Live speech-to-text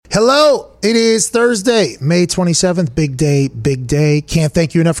Hello, it is Thursday, May 27th. Big day, big day. Can't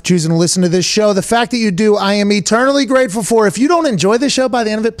thank you enough for choosing to listen to this show. The fact that you do, I am eternally grateful for. If you don't enjoy this show by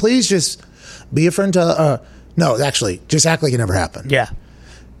the end of it, please just be a friend to, just act like it never happened. Yeah.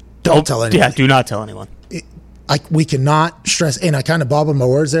 Don't tell anyone. Yeah, do not tell anyone. We cannot stress, and I kind of bobbled my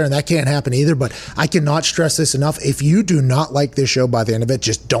words there, and that can't happen either, but I cannot stress this enough. If you do not like this show by the end of it,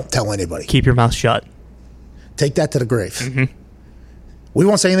 just don't tell anybody. Keep your mouth shut. Take that to the grave. Mm-hmm. We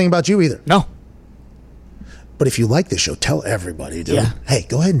won't say anything about you either. No. But if you like this show, tell everybody, dude. Yeah. Hey,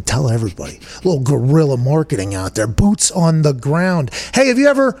 go ahead and tell everybody. A little guerrilla marketing out there. Boots on the ground. Hey, have you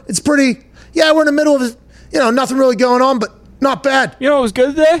ever, it's pretty, we're in the middle of, nothing really going on, but not bad. You know what was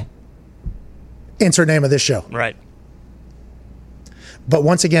good today? Insert name of this show. Right. But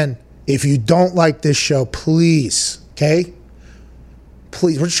once again, if you don't like this show, please, okay?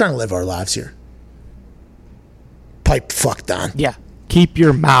 Please, we're just trying to live our lives here. Pipe fuck down. Yeah. Keep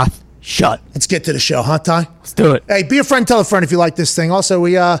your mouth shut. Let's get to the show, huh, Ty? Let's do it. Hey, be a friend, tell a friend if you like this thing. Also,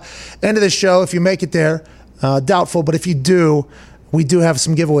 we end of this show, if you make it there, doubtful, but if you do, we do have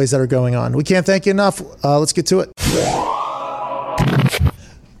some giveaways that are going on. We can't thank you enough. Let's get to it.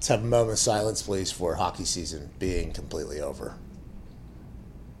 Let's have a moment of silence, please, for hockey season being completely over.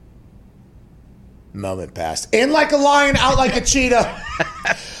 Moment passed. In like a lion, out like a cheetah.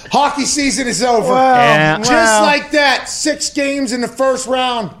 Hockey season is over. Wow. Yeah. Just like that. 6 games in the first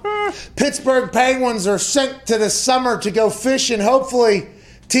round. Pittsburgh Penguins are sent to the summer to go fishing. Hopefully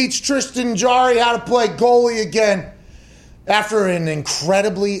teach Tristan Jarry how to play goalie again. After an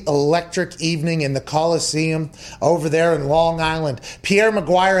incredibly electric evening in the Coliseum over there in Long Island, Pierre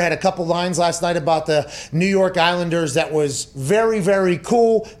Maguire had a couple lines last night about the New York Islanders that was very, very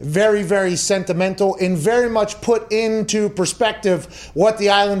cool, very, very sentimental, and very much put into perspective what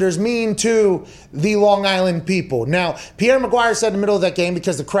the Islanders mean to the Long Island people. Now, Pierre Maguire said in the middle of that game,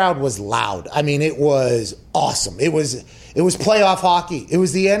 because the crowd was loud. I mean, it was awesome. It was playoff hockey. It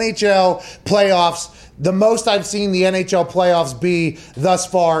was the NHL playoffs. The most I've seen the NHL playoffs be thus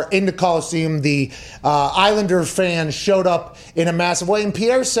far in the Coliseum. The Islander fans showed up in a massive way. And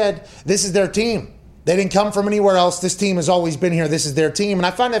Pierre said, this is their team. They didn't come from anywhere else. This team has always been here. This is their team. And I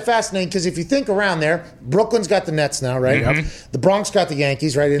find that fascinating because if you think around there, Brooklyn's got the Nets now, right? Mm-hmm. The Bronx got the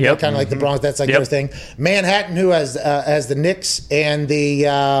Yankees, right? Yep. Kind of like the Bronx. That's like their thing. Manhattan, who has the Knicks and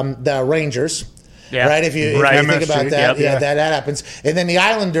the Rangers. Yeah. Right, if you think about that, that happens. And then the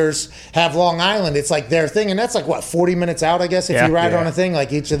Islanders have Long Island. It's like their thing, and that's like, 40 minutes out, I guess, if you ride on a thing,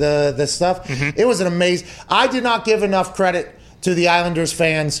 like each of the stuff. Mm-hmm. It was an amazing. I did not give enough credit to the Islanders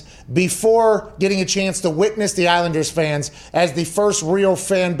fans before getting a chance to witness the Islanders fans as the first real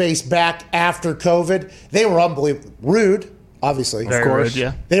fan base back after COVID. They were unbelievable. Rude. Obviously. Of course. Rude,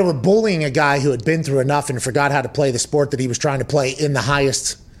 yeah. They were bullying a guy who had been through enough and forgot how to play the sport that he was trying to play in the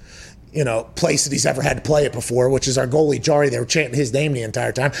highest place that he's ever had to play it before, which is our goalie, Jarry. They were chanting his name the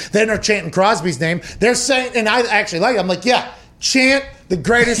entire time. Then they're chanting Crosby's name. They're saying, and I actually like it. I'm like, yeah, chant the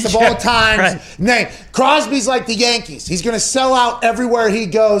greatest of all time name. Crosby's like the Yankees. He's going to sell out everywhere he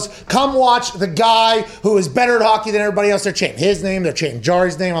goes. Come watch the guy who is better at hockey than everybody else. They're chanting his name. They're chanting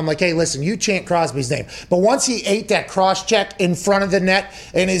Jarry's name. I'm like, hey, listen, you chant Crosby's name. But once he ate that cross check in front of the net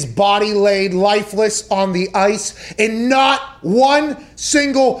and his body laid lifeless on the ice and not one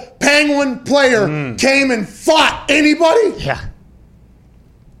single Penguin player came and fought anybody. Yeah.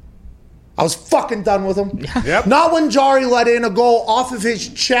 I was fucking done with him. Yep. Not when Jarry let in a goal off of his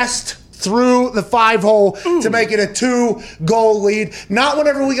chest through the 5-hole to make it a 2-goal lead. Not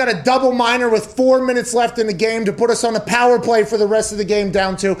whenever we got a double minor with 4 minutes left in the game to put us on a power play for the rest of the game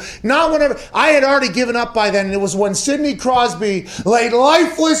down 2. Not whenever. I had already given up by then, and it was when Sidney Crosby laid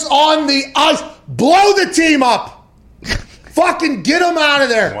lifeless on the ice. Blow the team up. Fucking get him out of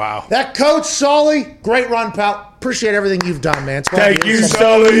there. Wow. That coach, Sully, great run, pal. Appreciate everything you've done, man. Thank you,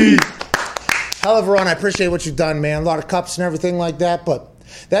 Sully. Hell of a run. I appreciate what you've done, man. A lot of cups and everything like that, but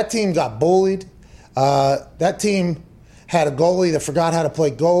that team got bullied. That team had a goalie that forgot how to play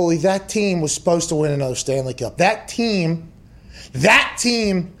goalie. That team was supposed to win another Stanley Cup. That team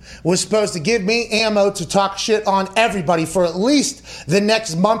was supposed to give me ammo to talk shit on everybody for at least the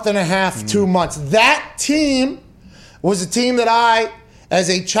next month and a half, 2 months. That team was a team that I,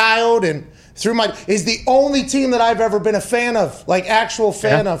 as a child and is the only team that I've ever been a fan of, like actual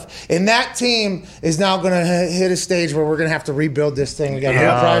fan of. And that team is now going to hit a stage where we're going to have to rebuild this thing. We got a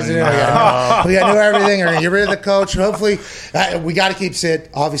new president. We got new everything. We're going to get rid of the coach. Hopefully, we got to keep Sid.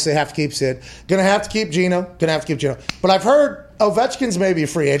 Obviously, have to keep Sid. Going to have to keep Gino. But I've heard Ovechkin's maybe a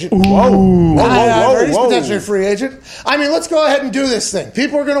free agent. Whoa. He's potentially a free agent. I mean, let's go ahead and do this thing.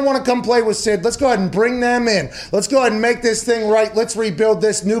 People are going to want to come play with Sid. Let's go ahead and bring them in. Let's go ahead and make this thing right. Let's rebuild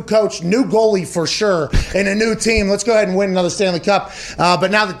this. New coach, new goalie for sure, and a new team. Let's go ahead and win another Stanley Cup.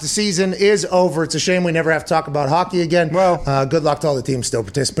 But now that the season is over, it's a shame we never have to talk about hockey again. Well, good luck to all the teams still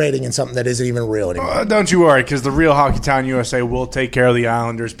participating in something that isn't even real anymore. Don't you worry, because the real Hockey Town USA will take care of the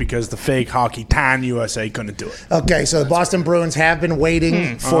Islanders because the fake Hockey Town USA couldn't do it. Okay, so the Boston Bruins have been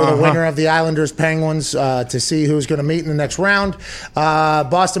waiting for the winner of the Islanders-Penguins to see who's going to meet in the next round.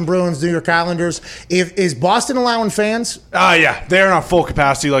 Boston Bruins, New York Islanders. Is Boston allowing fans? Yeah. They're not full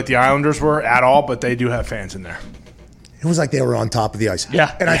capacity like the Islanders were at all, but they do have fans in there. It was like they were on top of the ice.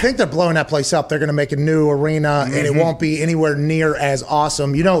 Yeah. And I think they're blowing that place up. They're going to make a new arena, and it won't be anywhere near as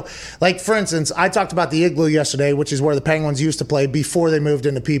awesome. You know, like, for instance, I talked about the Igloo yesterday, which is where the Penguins used to play before they moved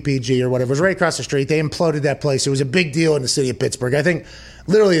into PPG or whatever. It was right across the street. They imploded that place. It was a big deal in the city of Pittsburgh. I think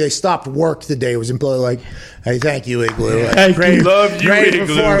literally they stopped work the day it was imploded. Like, hey, thank you, Igloo. Like, great, love you, great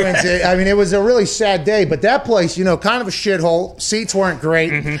Igloo. performance. I mean, it was a really sad day. But that place, you know, kind of a shithole. Seats weren't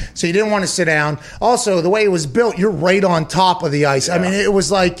great, so you didn't want to sit down. Also, the way it was built, you're right on top of the ice. I mean, it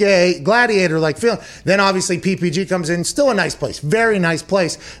was like a gladiator-like feeling. Then, obviously, PPG comes in. Still a nice place. Very nice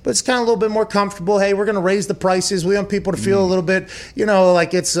place. But it's kind of a little bit more comfortable. Hey, we're going to raise the prices. We want people to feel a little bit, you know,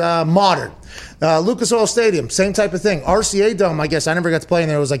 like it's modern. Lucas Oil Stadium, same type of thing. RCA Dome, I guess I never got to play in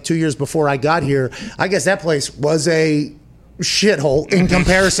there. It was like 2 years before I got here. I guess that place was a shithole in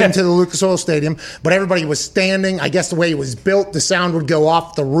comparison to the Lucas Oil Stadium, but everybody was standing. I guess the way it was built, the sound would go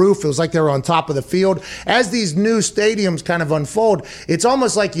off the roof. It was like they were on top of the field. As these new stadiums kind of unfold, it's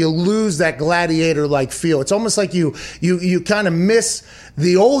almost like you lose that gladiator-like feel. It's almost like you kind of miss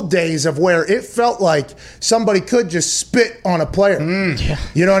the old days of where it felt like somebody could just spit on a player.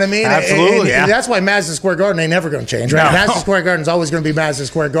 You know what I mean? Absolutely. And that's why Madison Square Garden ain't never going to change, right? No. Madison Square Garden's always going to be Madison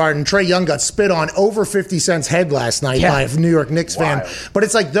Square Garden. Trae Young got spit on over 50 Cent's head last night by a New York Knicks fan. But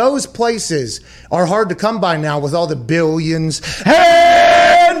it's like those places are hard to come by now with all the billions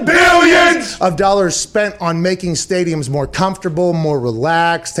and billions of dollars spent on making stadiums more comfortable, more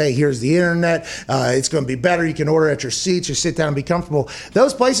relaxed. Hey, here's the internet. It's going to be better. You can order at your seats. You sit down and be comfortable.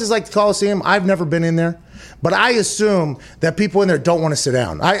 Those places like the Coliseum, I've never been in there. But I assume that people in there don't want to sit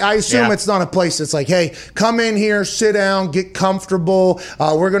down. I assume it's not a place that's like, hey, come in here, sit down, get comfortable.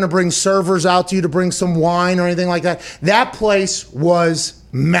 We're going to bring servers out to you to bring some wine or anything like that. That place was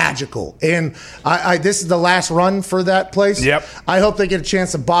magical. And this is the last run for that place. Yep. I hope they get a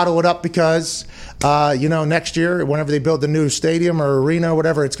chance to bottle it up because, next year, whenever they build the new stadium or arena or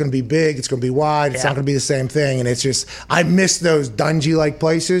whatever, it's going to be big, it's going to be wide, it's not going to be the same thing. And it's just, I miss those dungy-like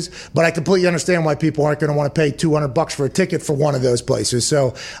places, but I completely understand why people aren't going to want to pay $200 for a ticket for one of those places.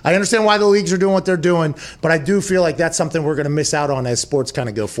 So I understand why the leagues are doing what they're doing, but I do feel like that's something we're going to miss out on as sports kind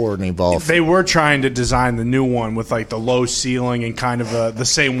of go forward and evolve. They were trying to design the new one with like the low ceiling and kind of the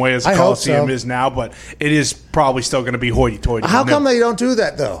same way as the Coliseum is now, but it is probably still going to be hoity-toity. How come they don't do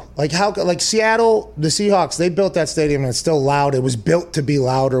that though? Like Seattle, the Seahawks, they built that stadium and it's still loud. It was built to be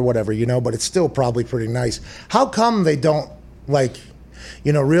loud or whatever, but it's still probably pretty nice. How come they don't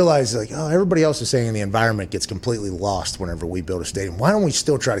realize everybody else is saying the environment gets completely lost whenever we build a stadium? Why don't we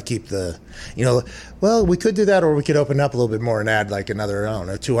still try to keep we could do that, or we could open up a little bit more and add like another,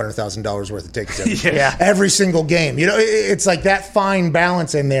 $200,000 worth of tickets every single game. It's like that fine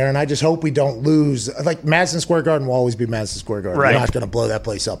balance in there, and I just hope we don't lose. Like Madison Square Garden will always be Madison Square Garden. Right. We're not going to blow that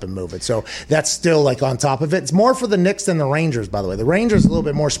place up and move it. So that's still like on top of it. It's more for the Knicks than the Rangers, by the way. The Rangers are a little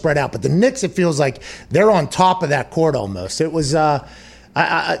bit more spread out, but the Knicks, it feels like they're on top of that court almost. It was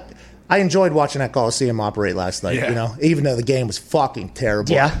I enjoyed watching that Coliseum operate last night, even though the game was fucking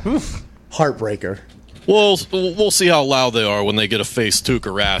terrible. Yeah. Heartbreaker. Well, we'll see how loud they are when they get a face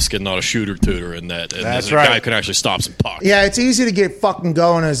Tuukka Rask and not a shooter Tutor in that. And That's a right. guy can actually stop some pucks. Yeah, it's easy to get fucking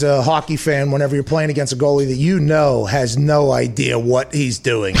going as a hockey fan whenever you're playing against a goalie that has no idea what he's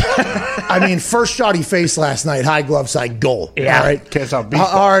doing. I mean, first shot he faced last night, high glove side goal. Yeah. All right. Can't stop beat.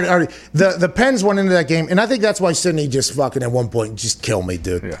 All right. The Pens went into that game, and I think that's why Sydney just fucking at one point just kill me,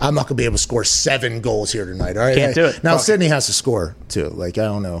 dude. Yeah. I'm not going to be able to score 7 goals here tonight. All right. Can't do it. Now, Sydney has to score, too. Like, I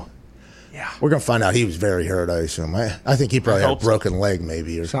don't know. Yeah. We're going to find out he was very hurt, I assume. I think he probably had a hope so. broken leg,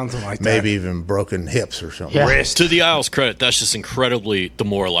 maybe. Or Something like that. Maybe even broken hips or something. Yeah. Wrist. To the Isles' credit, that's just incredibly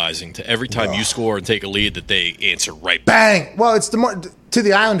demoralizing. To every time you score and take a lead, that they answer right back. Bang! Well, it's to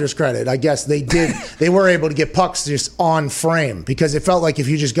the Islanders' credit, I guess they did. They were able to get pucks just on frame because it felt like if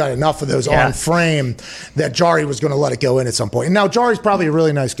you just got enough of those on frame, that Jari was going to let it go in at some point. And now Jari's probably a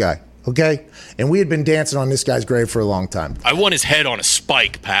really nice guy. Okay? And we had been dancing on this guy's grave for a long time. I want his head on a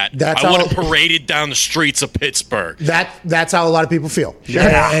spike, Pat. That's I want him paraded down the streets of Pittsburgh. That's how a lot of people feel. Sure.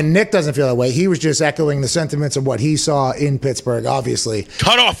 And Nick doesn't feel that way. He was just echoing the sentiments of what he saw in Pittsburgh, obviously.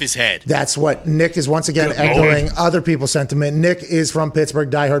 Cut off his head. That's what Nick is once again echoing other people's sentiment. Nick is from Pittsburgh,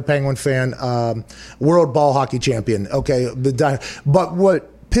 diehard Penguin fan, world ball hockey champion. Okay, but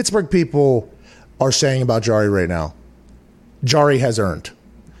what Pittsburgh people are saying about Jari right now, Jari has earned.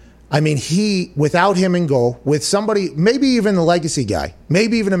 I mean, without him in goal, with somebody, maybe even the legacy guy,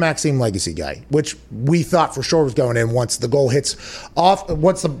 maybe even a Maxime legacy guy, which we thought for sure was going in once the puck hits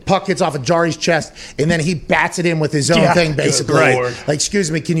off of Jari's chest, and then he bats it in with his own thing, basically. Right. Like,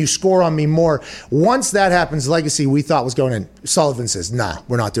 excuse me, can you score on me more? Once that happens, legacy we thought was going in. Sullivan says, nah,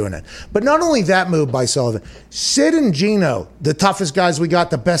 we're not doing it. But not only that move by Sullivan, Sid and Gino, the toughest guys we got,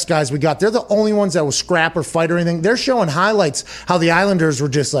 the best guys we got, they're the only ones that will scrap or fight or anything. They're showing highlights how the Islanders were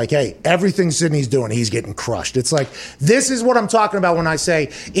just like, hey, everything Sidney's doing, he's getting crushed. It's like, this is what I'm talking about when I say,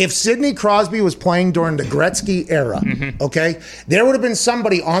 if Sidney Crosby was playing during the Gretzky era, okay, there would have been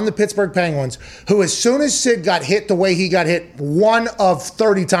somebody on the Pittsburgh Penguins who, as soon as Sid got hit the way he got hit 1 of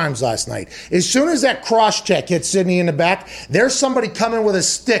 30 times last night, as soon as that cross check hit Sidney in the back, there's somebody coming with a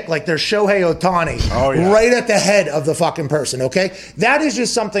stick like they're Shohei Ohtani right at the head of the fucking person, okay? That is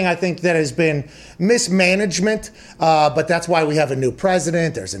just something I think that has been mismanagement, but that's why we have a new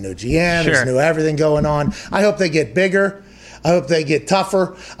president, there's a new GM, there's new everything going on. I hope they get bigger. I hope they get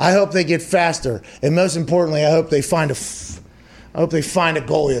tougher. I hope they get faster. And most importantly, I hope they find a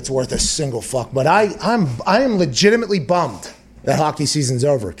goalie that's worth a single fuck. But I am legitimately bummed that hockey season's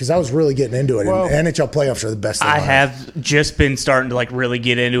over because I was really getting into it. Well, and NHL playoffs are the best thing. I have just been starting to really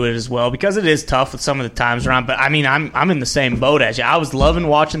get into it as well because it is tough with some of the times around. But I mean, I'm in the same boat as you. I was loving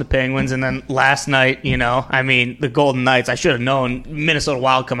watching the Penguins, and then last night, the Golden Knights. I should have known Minnesota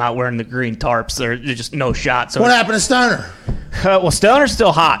Wild come out wearing the green tarps. There's just no shot. So what happened to Stoner? Well, Stoner's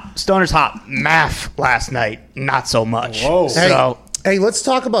still hot. Stoner's hot. Maff last night, not so much. Whoa. Hey, let's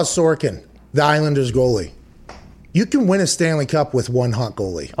talk about Sorokin, the Islanders goalie. You can win a Stanley Cup with one hot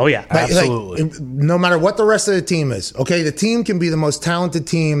goalie. Oh, yeah, absolutely. No matter what the rest of the team is, okay? The team can be the most talented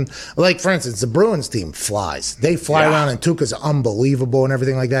team. Like, for instance, the Bruins team flies. They fly around, and Tuukka's unbelievable and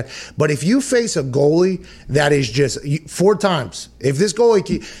everything like that. But if you face a goalie that is just 4 times, if this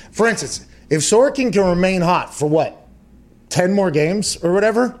goalie, for instance, if Sorokin can remain hot for 10 more games or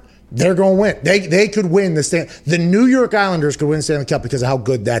whatever, they're going to win. They could win the New York Islanders could win the Stanley Cup because of how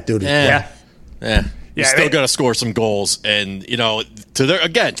good that dude is. Yeah. You still got to score some goals. And, to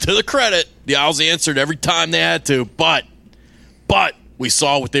the credit, the Owls answered every time they had to. But we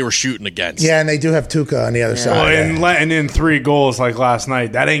saw what they were shooting against. Yeah, and they do have Tuukka on the other side. Well, and in 3 goals like last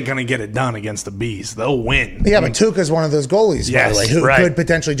night, that ain't going to get it done against the Bees. They'll win. Yeah, but Tuukka's one of those goalies, by the way, who could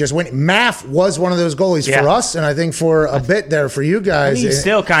potentially just win. Maff was one of those goalies for us, and I think for a bit there for you guys. He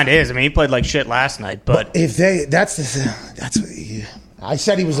still kind of is. I mean, he played like shit last night. But if that's the thing. I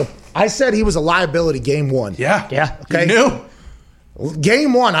said he was a liability game 1. Yeah. Okay. You knew.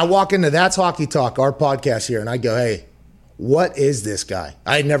 Game 1, I walk into That's Hockey Talk, our podcast here, and I go, hey, what is this guy?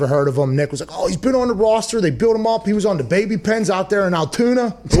 I had never heard of him. Nick was like, oh, he's been on the roster. They built him up. He was on the baby pens out there in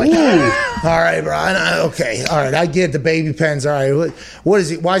Altoona. It's like, all right, Brian. Okay. All right. I get the baby pens. All right. What is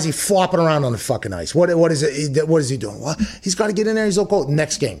he? Why is he flopping around on the fucking ice? What is it? What is he doing? Well, he's got to get in there. He's local.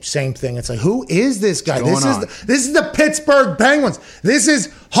 Next game, same thing. It's like, who is this guy? This is the Pittsburgh Penguins. This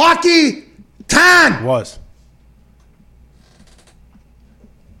is hockey time. Was.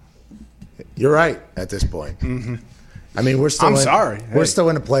 You're right at this point. Mm-hmm. I mean, we're still We're still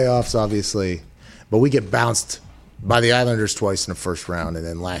in the playoffs, obviously, but we get bounced by the Islanders twice in the first round, and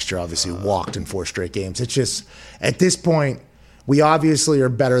then last year, obviously, walked in 4 straight games. It's just, at this point, we obviously are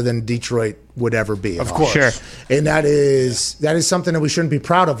better than Detroit would ever be. Of course. Sure. And that is something that we shouldn't be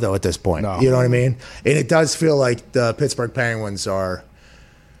proud of, though, at this point. No. You know what I mean? And it does feel like the Pittsburgh Penguins are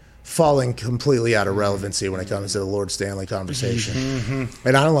falling completely out of relevancy when it comes to the Lord Stanley conversation. Mm-hmm.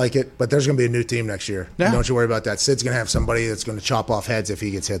 And I don't like it, but there's going to be a new team next year. Yeah. Don't you worry about that. Sid's going to have somebody that's going to chop off heads if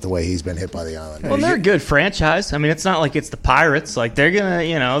he gets hit the way he's been hit by the Islanders. Well, they're a good franchise. I mean, it's not like it's the Pirates. Like, they're going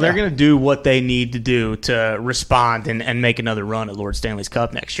to, they're going to do what they need to do to respond and make another run at Lord Stanley's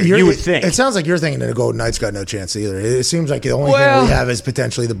Cup next year. You would think. It sounds like you're thinking that the Golden Knights got no chance either. It seems like the only thing we have is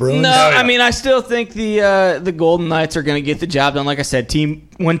potentially the Bruins. No, I mean, I still think the Golden Knights are going to get the job done. Like I said,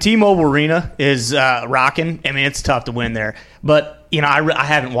 when T-Mobile Arena is rocking, I mean, it's tough to win there. But I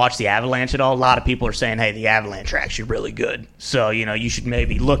haven't watched the Avalanche at all. A lot of people are saying, hey, the Avalanche are actually really good. So, you should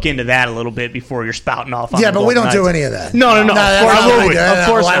maybe look into that a little bit before you're spouting off on but we don't do any of that. No. Of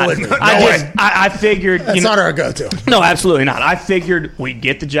course not. I figured. That's not our go-to. No, absolutely not. I figured we'd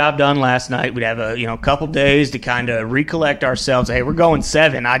get the job done last night. We'd have a couple days to kind of recollect ourselves. Hey, we're going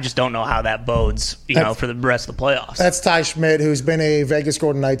 7. I just don't know how that bodes, for the rest of the playoffs. That's Ty Schmidt, who's been a Vegas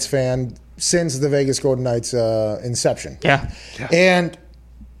Golden Knights fan since the Vegas Golden Knights inception. Yeah. And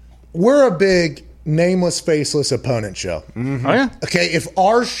we're a big nameless, faceless opponent show. Mm-hmm. Oh, yeah. Okay, if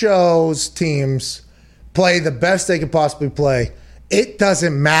our show's teams play the best they could possibly play, it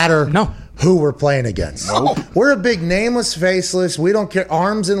doesn't matter who we're playing against. Nope. We're a big nameless, faceless. We don't care.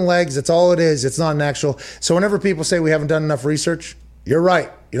 Arms and legs, that's all it is. It's not an actual. So whenever people say we haven't done enough research, you're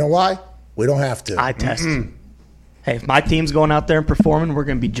right. You know why? We don't have to. I test. Hey, if my team's going out there and performing, we're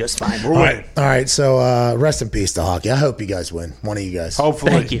going to be just fine. We're winning. All right, so rest in peace to hockey. I hope you guys win. One of you guys.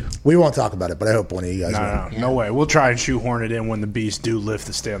 Hopefully. Thank you. We won't talk about it, but I hope one of you guys win. No way. We'll try and shoehorn it in when the Beasts do lift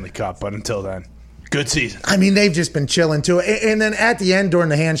the Stanley Cup, but until then, good season. I mean, they've just been chilling too. And then at the end during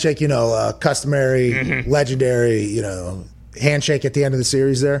the handshake, customary, legendary, handshake at the end of the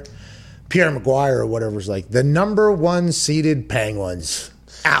series there, Pierre Maguire or whatever's like, the number 1 seeded Penguins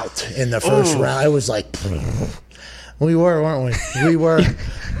out in the first round. I was like, we were, weren't we? We were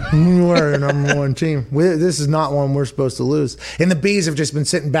the number 1 team. This is not one we're supposed to lose. And the Bees have just been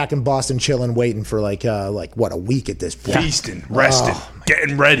sitting back in Boston chilling, waiting for a week at this point. Feasting, resting,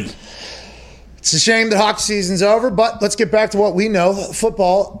 getting ready. It's a shame that hockey season's over, but let's get back to what we know,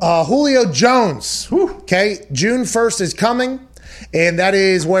 football. Julio Jones, okay, June 1st is coming, and that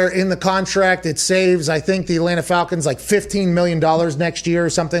is where in the contract it saves, I think, the Atlanta Falcons like $15 million next year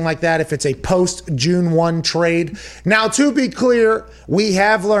or something like that if it's a post-June 1 trade. Now, to be clear, we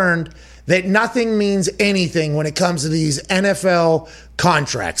have learned that nothing means anything when it comes to these NFL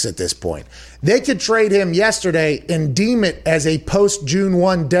contracts at this point. They could trade him yesterday and deem it as a post-June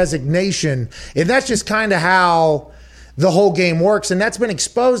 1 designation, and that's just kind of how the whole game works. And that's been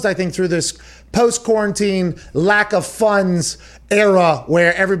exposed, I think, through this post-quarantine lack of funds era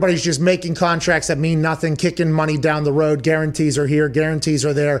where everybody's just making contracts that mean nothing, kicking money down the road. Guarantees are here, guarantees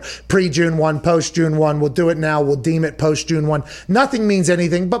are there. Pre-June 1, post-June 1. We'll do it now. We'll deem it post-June 1. Nothing means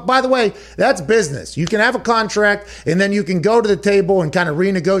anything. But by the way, that's business. You can have a contract and then you can go to the table and kind of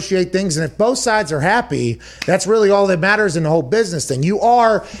renegotiate things. And if both sides are happy, that's really all that matters in the whole business thing. You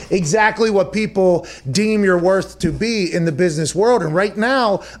are exactly what people deem your worth to be in the business world. And right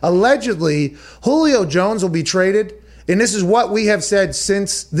now, allegedly, Julio Jones will be traded. And this is what we have said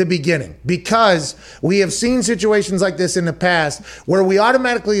since the beginning, because we have seen situations like this in the past where we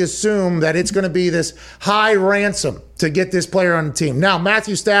automatically assume that it's going to be this high ransom to get this player on the team. Now,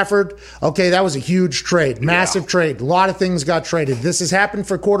 Matthew Stafford, okay, that was a huge trade, massive trade. A lot of things got traded. This has happened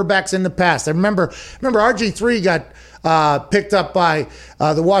for quarterbacks in the past. I remember RG3 got picked up by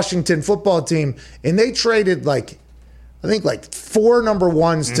the Washington football team, and they traded I think 4 number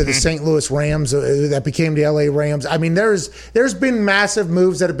 1s to the St. Louis Rams that became the LA Rams. I mean, there's been massive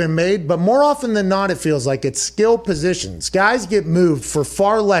moves that have been made, but more often than not, it feels like it's skill positions. Guys get moved for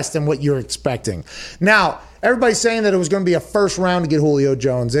far less than what you're expecting. Now, everybody's saying that it was going to be a first round to get Julio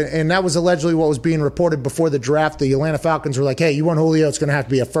Jones, and that was allegedly what was being reported before the draft. The Atlanta Falcons were like, hey, you want Julio, it's going to have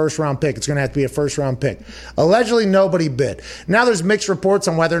to be a first-round pick. It's going to have to be a first-round pick. Allegedly, nobody bid. Now there's mixed reports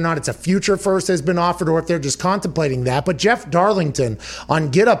on whether or not it's a future first has been offered or if they're just contemplating that. But Jeff Darlington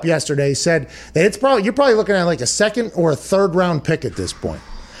on Get Up yesterday said that you're probably looking at like a second or a third-round pick at this point.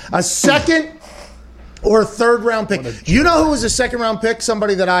 A second or a third-round pick. You know who was a second-round pick?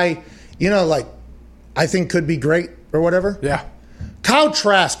 Somebody that I think could be great or whatever? Yeah. Kyle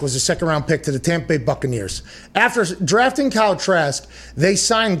Trask was a second-round pick to the Tampa Bay Buccaneers. After drafting Kyle Trask, they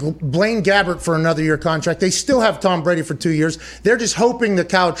signed Blaine Gabbert for another year contract. They still have Tom Brady for 2 years. They're just hoping that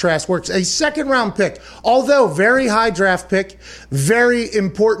Kyle Trask works. A second-round pick, although very high draft pick, very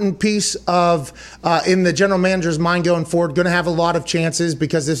important piece of, in the general manager's mind going forward, going to have a lot of chances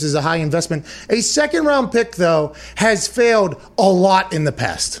because this is a high investment. A second-round pick, though, has failed a lot in the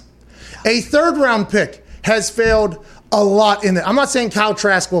past. A third-round pick has failed a lot in the. I'm not saying Kyle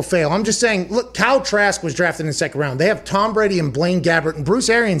Trask will fail. I'm just saying, look, Kyle Trask was drafted in the second round. They have Tom Brady and Blaine Gabbert, and Bruce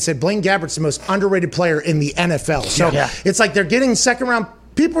Arians said Blaine Gabbert's the most underrated player in the NFL. So it's like they're getting second-round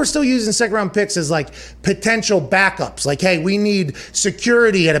People are still using second-round picks as, like, potential backups. Like, hey, we need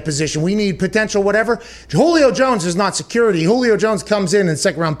security at a position. We need potential whatever. Julio Jones is not security. Julio Jones comes in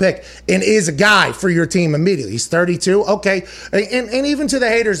second-round pick and is a guy for your team immediately. He's 32. Okay. And even to the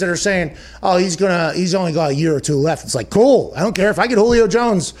haters that are saying, oh, he's only got a year or two left. It's like, cool. I don't care. If I get Julio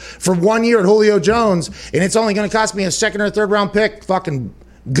Jones for 1 year at Julio Jones and it's only going to cost me a second or third-round pick, fucking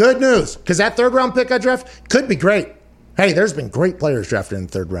good news. Because that third-round pick I draft could be great. Hey, there's been great players drafted in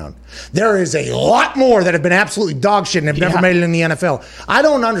the third round. There is a lot more that have been absolutely dog shit and have never made it in the NFL. I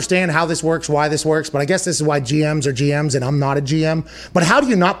don't understand how this works, why this works, but I guess this is why GMs are GMs and I'm not a GM. But how do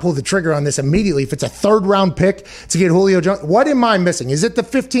you not pull the trigger on this immediately if it's a third round pick to get Julio Jones? What am I missing? Is it the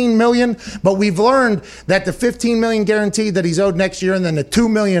 $15 million? But we've learned that the $15 million guaranteed that he's owed next year and then the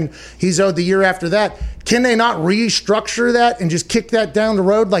 $2 million he's owed the year after that, can they not restructure that and just kick that down the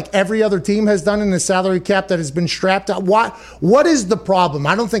road like every other team has done in the salary cap that has been strapped out? What is the problem?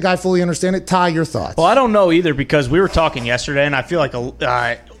 I don't think I fully understand it. Ty, your thoughts? Well, I don't know either because we were talking yesterday, and I feel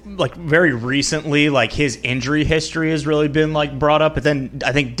like very recently, like his injury history has really been like brought up. But then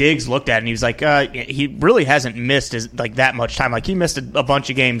I think Diggs looked at it and he was like, he really hasn't missed that much time. Like he missed a bunch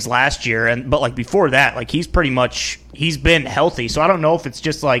of games last year, but like before that, like he's been healthy. So I don't know if it's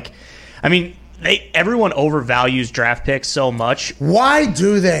just like, I mean. Everyone overvalues draft picks so much. Why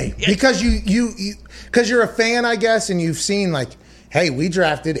do they? Because because you're a fan, I guess, and you've seen like, hey, we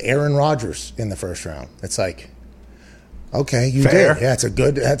drafted Aaron Rodgers in the first round. It's like, okay, you Fair. did. Yeah,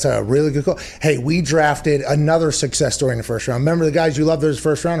 that's a really good call. Hey, we drafted another success story in the first round. Remember the guys you love those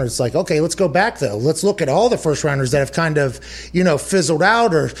first rounders? It's like, okay, let's go back though. Let's look at all the first rounders that have kind of, fizzled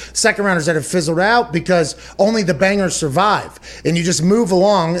out or second rounders that have fizzled out because only the bangers survive. And you just move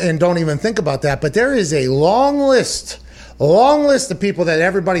along and don't even think about that. But there is a long list of people that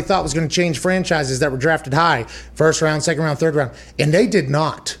everybody thought was going to change franchises that were drafted high, first round, second round, third round, and they did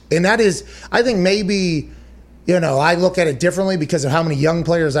not. And that is, I think maybe... I look at it differently because of how many young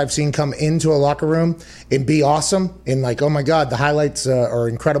players I've seen come into a locker room and be awesome and like, oh my God, the highlights are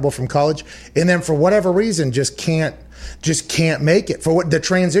incredible from college. And then for whatever reason, just can't make it. The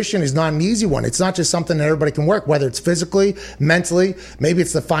transition is not an easy one. It's not just something that everybody can work, whether it's physically, mentally, maybe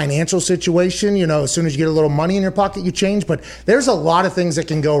it's the financial situation. As soon as you get a little money in your pocket, you change. But there's a lot of things that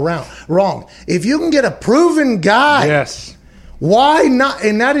can go wrong. If you can get a proven guy. Yes. Why not?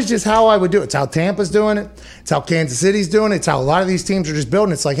 And that is just how I would do it. It's how Tampa's doing it. It's how Kansas City's doing it. It's how a lot of these teams are just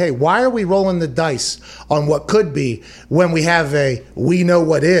building. It's like, hey, why are we rolling the dice on what could be when we have we know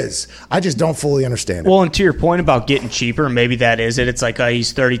what is? I just don't fully understand it. Well, and to your point about getting cheaper, maybe that is it. It's like,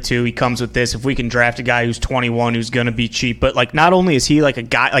 he's 32. He comes with this. If we can draft a guy who's 21 who's going to be cheap. But, like, not only is he like a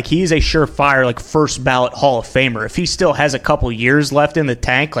guy, like he is a surefire, like, first ballot Hall of Famer. If he still has a couple years left in the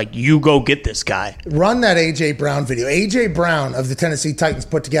tank, like, you go get this guy. Run that A.J. Brown video. A.J. Brown of the Tennessee Titans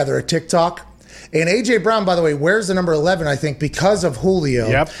put together a TikTok. And A.J. Brown, by the way, wears the number 11, I think, because of Julio.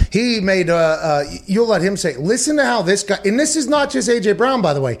 Yep. He made, you'll let him say, listen to how this guy, and this is not just A.J. Brown,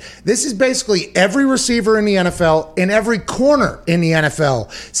 by the way. This is basically every receiver in the NFL and every corner in the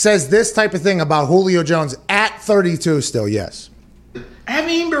NFL says this type of thing about Julio Jones at 32 still, yes. I haven't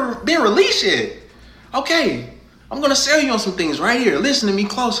even been released yet. Okay, I'm going to sell you on some things right here. Listen to me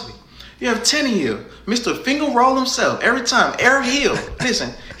closely. You have 10 of you. Mr. Finger Roll himself every time. Eric Hill.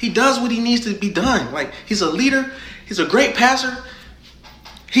 Listen, he does what he needs to be done. Like, he's a leader. He's a great passer.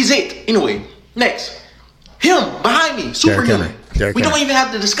 He's it. Anyway, next. Him, behind me, superhuman. We don't even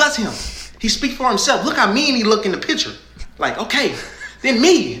have to discuss him. He speaks for himself. Look how mean he look in the picture. Like, okay. Then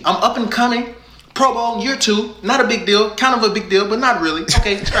me, I'm up and coming. Pro Bowl year 2. Not a big deal. Kind of a big deal, but not really.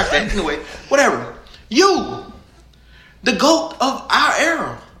 Okay, scratch that. Anyway, whatever. You, the GOAT of our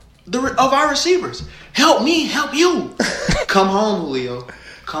era. Of our receivers. Help me, help you. Come home, Julio.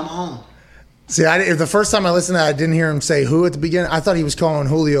 Come home. See, the first time I listened to that, I didn't hear him say who at the beginning. I thought he was calling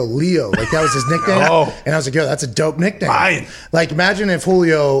Julio Leo. Like, that was his nickname. Oh. And I was like, yo, that's a dope nickname. Fine. Like, imagine if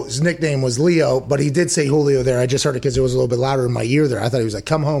Julio's nickname was Leo, but he did say Julio there. I just heard it because it was a little bit louder in my ear there. I thought he was like,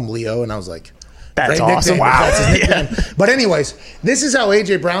 come home, Leo. And I was like... That's awesome. Wow. That's his nickname. Yeah. But anyways, this is how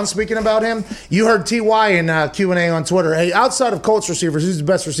A.J. Brown's speaking about him. You heard T.Y. in Q&A on Twitter. Hey, outside of Colts receivers, who's the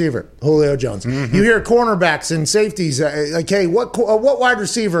best receiver? Julio Jones. Mm-hmm. You hear cornerbacks and safeties. Like, hey, what wide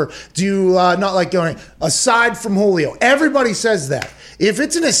receiver do you not like going aside from Julio? Everybody says that. If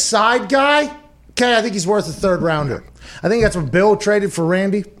it's an aside guy, okay, I think he's worth a third rounder. I think that's what Bill traded for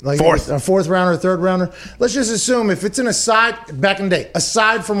Randy. Like a fourth rounder, third rounder. Let's just assume if it's an aside, back in the day,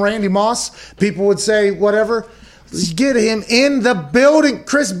 aside from Randy Moss, people would say whatever. Let's get him in the building.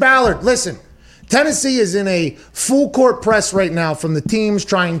 Chris Ballard, listen. Tennessee is in a full court press right now from the teams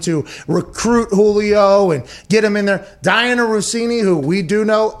trying to recruit Julio and get him in there. Diana Rossini, who we do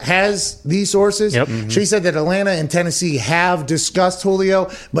know has these sources, she said that Atlanta and Tennessee have discussed Julio,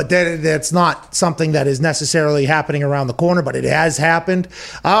 but that's not something that is necessarily happening around the corner, but it has happened.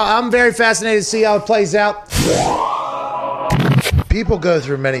 I'm very fascinated to see how it plays out. People go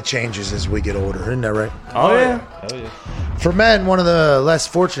through many changes as we get older, isn't that right? Oh, yeah. For men, one of the less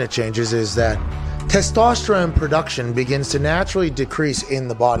fortunate changes is that testosterone production begins to naturally decrease in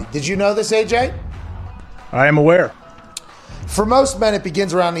the body. Did you know this, AJ? I am aware. For most men, it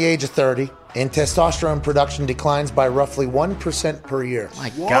begins around the age of 30, and testosterone production declines by roughly 1% per year.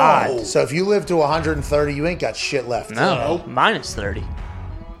 My God. So if you live to 130, you ain't got shit left. No, minus 30.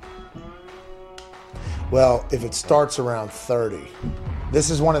 Well, if it starts around 30, this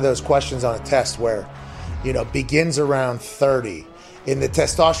is one of those questions on a test where, begins around 30, and the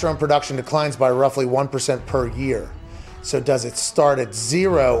testosterone production declines by roughly 1% per year. So does it start at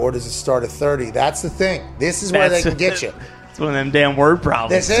 0 or does it start at 30? That's the thing. This is where they can get you. It's one of them damn word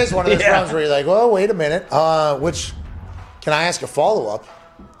problems. This is one of those problems where you're like, well, wait a minute. Can I ask a follow-up?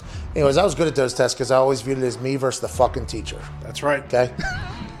 Anyways, I was good at those tests because I always viewed it as me versus the fucking teacher. That's right. Okay?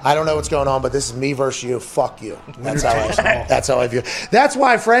 I don't know what's going on, but this is me versus you. Fuck you. That's how I view it. That's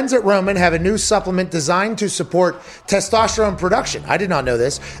why friends at Roman have a new supplement designed to support testosterone production. I did not know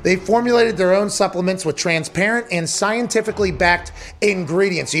this. They formulated their own supplements with transparent and scientifically backed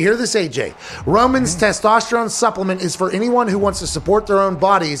ingredients. You hear this, AJ? Roman's testosterone supplement is for anyone who wants to support their own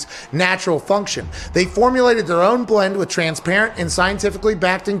body's natural function. They formulated their own blend with transparent and scientifically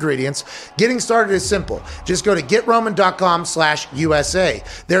backed ingredients. Getting started is simple. Just go to getroman.com/USA.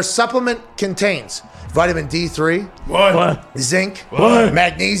 Their supplement contains vitamin D3, zinc,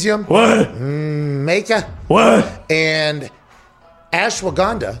 magnesium, maca, and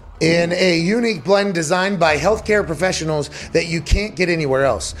ashwagandha in a unique blend designed by healthcare professionals that you can't get anywhere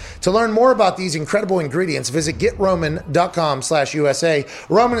else. To learn more about these incredible ingredients, visit getroman.com/USA.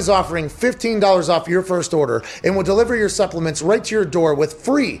 Roman is offering $15 off your first order and will deliver your supplements right to your door with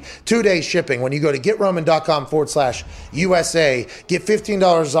free 2-day shipping. When you go to getroman.com/USA, get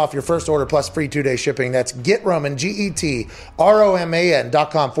 $15 off your first order plus free 2-day shipping. That's getroman,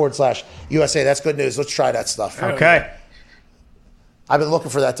 getroman.com/USA. That's good news. Let's try that stuff. Okay. I've been looking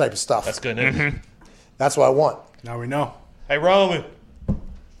for that type of stuff. That's good news. Mm-hmm. That's what I want. Now we know. Hey, Roman.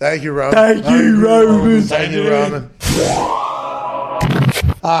 Thank you, Roman. Thank you, Roman. Thank you, Roman.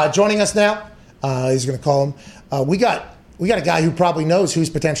 Joining us now, he's going to call him. We got a guy who probably knows who's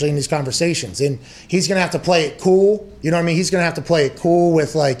potentially in these conversations, and he's going to have to play it cool. You know what I mean? He's going to have to play it cool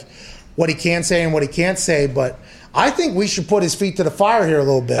with like what he can say and what he can't say, but I think we should put his feet to the fire here a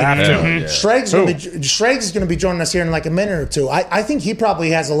little bit. Schrager's going to be joining us here in like a minute or two. I think he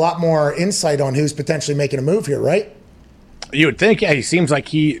probably has a lot more insight on who's potentially making a move here, right? You would think. Yeah, he seems like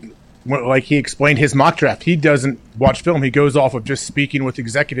he explained his mock draft. He doesn't watch film. He goes off of just speaking with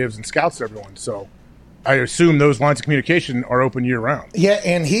executives and scouts to everyone. So I assume those lines of communication are open year-round. Yeah,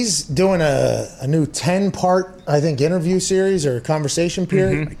 and he's doing a new 10-part, I think, interview series or conversation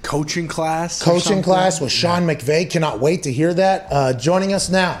period. Like coaching class. Coaching class with Sean McVay. Cannot wait to hear that. Joining us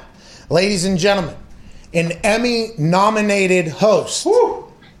now, ladies and gentlemen, an Emmy-nominated host,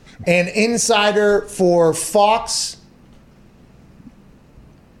 an insider for Fox,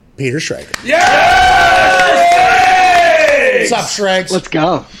 Peter Schrager. Yes! What's up, Schrags? Let's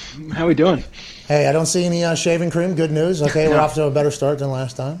go. How we doing? Hey, I don't see any shaving cream. Good news. Okay, we're off to a better start than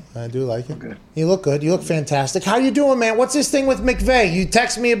last time. I do like it. Good. You look good. You look fantastic. How you doing, man? What's this thing with McVay? You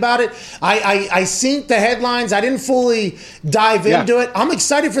text me about it. I seen the headlines. I didn't fully dive into it. I'm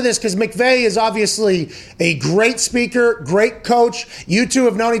excited for this because McVay is obviously a great speaker, great coach. You two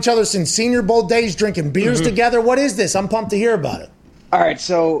have known each other since Senior Bowl days, drinking beers together. What is this? I'm pumped to hear about it. All right,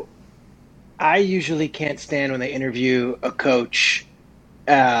 so I usually can't stand when they interview a coach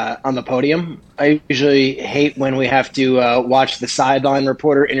on the podium. I usually hate when we have to watch the sideline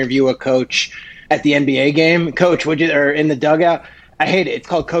reporter interview a coach at the NBA game. Coach, or in the dugout. I hate it. It's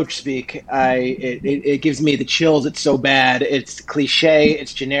called coach speak. It gives me the chills. It's so bad. It's cliche.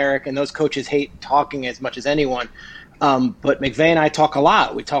 It's generic, and those coaches hate talking as much as anyone. But McVay and I talk a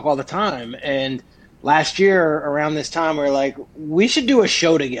lot. We talk all the time, and last year around this time, we were like, we should do a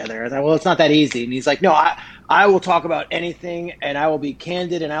show together. I was like, well, it's not that easy. And he's like, no, I will talk about anything, and I will be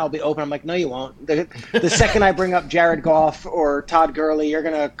candid, and I will be open. I'm like, no, you won't. The second I bring up Jared Goff or Todd Gurley, you're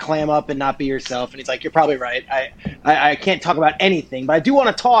going to clam up and not be yourself. And he's like, you're probably right. I can't talk about anything, but I do want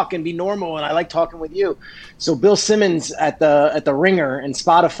to talk and be normal, and I like talking with you. So Bill Simmons at the Ringer and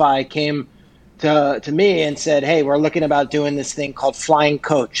Spotify came to me and said, hey, we're looking about doing this thing called Flying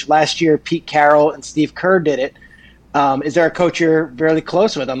Coach. Last year, Pete Carroll and Steve Kerr did it. Is there a coach you're really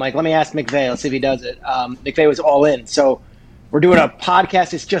close with? I'm like, let me ask McVay. Let's see if he does it. McVay was all in. So we're doing a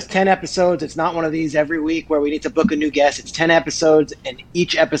podcast. It's just 10 episodes. It's not one of these every week where we need to book a new guest. It's 10 episodes, and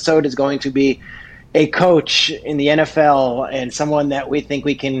each episode is going to be a coach in the NFL and someone that we think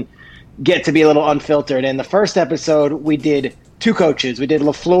we can get to be a little unfiltered. And the first episode, we did 2 coaches. We did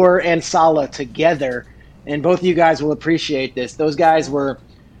LaFleur and Saleh together, and both of you guys will appreciate this. Those guys were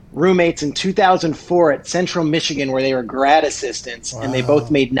roommates in 2004 at Central Michigan, where they were grad assistants, and they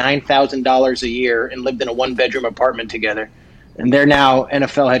both made $9,000 a year and lived in a 1-bedroom apartment together. And they're now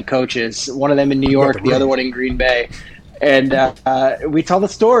NFL head coaches, one of them in New York, the other one in Green Bay. And we tell the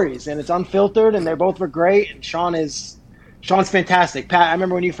stories, and it's unfiltered, and they both were great, and Sean's fantastic. Pat, I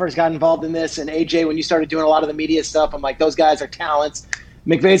remember when you first got involved in this, and AJ, when you started doing a lot of the media stuff, I'm like, those guys are talents.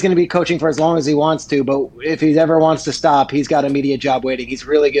 McVay's going to be coaching for as long as he wants to, but if he ever wants to stop, he's got a media job waiting. He's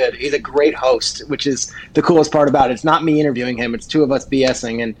really good. He's a great host, which is the coolest part about it. It's not me interviewing him. It's 2 of us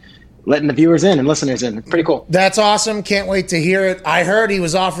BSing and letting the viewers in and listeners in. Pretty cool. That's awesome. Can't wait to hear it. I heard he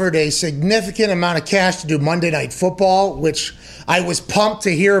was offered a significant amount of cash to do Monday Night Football, which I was pumped to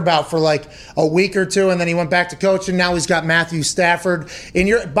hear about for like a week or 2, and then he went back to coaching. Now he's got Matthew Stafford.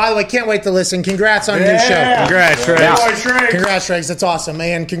 By the way, can't wait to listen. Congrats on your show. Congrats, Trey. Congrats, Trey. That's awesome.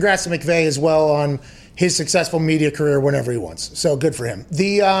 And congrats to McVay as well on his successful media career whenever he wants. So good for him.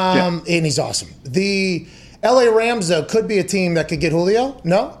 And he's awesome. The LA Rams, though, could be a team that could get Julio?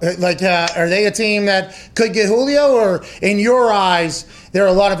 No? Are they a team that could get Julio? Or in your eyes, there are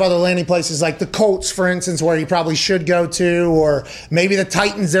a lot of other landing places like the Colts, for instance, where he probably should go to, or maybe the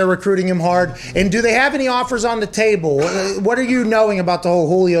Titans, they're recruiting him hard. And do they have any offers on the table? What are you knowing about the whole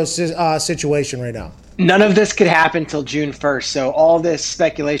Julio situation right now? None of this could happen till June 1st. So all this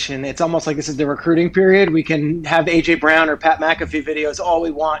speculation, it's almost like this is the recruiting period. We can have A.J. Brown or Pat McAfee videos all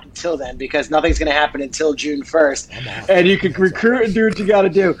we want until then, because nothing's going to happen until June 1st. And you can recruit and do what you got to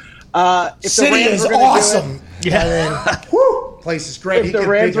do. If City the Rams is awesome. Place is great. If the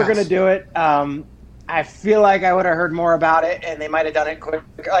Rams were going to do it, I feel like I would have heard more about it, and they might have done it quick.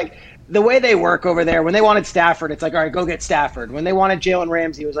 Like, the way they work over there, when they wanted Stafford, it's like, all right, go get Stafford. When they wanted Jalen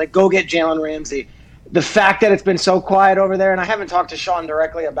Ramsey, it was like, go get Jalen Ramsey. The fact that it's been so quiet over there, and I haven't talked to Sean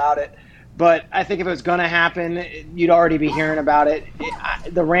directly about it, but I think if it was going to happen, you'd already be hearing about it.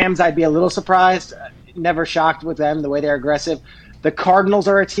 The Rams, I'd be a little surprised. Never shocked with them, the way they're aggressive. The Cardinals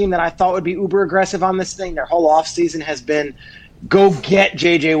are a team that I thought would be uber aggressive on this thing. Their whole offseason has been, go get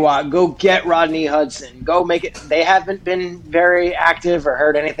J.J. Watt, go get Rodney Hudson, go make it. They haven't been very active or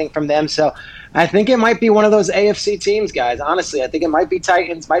heard anything from them, so I think it might be one of those AFC teams, guys. Honestly, I think it might be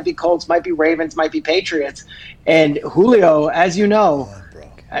Titans, might be Colts, might be Ravens, might be Patriots. And Julio, as you know,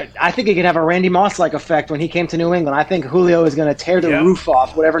 I think he could have a Randy Moss-like effect when he came to New England. I think Julio is going to tear the roof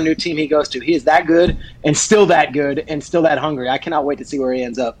off whatever new team he goes to. He is that good and still that hungry. I cannot wait to see where he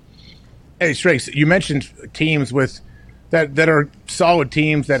ends up. Hey, Strakes, you mentioned teams with that are solid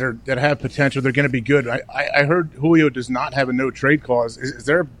teams that have potential. They're going to be good. I heard Julio does not have a no trade clause. Is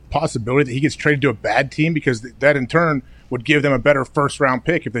there a possibility that he gets traded to a bad team, because that in turn would give them a better first-round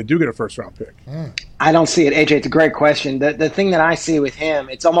pick if they do get a first-round pick? I don't see it, AJ. It's a great question. The thing that I see with him,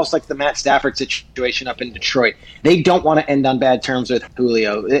 it's almost like the Matt Stafford situation up in Detroit. They don't want to end on bad terms with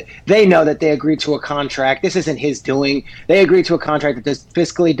Julio. They know that they agreed to a contract. This isn't his doing. They agreed to a contract that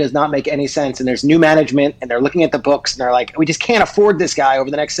fiscally does not make any sense, and there's new management, and they're looking at the books, and they're like, we just can't afford this guy over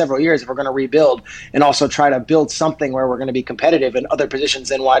the next several years if we're going to rebuild and also try to build something where we're going to be competitive in other positions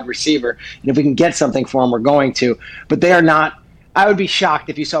than wide receiver. And if we can get something for him, we're going to. But they are not. I would be shocked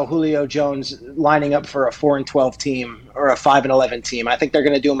if you saw Julio Jones lining up for a 4-12 team or a 5-11 team. I think they're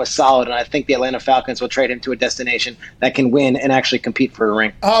going to do him a solid, and I think the Atlanta Falcons will trade him to a destination that can win and actually compete for a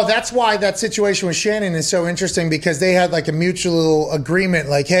ring. Oh, that's why that situation with Shannon is so interesting, because they had like a mutual agreement,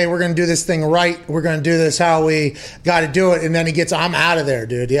 like, hey, we're going to do this thing right. We're going to do this how we got to do it. And then he gets, I'm out of there,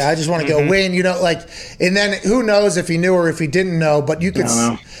 dude. Yeah, I just want to go win, and then who knows if he knew or if he didn't know, but you could.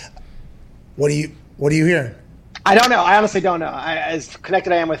 What do you hear? I don't know. I honestly don't know. As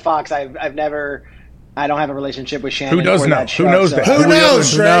connected I am with Fox, I don't have a relationship with Shannon. Who does know? Show, who knows that? Who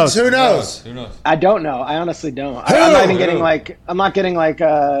knows, Shreds? Who knows? I don't know. I honestly don't. I'm not even getting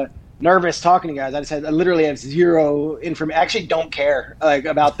nervous talking to guys. I literally have zero information. I actually don't care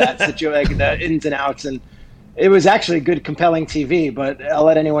about that situation, the ins and outs, and it was actually good, compelling TV. But I'll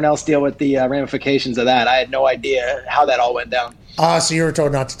let anyone else deal with the ramifications of that. I had no idea how that all went down. So you were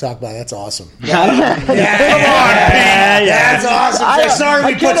told not to talk about it. That's awesome. That's awesome. Sorry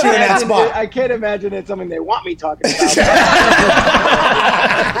we put you in that spot. I can't imagine it's something they want me talking about.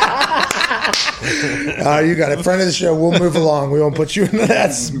 You got it. Friend of the show. We'll move along. We won't put you into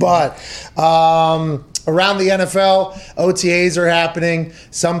that spot. Around the NFL, OTAs are happening.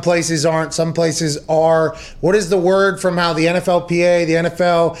 Some places aren't. Some places are. What is the word from how the NFLPA, the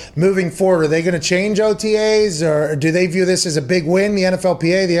NFL, moving forward? Are they going to change OTAs, or do they view this as a big win? The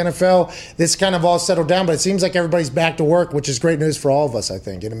NFLPA, the NFL, this kind of all settled down, but it seems like everybody's back to work, which is great news for all of us, I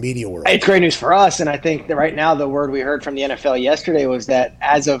think, in a media world. It's great news for us, and I think that right now the word we heard from the NFL yesterday was that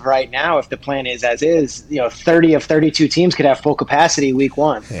as of right now, if the plan is as is, 30 of 32 teams could have full capacity week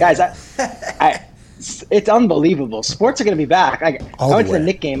one. Yeah. Guys, it's unbelievable. Sports are going to be back. I went to the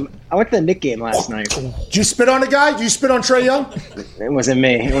Knick game. I went to the Knick game last night. Did you spit on a guy? Did you spit on Trae Young? It wasn't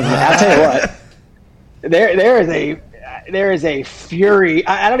me. I'll tell you what. There is a fury.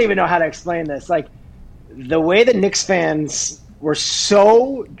 I don't even know how to explain this. Like, the way the Knicks fans were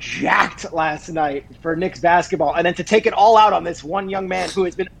so jacked last night for Knicks basketball, and then to take it all out on this one young man who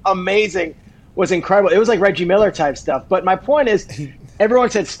has been amazing was incredible. It was like Reggie Miller type stuff. But my point is, everyone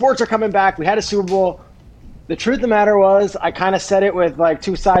said sports are coming back. We had a Super Bowl. The truth of the matter was, I kind of said it with like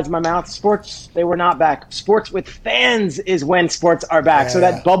two sides of my mouth. Sports, they were not back. Sports with fans is when sports are back. Yeah. So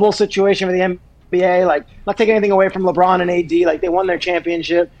that bubble situation for the NBA, like, not taking anything away from LeBron and AD, like, they won their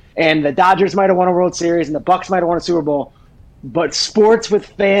championship, and the Dodgers might have won a World Series, and the Bucks might have won a Super Bowl. But sports with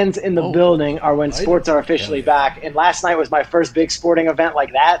fans in the building are when sports are officially back. And last night was my first big sporting event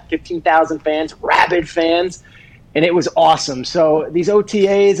like that. 15,000 fans, rabid fans. And it was awesome. So these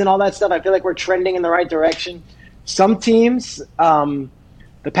OTAs and all that stuff, I feel like we're trending in the right direction. Some teams, the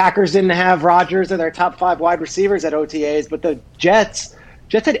Packers didn't have Rodgers or their top 5 wide receivers at OTAs, but the Jets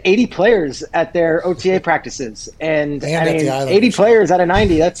had 80 players at their OTA practices. And 80 players out of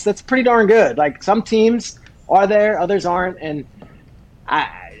 90, that's pretty darn good. Like, some teams are there, others aren't, and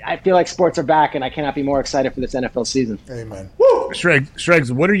I feel like sports are back, and I cannot be more excited for this NFL season. Amen. Schrags,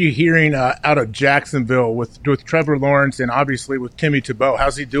 what are you hearing out of Jacksonville with Trevor Lawrence and obviously with Timmy Tebow?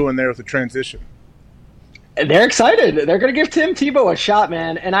 How's he doing there with the transition? They're excited. They're going to give Tim Tebow a shot,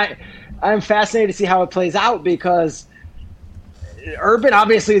 man, and I'm fascinated to see how it plays out, because Urban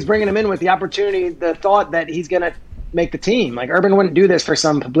obviously is bringing him in with the opportunity, the thought that he's going to make the team. Like, Urban wouldn't do this for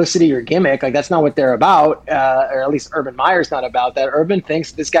some publicity or gimmick. Like, that's not what they're about, or at least Urban Meyer's not about that. Urban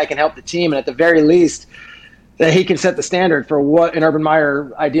thinks this guy can help the team, and at the very least, that he can set the standard for what an Urban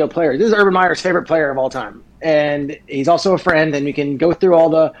Meyer ideal player is. This is Urban Meyer's favorite player of all time, and he's also a friend, and we can go through all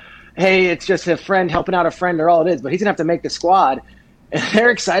the, hey, it's just a friend helping out a friend, or all it is, but he's going to have to make the squad. And they're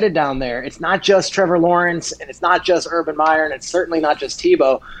excited down there. It's not just Trevor Lawrence, and it's not just Urban Meyer, and it's certainly not just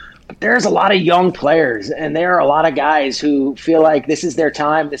Tebow. There's a lot of young players, and there are a lot of guys who feel like this is their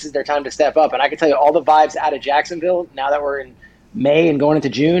time. This is their time to step up. And I can tell you, all the vibes out of Jacksonville, now that we're in May and going into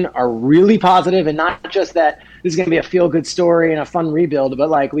June, are really positive. And not just that this is going to be a feel-good story and a fun rebuild, but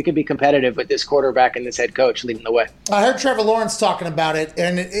like, we could be competitive with this quarterback and this head coach leading the way. I heard Trevor Lawrence talking about it,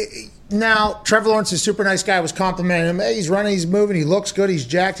 and now Trevor Lawrence is a super nice guy. Was complimenting him. Hey, he's running, he's moving, he looks good, he's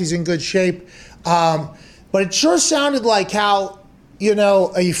jacked, he's in good shape. But it sure sounded like how,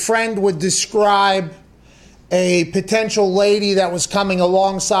 a friend would describe a potential lady that was coming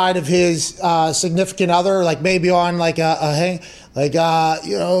alongside of his significant other, like maybe on like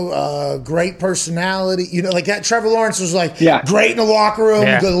great personality, like that. Trevor Lawrence was like great in the locker room,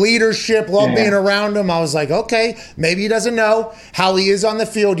 good leadership, love being around him. I was like, okay, maybe he doesn't know how he is on the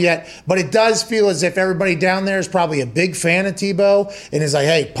field yet, but it does feel as if everybody down there is probably a big fan of Tebow and is like,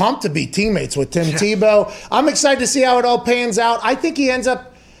 hey, pumped to be teammates with Tim Tebow. I'm excited to see how it all pans out. I think he ends up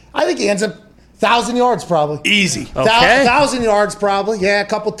 1,000 yards probably. Easy. Okay. 1,000 yards probably. Yeah, a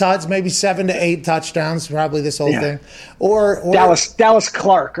couple tuds, maybe 7 to 8 touchdowns, probably this whole thing. Or Dallas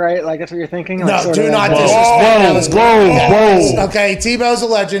Clark, right? Like, that's what you're thinking? Like, no, do not disrespect Dallas Clark. Okay, Tebow's a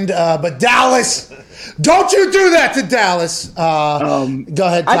legend, but Dallas, don't you do that to Dallas. Go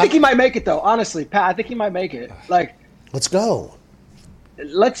ahead. I think he might make it, though. Honestly, Pat, I think he might make it. Like, let's go.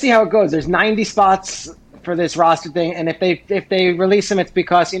 Let's see how it goes. There's 90 spots for this roster thing, and if they release him, it's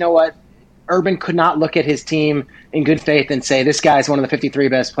because, you know what? Urban could not look at his team in good faith and say, this guy's one of the 53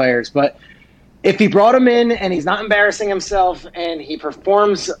 best players. But if he brought him in and he's not embarrassing himself and he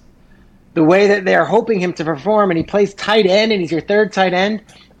performs the way that they're hoping him to perform and he plays tight end and he's your third tight end,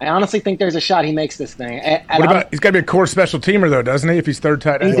 I honestly think there's a shot he makes this thing. He's got to be a core special teamer, though, doesn't he, if he's third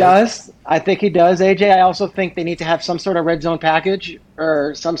tight end? He does. I think he does, AJ. I also think they need to have some sort of red zone package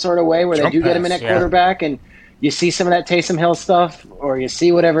or some sort of way where they do get him in at quarterback and you see some of that Taysom Hill stuff, or you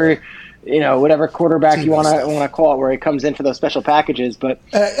see whatever quarterback you want to call it, where he comes in for those special packages. But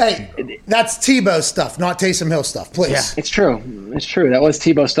hey, that's Tebow stuff, not Taysom Hill stuff, please. Yeah, it's true. That was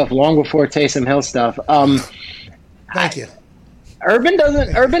Tebow stuff long before Taysom Hill stuff. Thank you. Urban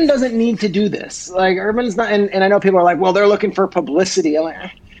doesn't need to do this. Like Urban's not, and I know people are like, well, they're looking for publicity. I'm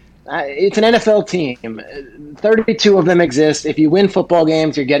like, it's an NFL team. 32 of them exist. If you win football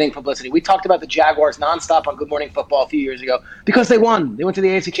games, you're getting publicity. We talked about the Jaguars nonstop on Good Morning Football a few years ago because they won. They went to the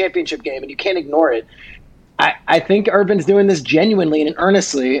AFC Championship game, and you can't ignore it. I think Urban's doing this genuinely and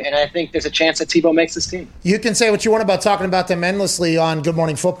earnestly, and I think there's a chance that Tebow makes this team. You can say what you want about talking about them endlessly on Good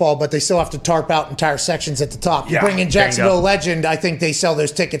Morning Football, but they still have to tarp out entire sections at the top. You bring in Jacksonville Legend, I think they sell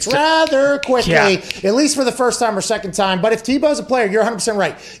those tickets rather quickly, at least for the first time or second time. But if Tebow's a player, you're 100%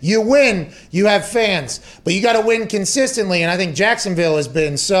 right. You win, you have fans, but you got to win consistently, and I think Jacksonville has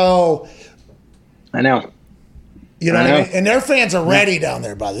been so... I know. You know what I mean? And their fans are ready down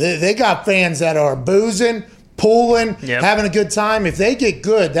there, brother. They got fans that are boozing, pooling, having a good time. If they get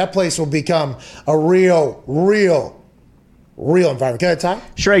good, that place will become a real environment. Go ahead, Ty.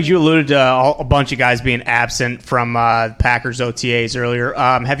 Schrager, you alluded to a bunch of guys being absent from Packers OTAs earlier.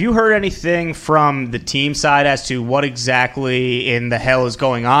 Have you heard anything from the team side as to what exactly in the hell is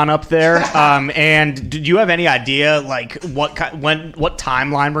going on up there? And do you have any idea, like what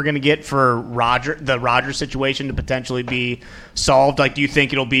timeline we're going to get for the Rodgers situation to potentially be solved? Like, do you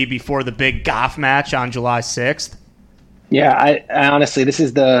think it'll be before the big Goff match on July 6th? Yeah, I honestly, this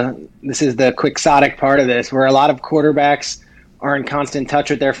is the quixotic part of this, where a lot of quarterbacks are in constant touch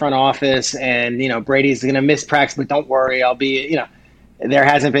with their front office, and Brady's going to miss practice, but don't worry, I'll be. There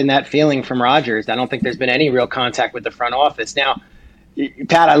hasn't been that feeling from Rodgers. I don't think there's been any real contact with the front office. Now,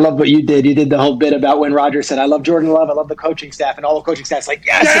 Pat, I love what you did. You did the whole bit about when Rodgers said, "I love Jordan Love, I love the coaching staff," and all the coaching staff's like,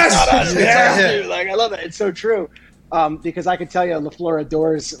 "Yes, it's not us, it's us, dude." Like, I love it. It's so true. Because I can tell you, LaFleur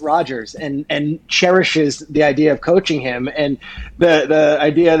adores Rodgers and cherishes the idea of coaching him, and the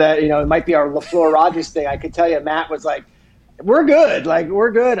idea that it might be our LaFleur Rodgers thing. I could tell you, Matt was like, "We're good,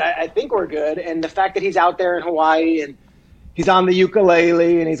 we're good. I think we're good." And the fact that he's out there in Hawaii and he's on the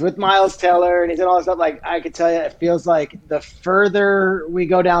ukulele and he's with Miles Teller and he's in all this stuff, like, I could tell you, it feels like the further we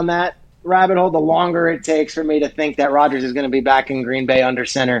go down that rabbit hole, the longer it takes for me to think that Rodgers is going to be back in Green Bay under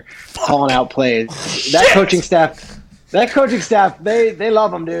center, calling out plays. That coaching staff, they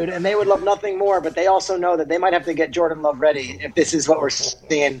love him, dude, and they would love nothing more, but they also know that they might have to get Jordan Love ready if this is what we're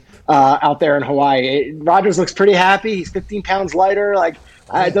seeing out there in Hawaii. Rodgers looks pretty happy. He's 15 pounds lighter.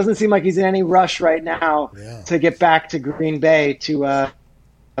 It doesn't seem like he's in any rush right now to get back to Green Bay to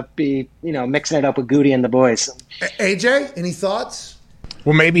be, mixing it up with Goody and the boys. AJ, any thoughts?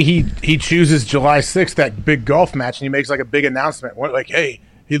 Well, maybe he chooses July 6th, that big golf match, and he makes like a big announcement. Like, hey,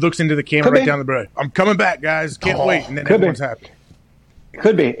 he looks into the camera right down the road. I'm coming back, guys. Can't wait. And then everyone's happy.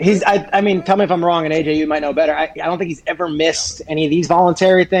 Could be. I mean, tell me if I'm wrong, and AJ, you might know better. I don't think he's ever missed any of these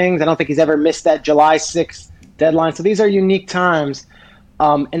voluntary things. I don't think he's ever missed that July 6th deadline. So these are unique times.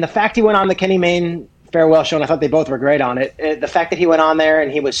 And the fact he went on the Kenny Mayne farewell show, and I thought they both were great on it. The fact that he went on there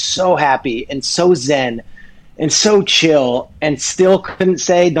and he was so happy and so zen and so chill and still couldn't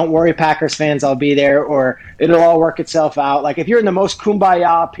say, "Don't worry, Packers fans, I'll be there," or "It'll all work itself out." Like, if you're in the most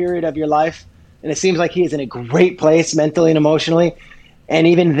kumbaya period of your life, and it seems like he is in a great place mentally and emotionally, and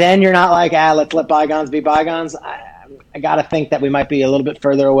even then you're not like, let's let bygones be bygones. I got to think that we might be a little bit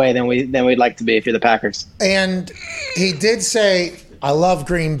further away than we'd like to be if you're the Packers. And he did say, "I love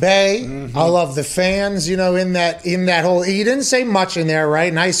Green Bay. Mm-hmm. I love the fans." In that whole, he didn't say much in there, right?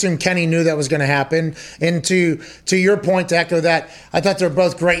 And I assume Kenny knew that was going to happen. And to your point, to echo that, I thought they were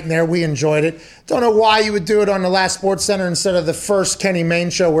both great in there. We enjoyed it. Don't know why you would do it on the last Sports Center instead of the first Kenny Mayne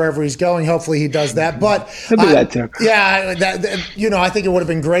show wherever he's going. Hopefully he does that. But he'll do that too. Yeah, I think it would have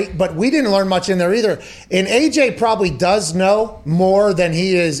been great. But we didn't learn much in there either. And AJ probably does know more than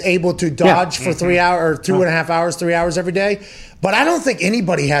he is able to dodge for 3 hours or 2.5 hours, 3 hours every day. But I don't think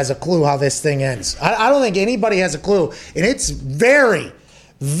anybody has a clue how this thing ends. I don't think anybody has a clue. And it's very,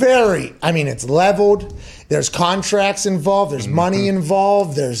 very, it's leveled. There's contracts involved. There's money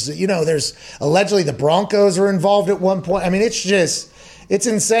involved. There's allegedly the Broncos are involved at one point. It's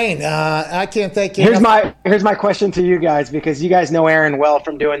insane. I can't thank you. Here's my question to you guys, because you guys know Aaron well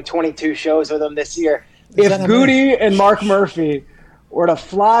from doing 22 shows with him this year. If Goody and Mark Murphy were to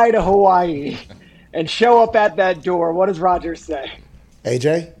fly to Hawaii and show up at that door, what does Rodgers say?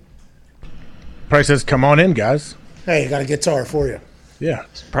 AJ? Probably says, "Come on in, guys." Hey, got a guitar for you. Yeah.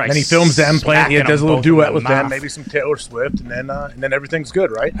 And he films them playing. He does a little duet with them, maybe some Taylor Swift, and then everything's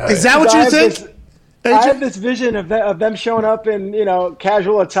good, right? Is that what you think? I have this vision of them showing up in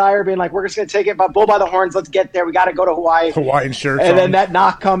casual attire, being like, "We're just going to take it by bull by the horns. Let's get there. We got to go to Hawaii." Hawaiian shirts, and then that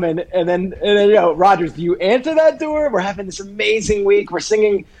knock coming, and then Rodgers, do you answer that door? We're having this amazing week. We're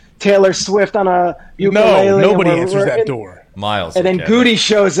singing Taylor Swift on a ukulele. No, nobody answers that door. Miles. And then Goody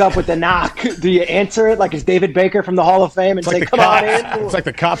shows up with the knock. Do you answer it like it's David Baker from the Hall of Fame and say, "Come on in"? It's like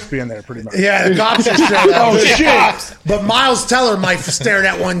the cops being there, pretty much. Yeah, the cops are straight up. Shit! But Miles Teller might stare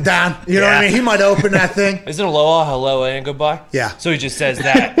that one down. You know what I mean? He might open that thing. Is it aloha, hello, and goodbye? Yeah. So he just says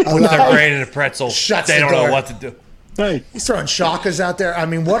that with their brain and a pretzel. Shuts they the don't door. know what to do. Hey. He's throwing shakas out there. I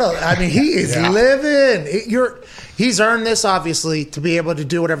mean, he is living. He's earned this, obviously, to be able to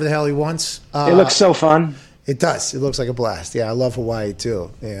do whatever the hell he wants. It looks so fun. It does. It looks like a blast. Yeah, I love Hawaii too.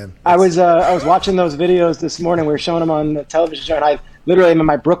 Man, I was watching those videos this morning. We were showing them on the television show, and I literally am in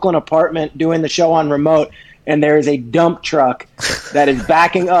my Brooklyn apartment doing the show on remote, and there is a dump truck that is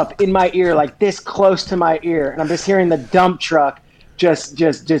backing up in my ear, like this close to my ear, and I'm just hearing the dump truck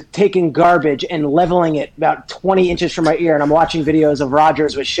just taking garbage and leveling it about 20 inches from my ear. And I'm watching videos of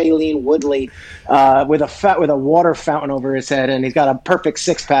Rodgers with Shailene Woodley with a water fountain over his head, and he's got a perfect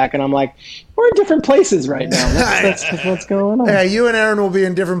six-pack. And I'm like, we're in different places right now. That's what's going on. Yeah, you and Aaron will be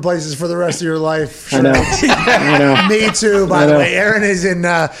in different places for the rest of your life. I know. Me too, by the way. Aaron is in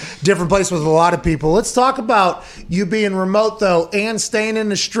different places with a lot of people. Let's talk about you being remote, though, and staying in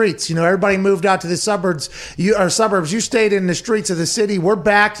the streets. You know, everybody moved out to the suburbs. You stayed in the streets of the city. We're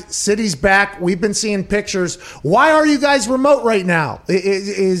back. City's back. We've been seeing pictures. Why are you guys remote right now?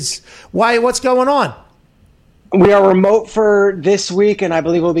 What's going on? We are remote for this week, and I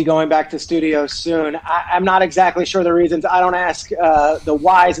believe we'll be going back to studio soon. I'm not exactly sure the reasons. I don't ask the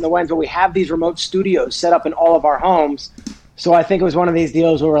whys and the whens, but we have these remote studios set up in all of our homes. So I think it was one of these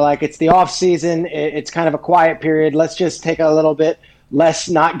deals where we're like, it's the off season. It's kind of a quiet period. Let's just take a little bit less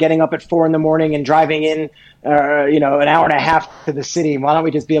not getting up at 4 a.m. and driving in, an hour and a half to the city. Why don't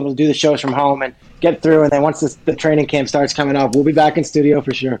we just be able to do the shows from home and get through? And then once the training camp starts coming up, we'll be back in studio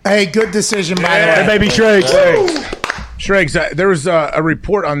for sure. Hey, good decision, by the way. Hey, baby Schrags. Schrags, there was a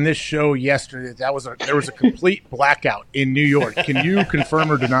report on this show yesterday. There was a complete blackout in New York. Can you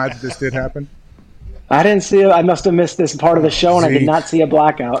confirm or deny that this did happen? I didn't see it. I must have missed this part of the show, and I did not see a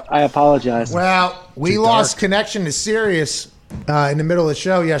blackout. I apologize. Well, we lost connection to Sirius in the middle of the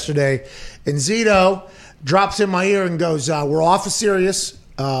show yesterday, and Zito drops in my ear and goes, we're off of Sirius,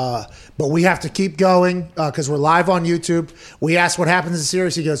 but we have to keep going because we're live on YouTube. We asked what happens in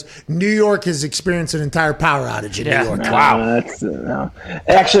Sirius. He goes, New York has experienced an entire power outage in New York. Wow. No.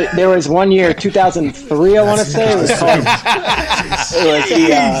 Actually, there was one year, 2003, I want to say. It was called.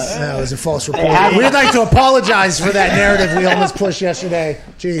 That was a false report. We'd like to apologize for that narrative we almost pushed yesterday.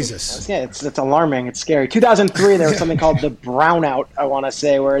 Jesus. Yeah, it's alarming. It's scary. 2003, there was something called the brownout, I want to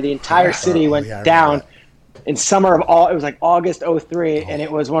say, where the entire city went down. In summer of it was like August 2003, and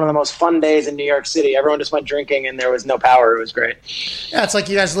it was one of the most fun days in New York City. Everyone just went drinking, and there was no power. It was great. Yeah, it's like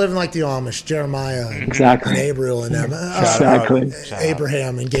you guys living like the Amish, Jeremiah and Gabriel and them.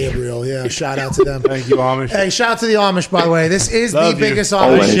 Abraham and Gabriel. Yeah, shout out to them. Thank you, Amish. Hey, shout out to the Amish, by the way. This is the biggest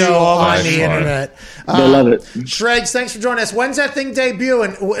Amish show on the internet. They love it. Schrags, thanks for joining us. When's that thing debut?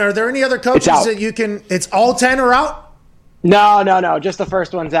 And are there any other coaches that you can? It's all 10 are out? No. Just the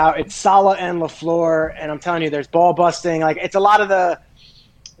first one's out. It's Saleh and LaFleur, and I'm telling you, there's ball busting. Like it's a lot of the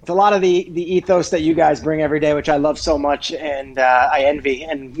ethos that you guys bring every day, which I love so much, and I envy.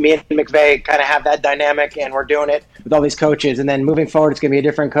 And me and McVay kind of have that dynamic, and we're doing it with all these coaches. And then moving forward, it's going to be a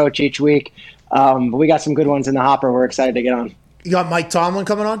different coach each week. But we got some good ones in the hopper. We're excited to get on. You got Mike Tomlin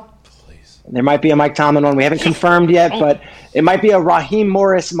coming on? There might be a Mike Tomlin one. We haven't confirmed yet, but it might be a Raheem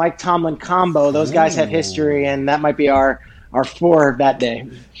Morris, Mike Tomlin combo. Those guys have history, and that might be our four that day.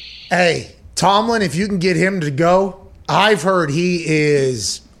 Hey, Tomlin, if you can get him to go, I've heard he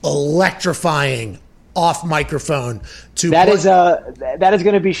is electrifying off microphone. That is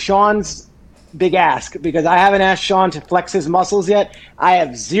going to be Sean's big ask, because I haven't asked Sean to flex his muscles yet. I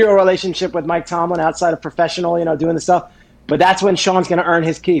have zero relationship with Mike Tomlin outside of professional, doing the stuff. But that's when Sean's going to earn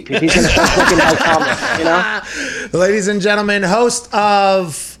his keep, if he's going to start looking Mike Tomlin, Ladies and gentlemen, host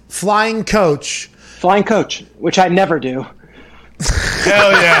of Flying Coach, which I never do.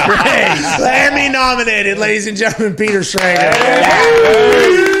 Hell yeah. Emmy nominated, ladies and gentlemen, Peter Schrager.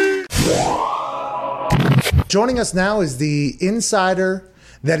 Joining us now is the insider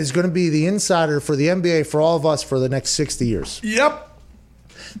that is going to be the insider for the NBA for all of us for the next 60 years. Yep.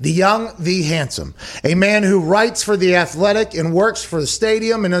 The young, the handsome. A man who writes for The Athletic and works for the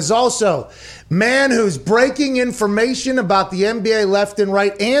Stadium, and is also man who's breaking information about the NBA left and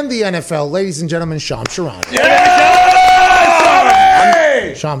right and the NFL. Ladies and gentlemen, Sham Charania.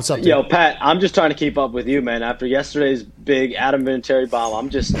 Sham, what's up, dude? Yo, Pat, I'm just trying to keep up with you, man. After yesterday's big Adam Vinatieri bomb, I'm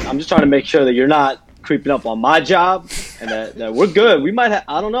just trying to make sure that you're not creeping up on my job and that we're good. We might have,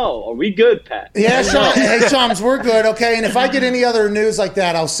 I don't know. Are we good, Pat? Yeah, Sean, hey, Shams, we're good, okay? And if I get any other news like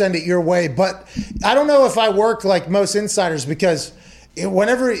that, I'll send it your way. But I don't know if I work like most insiders because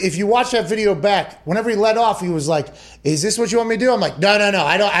if you watch that video back, whenever he let off, he was like, "Is this what you want me to do?" I'm like, "No.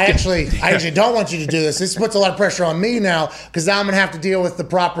 I actually don't want you to do this. This puts a lot of pressure on me now because now I'm gonna have to deal with the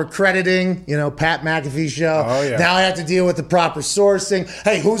proper crediting. Pat McAfee show. Oh, yeah. Now I have to deal with the proper sourcing.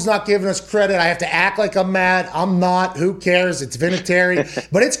 Hey, who's not giving us credit? I have to act like I'm mad. I'm not. Who cares? It's Vinatieri.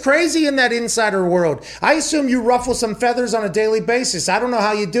 But it's crazy in that insider world. I assume you ruffle some feathers on a daily basis. I don't know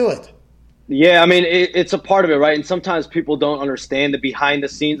how you do it. Yeah, I mean, it's a part of it, right? And sometimes people don't understand the behind the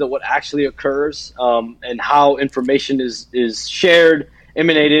scenes of what actually occurs and how information is shared,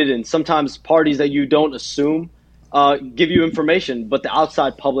 emanated, and sometimes parties that you don't assume give you information, but the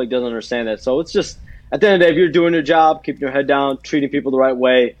outside public doesn't understand that. So it's just, at the end of the day, if you're doing your job, keeping your head down, treating people the right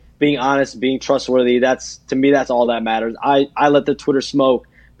way, being honest, being trustworthy, to me, that's all that matters. I let the Twitter smoke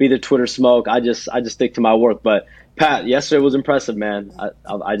be the Twitter smoke. I just stick to my work, but Pat, yesterday was impressive, man.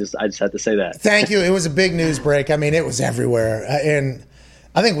 I just had to say that. Thank you. It was a big news break. I mean, it was everywhere. And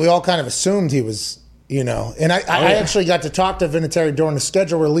I think we all kind of assumed he was, And I actually got to talk to Vinatieri during the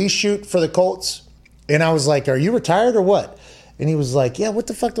schedule release shoot for the Colts. And I was like, "Are you retired or what?" And he was like, "Yeah, what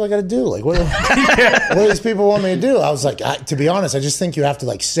the fuck do I got to do? Like, what do these people want me to do?" I was like, to be honest, I just think you have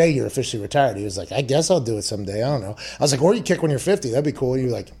to say you're officially retired. He was like, "I guess I'll do it someday. I don't know." I was like, "Or you kick when you're 50. That'd be cool." And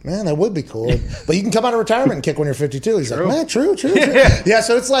you're like, "Man, that would be cool. But you can come out of retirement and kick when you're 52. He's like, "Man, true. Yeah,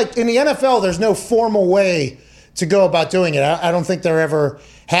 so it's like in the NFL, there's no formal way to go about doing it. I don't think there ever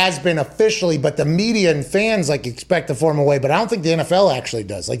has been officially, but the media and fans expect a formal way. But I don't think the NFL actually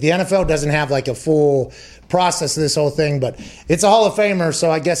does. The NFL doesn't have a full process of this whole thing. But it's a Hall of Famer, so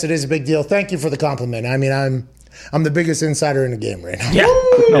I guess it is a big deal. Thank you for the compliment. I mean, I'm the biggest insider in the game right now. Yeah,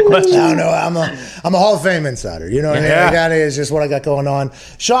 no question. I don't know. I'm a Hall of Fame insider. You know what I mean? That is just what I got going on.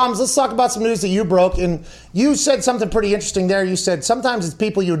 Shams, let's talk about some news that you broke. And you said something pretty interesting there. You said sometimes it's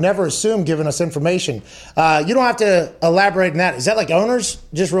people you'd never assume giving us information. You don't have to elaborate on that. Is that owners?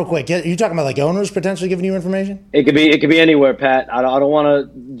 Just real quick. Are you talking about owners potentially giving you information? It could be anywhere, Pat. I don't want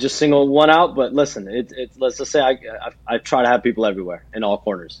to just single one out, but listen, let's just say I try to have people everywhere in all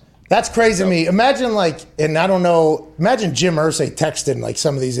corners. That's crazy to me. Imagine and I don't know, imagine Jim Irsay texting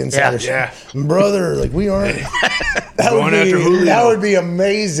some of these insiders. Yeah. Brother, we aren't. That would be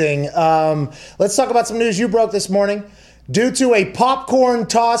amazing. Let's talk about some news you broke this morning. Due to a popcorn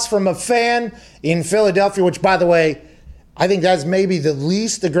toss from a fan in Philadelphia, which, by the way, I think that's maybe the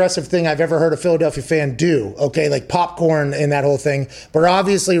least aggressive thing I've ever heard a Philadelphia fan do, okay, popcorn and that whole thing. But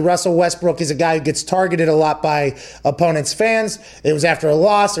obviously, Russell Westbrook is a guy who gets targeted a lot by opponents' fans. It was after a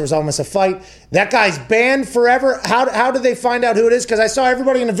loss. There was almost a fight. That guy's banned forever. How did they find out who it is? Because I saw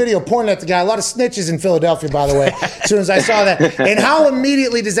everybody in the video pointing at the guy. A lot of snitches in Philadelphia, by the way, as soon as I saw that. And how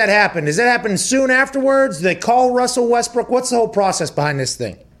immediately does that happen? Does that happen soon afterwards? Do they call Russell Westbrook? What's the whole process behind this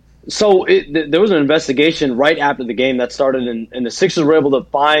thing? So there was an investigation right after the game that started, and the Sixers were able to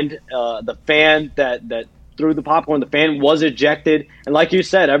find the fan that threw the popcorn. The fan was ejected, and like you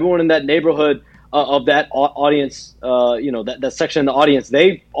said, everyone in that neighborhood of that audience, that section of the audience,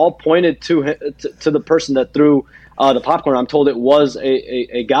 they all pointed to the person that threw the popcorn. I'm told it was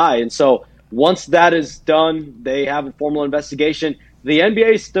a guy, and so once that is done, they have a formal investigation. The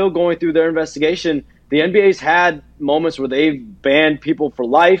NBA is still going through their investigation. The NBA's had moments where they've banned people for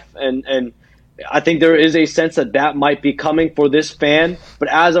life, and I think there is a sense that might be coming for this fan. But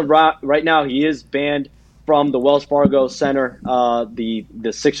as of right now, he is banned from the Wells Fargo Center,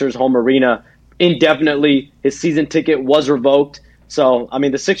 the Sixers home arena, indefinitely. His season ticket was revoked. So, I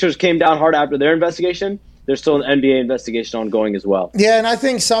mean, the Sixers came down hard after their investigation. There's still an NBA investigation ongoing as well. Yeah, and I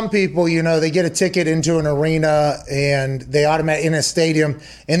think some people, they get a ticket into an arena and they in a stadium,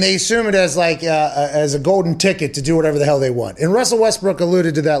 and they assume it as as a golden ticket to do whatever the hell they want. And Russell Westbrook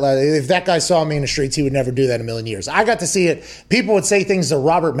alluded to that. If that guy saw me in the streets, he would never do that in a million years. I got to see it. People would say things to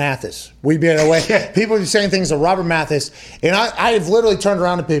Robert Mathis. We'd be in a way. People would be saying things to Robert Mathis, and I've literally turned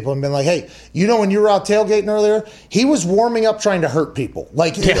around to people and been like, "Hey, when you were out tailgating earlier, he was warming up trying to hurt people.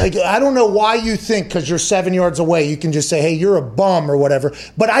 I don't know why you think because you're 7 yards away, you can just say, hey, you're a bum or whatever.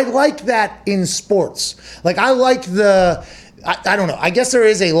 But I like that in sports. I like the I don't know. I guess there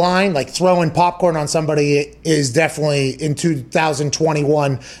is a line, like throwing popcorn on somebody is definitely in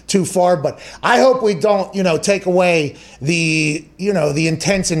 2021 too far. But I hope we don't, take away the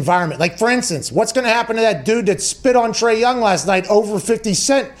intense environment. Like, for instance, what's going to happen to that dude that spit on Trae Young last night over 50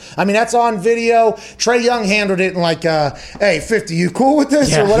 Cent? I mean, that's on video. Trae Young handled it in like, hey, 50, you cool with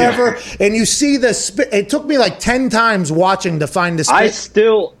this or whatever? Yeah. And you see the spit. It took me like 10 times watching to find the spit.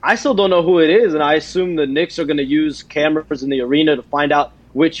 I still don't know who it is, and I assume the Knicks are going to use cameras in the arena to find out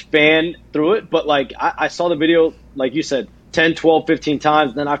which fan threw it. But like I saw the video, like you said, 10, 12, 15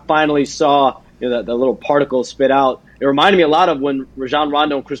 times. Then I finally saw that little particle spit out. It reminded me a lot of when Rajon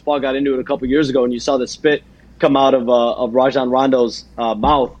Rondo and Chris Paul got into it a couple years ago, and you saw the spit come out of Rajon Rondo's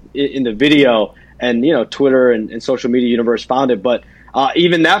mouth in the video. And Twitter and social media universe found it. But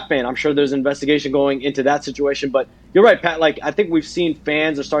even that fan, I'm sure there's an investigation going into that situation. But you're right, Pat. Like, I think we've seen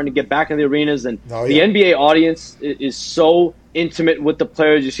fans are starting to get back in the arenas, and the NBA audience is so intimate with the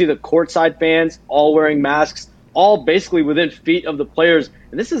players. You see the courtside fans all wearing masks, all basically within feet of the players.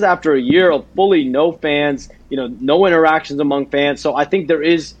 And this is after a year of fully no fans, no interactions among fans. So I think there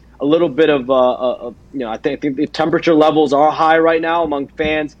is a little bit of, I think the temperature levels are high right now among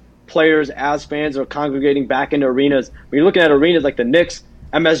fans. Players as fans are congregating back into arenas. When you're looking at arenas like the Knicks,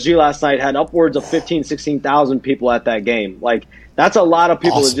 MSG last night had upwards of 15,000, 16,000 people at that game. Like, that's a lot of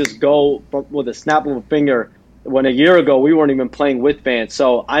people to just go with a snap of a finger when a year ago we weren't even playing with fans.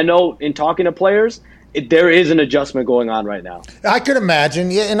 So I know in talking to players, there is an adjustment going on right now. I could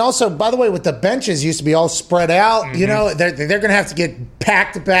imagine. Yeah, and also, by the way, with the benches used to be all spread out. Mm-hmm. They're going to have to get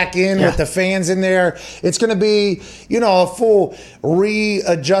packed back in with the fans in there. It's going to be, a full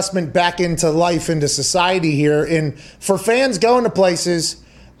readjustment back into life, into society here. And for fans going to places,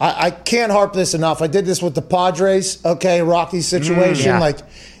 I can't harp this enough. I did this with the Padres, Rocky situation. Like,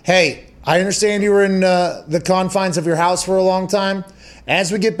 hey, I understand you were in the confines of your house for a long time.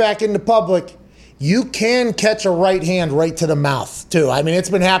 As we get back into public, you can catch a right hand right to the mouth, too. I mean, it's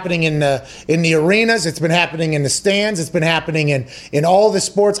been happening in the arenas. It's been happening in the stands. It's been happening in all the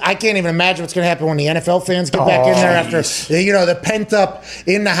sports. I can't even imagine what's going to happen when the NFL fans get back in there after, the pent up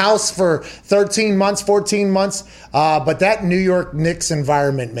in the house for 13 months, 14 months. But that New York Knicks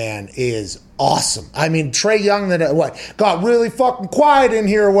environment, man, is awesome. I mean, Trae Young got really fucking quiet in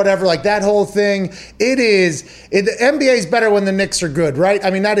here or whatever, like that whole thing. The NBA is better when the Knicks are good, right?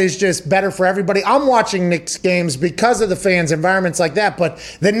 I mean, that is just better for everybody. I'm watching Knicks games because of the fans, environments like that, but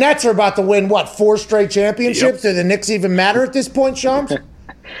the Nets are about to win, 4 straight championships? Do the Knicks even matter at this point, Shams?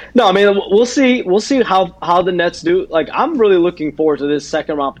 No, I mean, we'll see how the Nets do. Like, I'm really looking forward to this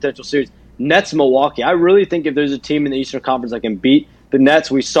second round potential series. Nets-Milwaukee. I really think if there's a team in the Eastern Conference that can beat the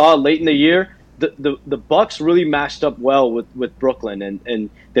Nets, we saw late in the year, the Bucks really matched up well with Brooklyn, and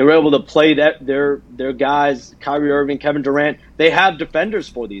they were able to play their guys, Kyrie Irving, Kevin Durant. They have defenders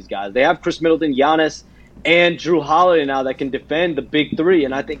for these guys. They have Chris Middleton, Giannis, and Drew Holiday now that can defend the big three,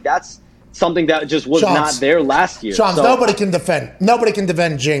 and I think that's something that just was not there last year. Sean, nobody can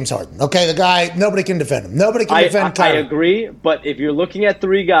defend James Harden. Okay, the guy, nobody can defend him. Nobody can defend Kyrie. I agree, but if you're looking at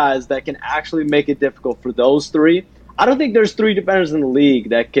three guys that can actually make it difficult for those three, I don't think there's 3 defenders in the league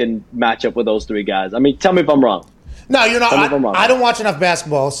that can match up with those 3 guys. I mean, tell me if I'm wrong. No, you're not. I don't watch enough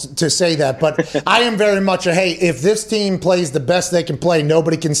basketball to say that, but I am very much if this team plays the best they can play,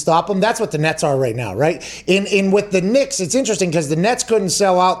 nobody can stop them. That's what the Nets are right now, right? In with the Knicks, it's interesting because the Nets couldn't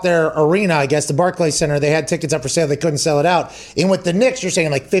sell out their arena, I guess, the Barclays Center. They had tickets up for sale. They couldn't sell it out. And with the Knicks, you're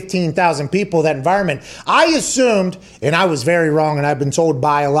saying like 15,000 people, that environment. I assumed, and I was very wrong, and I've been told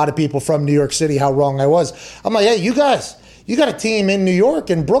by a lot of people from New York City how wrong I was. I'm like, hey, you guys, you got a team in New York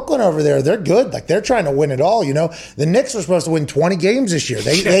and Brooklyn over there. They're good. Like, they're trying to win it all. The Knicks are supposed to win 20 games this year.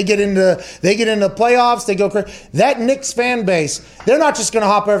 They get into playoffs. They go crazy. That Knicks fan base, they're not just going to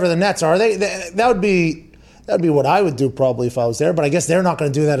hop over the Nets, are they? That would be what I would do probably if I was there. But I guess they're not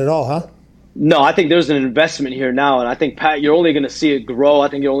going to do that at all, huh? No, I think there's an investment here now, and I think, Pat, you're only going to see it grow. I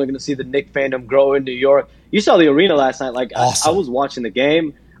think you're only going to see the Knicks fandom grow in New York. You saw the arena last night. Like, awesome. I was watching the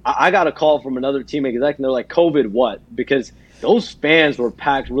game. I got a call from another team exec, and they're like, COVID what? Because those fans were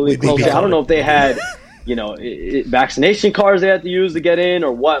packed really close. I don't know if they had, vaccination cards they had to use to get in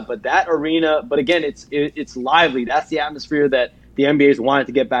or what, but that arena, but again, it's lively. That's the atmosphere that the NBA's wanted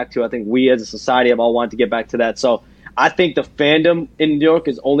to get back to. I think we as a society have all wanted to get back to that. So I think the fandom in New York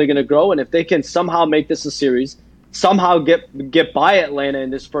is only going to grow, and if they can somehow make this a series, somehow get by Atlanta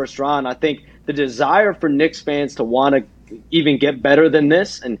in this first round, I think the desire for Knicks fans to want to even get better than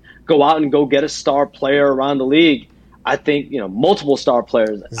this and go out and go get a star player around the league, I think, multiple star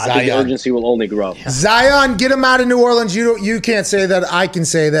players, I think the urgency will only grow. Zion, get him out of New Orleans. You can't say that. I can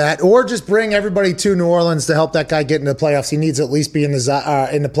say that. Or just bring everybody to New Orleans to help that guy get into the playoffs. He needs to at least be in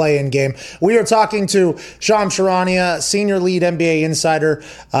the play-in game. We are talking to Shams Charania, senior lead NBA insider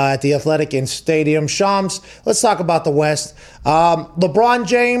at the Athletic in Stadium. Shams, let's talk about the West. LeBron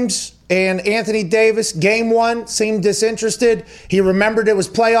James and Anthony Davis, game one, seemed disinterested. He remembered it was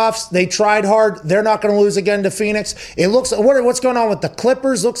playoffs. They tried hard. They're not going to lose again to Phoenix. It looks, what's going on with the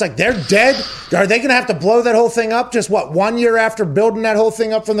Clippers? Looks like they're dead. Are they going to have to blow that whole thing up just, 1 year after building that whole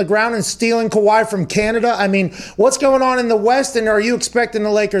thing up from the ground and stealing Kawhi from Canada? I mean, what's going on in the West, and are you expecting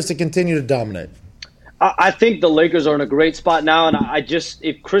the Lakers to continue to dominate? I think the Lakers are in a great spot now, and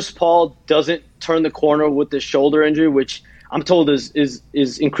if Chris Paul doesn't turn the corner with this shoulder injury, which I'm told is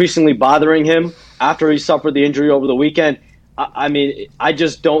increasingly bothering him after he suffered the injury over the weekend. I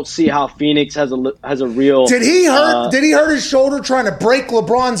just don't see how Phoenix has a real. Did he hurt his shoulder trying to break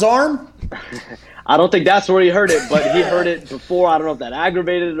LeBron's arm? I don't think that's where he hurt it, but he hurt it before. I don't know if that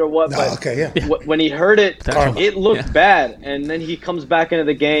aggravated it or what. When he hurt it, it looked bad, and then he comes back into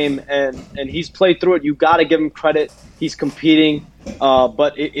the game and he's played through it. You got to give him credit. He's competing.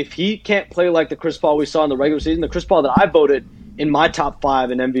 But if he can't play like the Chris Paul we saw in the regular season, the Chris Paul that I voted in my top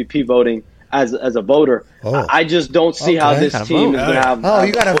 5 in MVP voting as a voter, I just don't see how this team is going to have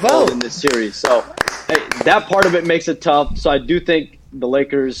you got to vote in this series. So that part of it makes it tough. So I do think the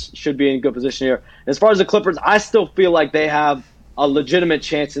Lakers should be in a good position here. As far as the Clippers, I still feel like they have a legitimate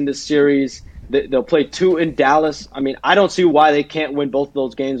chance in this series. They'll play 2 in Dallas. I don't see why they can't win both of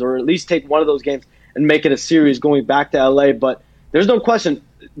those games, or at least take one of those games and make it a series going back to LA. But there's no question,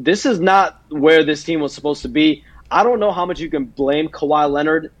 this is not where this team was supposed to be. I don't know how much you can blame Kawhi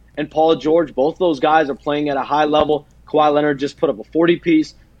Leonard and Paul George. Both those guys are playing at a high level. Kawhi Leonard just put up a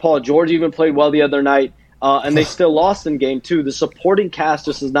 40-piece. Paul George even played well the other night, and they still lost in game 2. The supporting cast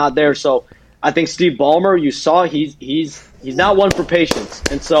just is not there. So I think Steve Ballmer, you saw he's not one for patience.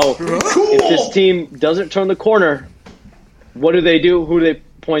 And so if this team doesn't turn the corner, what do they do? Who do they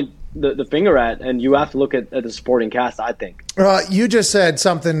point the finger at? And you have to look at the supporting cast, I think. You just said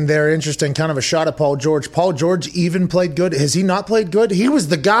something there interesting, kind of a shot at Paul George. Paul George even played good. Has he not played good? He was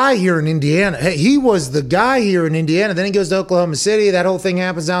the guy here in Indiana. Hey, he was the guy here in Indiana. Then he goes to Oklahoma City. That whole thing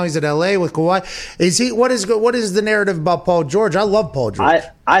happens. Now he's at LA with Kawhi. What is the narrative about Paul George? I love Paul George.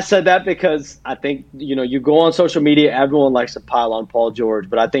 I said that because I think, you go on social media, everyone likes to pile on Paul George.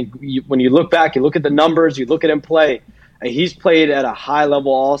 But I think when you look back, you look at the numbers, you look at him play, he's played at a high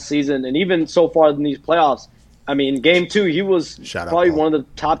level all season. And even so far in these playoffs, in game 2, he was probably one of the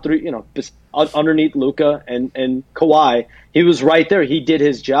top 3, underneath Luka and Kawhi. He was right there. He did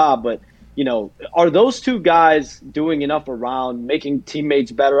his job. But, are those two guys doing enough around making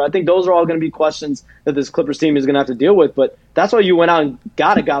teammates better? I think those are all going to be questions that this Clippers team is going to have to deal with. But that's why you went out and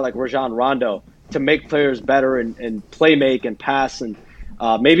got a guy like Rajon Rondo to make players better and play make and pass. And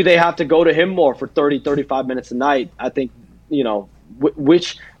maybe they have to go to him more for 30, 35 minutes a night. I think,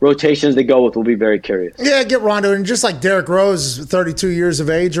 which rotations they go with will be very curious. Yeah, get Rondo. And just like Derrick Rose, 32 years of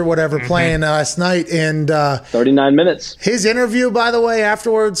age or whatever, playing last night. And 39 minutes. His interview, by the way,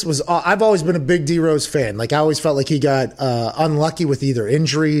 afterwards was I've always been a big D Rose fan. Like, I always felt like he got unlucky with either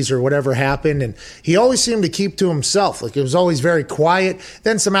injuries or whatever happened. And he always seemed to keep to himself. Like, it was always very quiet.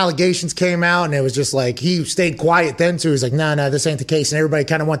 Then some allegations came out, and it was just like he stayed quiet then, too. He's like, no, this ain't the case. And everybody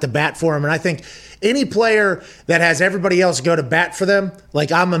kind of went to bat for him. And I think any player that has everybody else go to bat for them,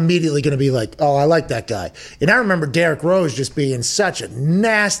 like, I'm immediately going to be like, oh, I like that guy. And I remember Derrick Rose just being such a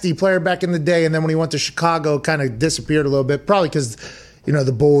nasty player back in the day. And then when he went to Chicago, kind of disappeared a little bit, probably because,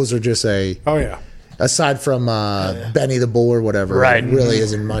 the Bulls are just aside from Benny the Bull or whatever, right. It really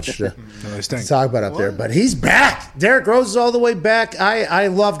isn't much to talk about up there. But he's back. Derrick Rose is all the way back. I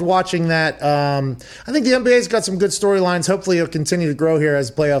loved watching that. I think the NBA's got some good storylines. Hopefully it'll continue to grow here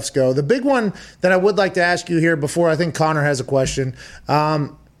as playoffs go. The big one that I would like to ask you here before I think Connor has a question,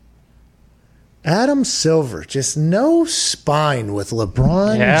 Adam Silver, just no spine with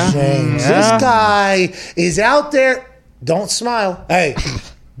LeBron James. This guy is out there. Don't smile. Hey,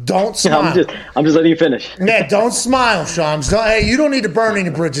 don't smile. I'm just letting you finish. Yeah, don't smile, Shams. Hey, you don't need to burn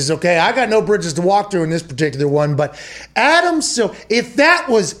any bridges, okay? I got no bridges to walk through in this particular one. But Adam Silver, if that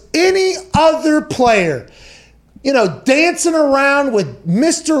was any other player, dancing around with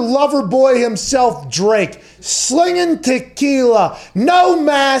Mr. Loverboy himself, Drake, slinging tequila, no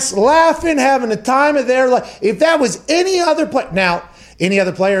mask, laughing, having the time of their life. If that was any other player. Now, any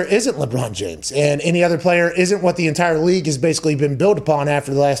other player isn't LeBron James, and any other player isn't what the entire league has basically been built upon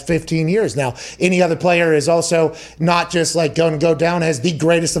after the last 15 years. Now, any other player is also not just like going to go down as the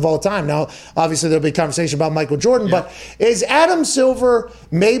greatest of all time. Now, obviously, there'll be conversation about Michael Jordan, but is Adam Silver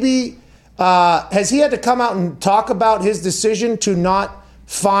maybe has he had to come out and talk about his decision to not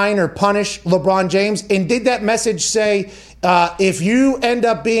fine or punish LeBron James? And did that message say, if you end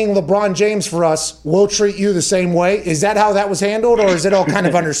up being LeBron James for us, we'll treat you the same way? Is that how that was handled, or is it all kind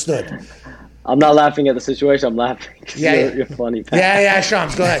of understood? I'm not laughing at the situation. I'm laughing because you're funny, Pat. Yeah,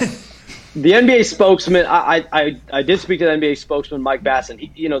 Shams, go ahead. The NBA spokesman, I did speak to the NBA spokesman, Mike Bass, and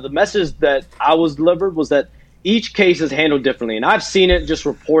the message that I was delivered was that each case is handled differently. And I've seen it just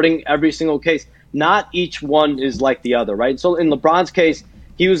reporting every single case. Not each one is like the other, right? So in LeBron's case,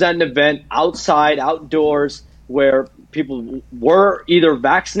 he was at an event outside, outdoors, where people were either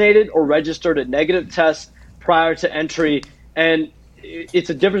vaccinated or registered a negative test prior to entry. And it's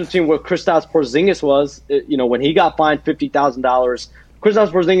a difference between what Kristaps Porzingis was, when he got fined $50,000.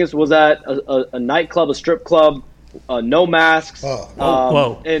 Kristaps Porzingis was at a nightclub, a strip club, no masks.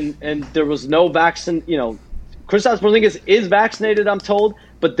 And there was no vaccine. Kristaps Porzingis is vaccinated, I'm told,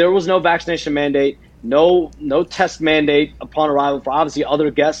 but there was no vaccination mandate, no test mandate upon arrival for obviously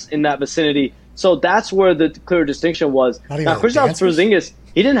other guests in that vicinity. So that's where the clear distinction was. Now, Kristaps Porzingis,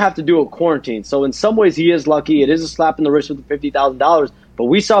 he didn't have to do a quarantine. So in some ways, he is lucky. It is a slap in the wrist with the $50,000. But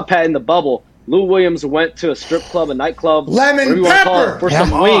we saw Pat in the bubble. Lou Williams went to a strip club, a nightclub, lemon pepper for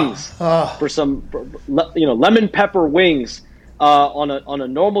some wings, for some lemon pepper wings on a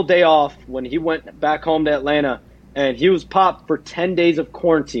normal day off when he went back home to Atlanta, and he was popped for 10 days of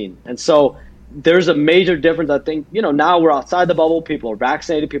quarantine. And so there's a major difference. I think, now we're outside the bubble. People are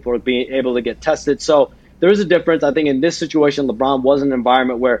vaccinated. People are being able to get tested. So there is a difference. I think in this situation, LeBron was in an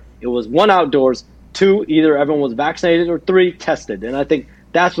environment where it was 1, outdoors, 2, either everyone was vaccinated, or 3, tested. And I think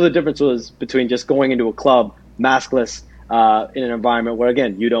that's what the difference was between just going into a club maskless in an environment where,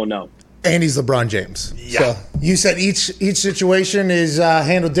 again, you don't know. And he's LeBron James. Yeah. So you said each situation is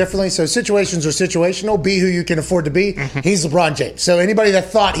handled differently. So situations are situational. Be who you can afford to be. Mm-hmm. He's LeBron James. So anybody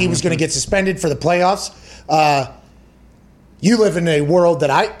that thought he was going to get suspended for the playoffs, you live in a world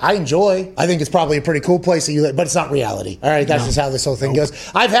that I enjoy. I think it's probably a pretty cool place that you live, but it's not reality. All right, that's just how this whole thing goes.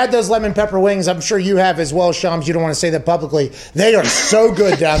 I've had those lemon pepper wings. I'm sure you have as well, Shams. You don't want to say that publicly. They are so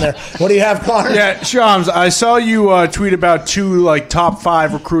good down there. What do you have, Connor? Yeah, Shams, I saw you tweet about 2 top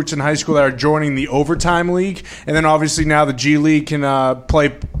 5 recruits in high school that are joining the overtime league, and then obviously now the G League can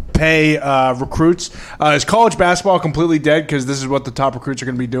pay recruits. Is college basketball completely dead because this is what the top recruits are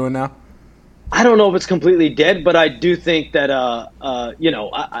going to be doing now? I don't know if it's completely dead, but I do think that,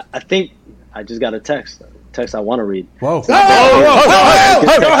 I think I just got a text I want to read. Whoa. Go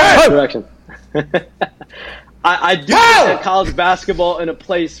ahead. Direction. I do think that college basketball in a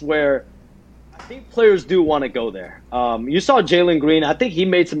place where I think players do want to go there. You saw Jalen Green. I think he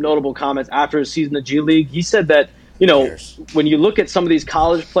made some notable comments after his season in the G League. He said that, when you look at some of these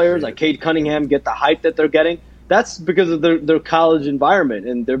college players like Cade Cunningham, get the hype that they're getting, that's because of their college environment,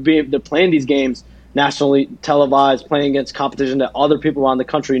 and they're playing these games nationally televised, playing against competition that other people around the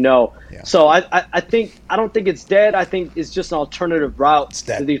country know. Yeah. So I don't think it's dead. I think it's just an alternative route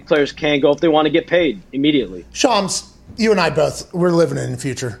that these players can go if they want to get paid immediately. Shams, you and I both, we're living in the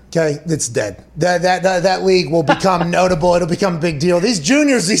future. Okay, it's dead. That league will become notable. It'll become a big deal. These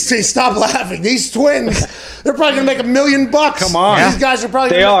juniors, stop laughing. These twins, they're probably gonna make $1 million. Come on, these guys are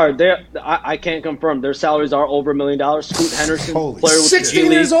probably. They are. I can't confirm. Their salaries are over $1 million. Scoot Henderson, player with 16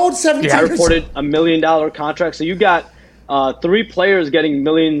 years old, 17. I reported $1 million contract. So you got 3 players getting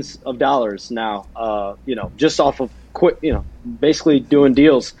millions of dollars now. Just off of basically doing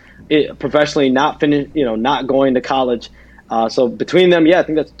deals. Professionally, not going to college. So between them, I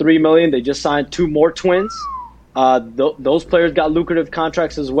think that's $3 million. They just signed 2 more twins. Those players got lucrative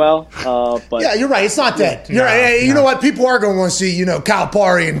contracts as well. But yeah, you're right. It's not dead. You're right. You know what? People are going to want to see,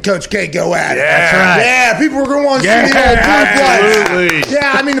 Calipari and Coach K go at it. That's right. Yeah, people are going to want to see the old blue flags.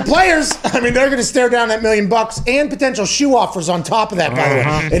 Yeah, the players, they're going to stare down that $1 million and potential shoe offers on top of that, by the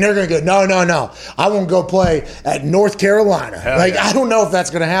way. And they're going to go, no. I won't go play at North Carolina. I don't know if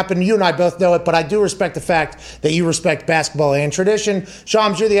that's going to happen. You and I both know it, but I do respect the fact that you respect basketball and tradition.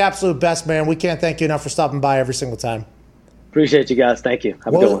 Shams, you're the absolute best, man. We can't thank you enough for stopping by every single time. Appreciate you guys. Thank you.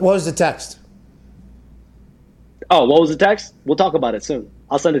 What was the text? Oh, what was the text? We'll talk about it soon.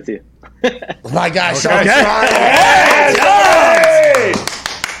 I'll send it to you. My gosh. Okay.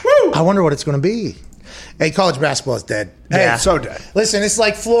 I wonder what it's going to be. Hey, college basketball is dead. Yeah, hey, so dead. Listen, it's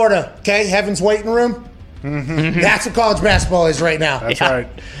like Florida, okay? Heaven's waiting room. Mm-hmm. That's what college basketball is right now. That's right.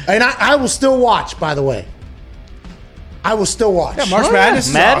 And I will still watch, by the way. I will still watch. Yeah, March Madness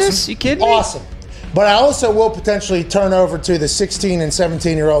is Madness? awesome. You kidding me? Awesome. But I also will potentially turn over to the 16 and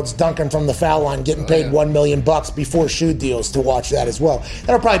 17-year-olds dunking from the foul line, getting paid $1 million before shoe deals to watch that as well.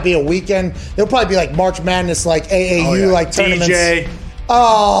 That'll probably be a weekend. It'll probably be like March Madness, like AAU, like tournaments. DJ.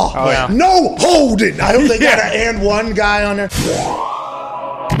 Oh, no holding. I hope they got an and one guy on there.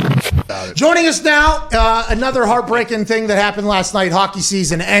 Joining us now, another heartbreaking thing that happened last night. Hockey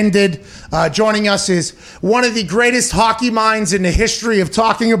season ended. Joining us is one of the greatest hockey minds in the history of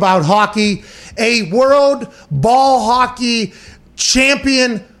talking about hockey, a world ball hockey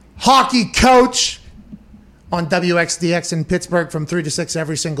champion hockey coach on WXDX in Pittsburgh from 3 to 6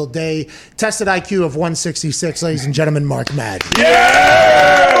 every single day. Tested IQ of 166, ladies and gentlemen, Mark Madden.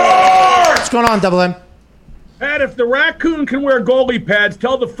 Yeah! What's going on, Double M? Pat, if the raccoon can wear goalie pads,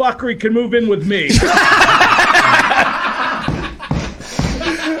 tell the fucker he can move in with me.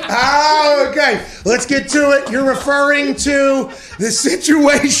 Okay, let's get to it. You're referring to the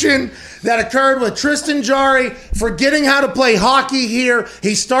situation that occurred with Tristan Jarry forgetting how to play hockey here.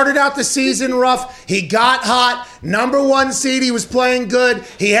 He started out the season rough. He got hot. Number 1 seed. He was playing good.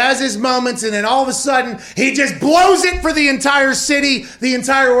 He has his moments, and then all of a sudden, he just blows it for the entire city, the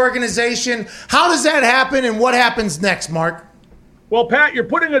entire organization. How does that happen, and what happens next, Mark? Well, Pat, you're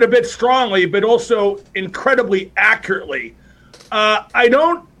putting it a bit strongly, but also incredibly accurately. I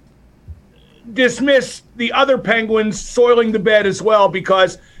don't dismiss the other Penguins soiling the bed as well,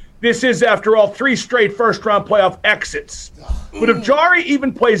 because this is, after all, 3 straight first-round playoff exits. But if Jarry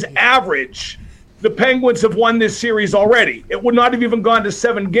even plays average, the Penguins have won this series already. It would not have even gone to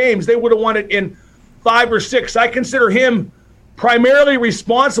 7 games. They would have won it in 5 or 6. I consider him primarily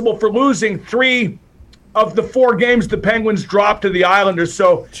responsible for losing 3 of the 4 games the Penguins dropped to the Islanders.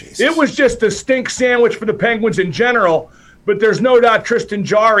 So It was just a stink sandwich for the Penguins in general, but there's no doubt Tristan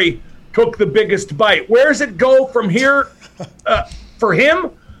Jarry took the biggest bite. Where does it go from here for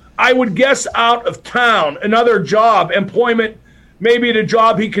him? I would guess out of town, another job, employment, maybe at a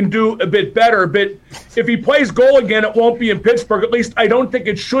job he can do a bit better. But if he plays goal again, it won't be in Pittsburgh. At least I don't think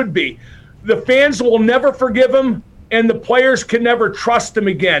it should be. The fans will never forgive him, and the players can never trust him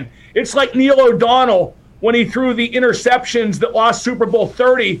again. It's like Neil O'Donnell when he threw the interceptions that lost Super Bowl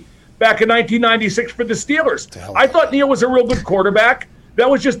 30 back in 1996 for the Steelers. I thought Neil was a real good quarterback. That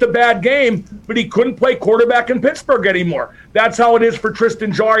was just a bad game, but he couldn't play quarterback in Pittsburgh anymore. That's how it is for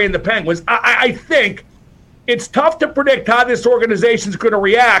Tristan Jarry and the Penguins. I think it's tough to predict how this organization is going to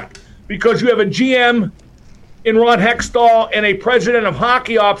react, because you have a GM in Ron Hextall and a president of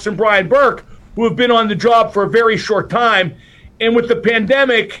hockey ops in Brian Burke, who have been on the job for a very short time. And with the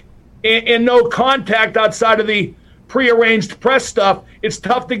pandemic and no contact outside of the prearranged press stuff, it's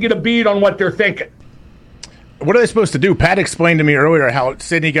tough to get a bead on what they're thinking. What are they supposed to do? Pat explained to me earlier how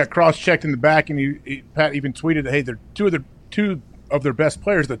Sidney got cross-checked in the back, and Pat even tweeted, "Hey, they're two of their best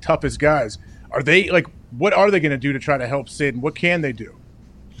players, the toughest guys." Are they what are they going to do to try to help Sid? And what can they do?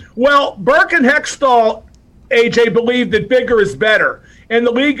 Well, Burke and Hextall, AJ, believe that bigger is better, and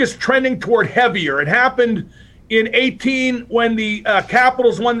the league is trending toward heavier. It happened in 18 when the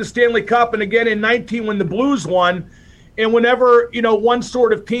Capitals won the Stanley Cup, and again in 19 when the Blues won. And whenever one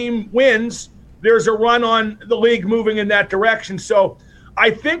sort of team wins, there's a run on the league moving in that direction. So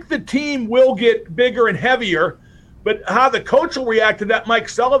I think the team will get bigger and heavier, but how the coach will react to that, Mike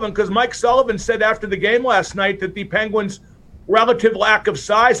Sullivan, because Mike Sullivan said after the game last night that the Penguins' relative lack of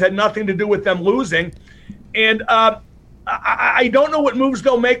size had nothing to do with them losing. And I don't know what moves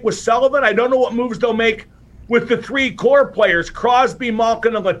they'll make with Sullivan. I don't know what moves they'll make with the 3 core players, Crosby,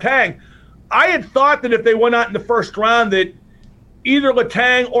 Malkin, and Letang. I had thought that if they went out in the first round that either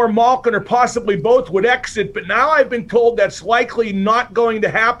Letang or Malkin, or possibly both, would exit. But now I've been told that's likely not going to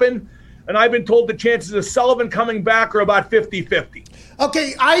happen. And I've been told the chances of Sullivan coming back are about 50-50.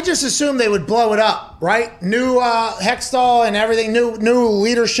 Okay, I just assumed they would blow it up, right? New Hextall and everything, new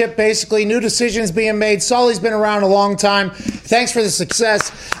leadership, basically, new decisions being made. Sully's been around a long time. Thanks for the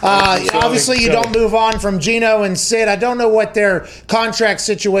success. Obviously, you don't move on from Gino and Sid. I don't know what their contract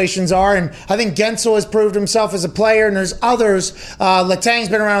situations are, and I think Gensel has proved himself as a player, and there's others. Letang's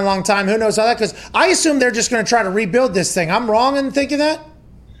been around a long time. Who knows how that goes? I assume they're just going to try to rebuild this thing. I'm wrong in thinking that?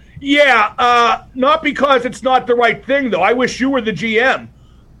 Yeah, not because it's not the right thing, though. I wish you were the GM.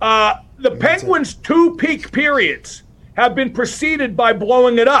 The Penguins' 2 peak periods have been preceded by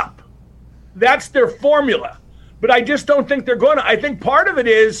blowing it up. That's their formula. But I just don't think they're going to. I think part of it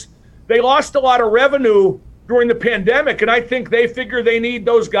is they lost a lot of revenue during the pandemic, and I think they figure they need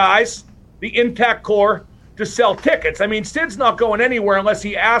those guys, the intact core, to sell tickets. I mean, Sid's not going anywhere unless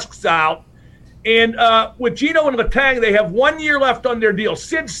he asks out. And with Gino and Letang, they have 1 year left on their deal.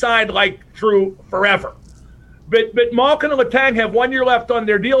 Sid signed through forever. But Malkin and Letang have 1 year left on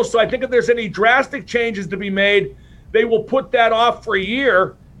their deal, so I think if there's any drastic changes to be made, they will put that off for a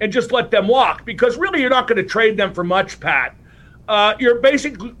year and just let them walk. Because really, you're not going to trade them for much, Pat. You're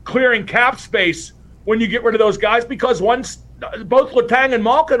basically clearing cap space when you get rid of those guys because both Letang and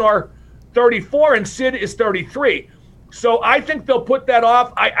Malkin are 34 and Sid is 33. So I think they'll put that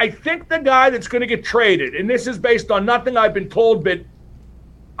off. I think the guy that's going to get traded, and this is based on nothing I've been told, but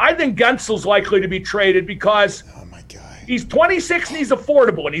I think Gensel's likely to be traded because he's 26 and he's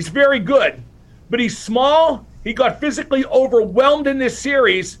affordable and he's very good. But he's small. He got physically overwhelmed in this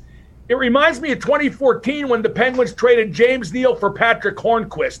series. It reminds me of 2014 when the Penguins traded James Neal for Patrick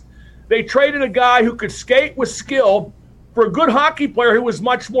Hornquist. They traded a guy who could skate with skill for a good hockey player who was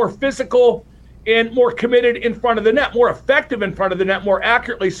much more physical and more committed in front of the net, more effective in front of the net, more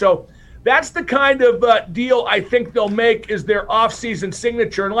accurately. So that's the kind of deal I think they'll make is their offseason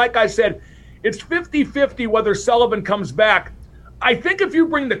signature. And like I said, it's 50-50 whether Sullivan comes back. I think if you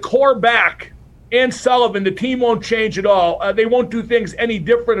bring the core back and Sullivan, the team won't change at all. They won't do things any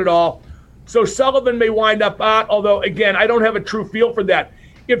different at all. So Sullivan may wind up out, although, again, I don't have a true feel for that.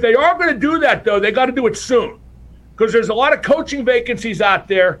 If they are going to do that, though, they got to do it soon. Because there's a lot of coaching vacancies out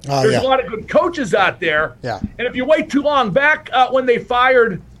there. There's a lot of good coaches out there. Yeah. And if you wait too long, back when they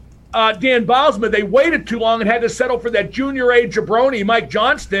fired Dan Bylsma, they waited too long and had to settle for that junior A jabroni, Mike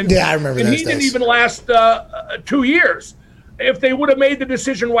Johnston. Yeah, I remember that. And he didn't even last 2 years. If they would have made the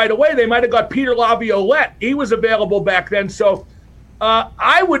decision right away, they might have got Peter Laviolette. He was available back then. So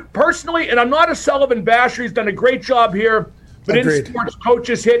I would personally, and I'm not a Sullivan basher, he's done a great job here, but Agreed. in sports,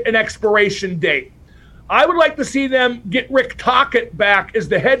 coaches hit an expiration date. I would like to see them get Rick Tocchet back as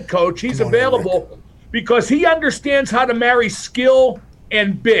the head coach. He's available because he understands how to marry skill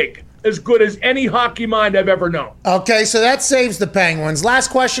and big as good as any hockey mind I've ever known. Okay, so that saves the Penguins. Last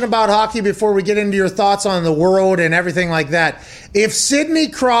question about hockey before we get into your thoughts on the world and everything like that. If Sidney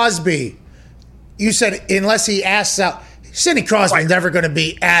Crosby, you said unless he asks out, Sidney Crosby's never going to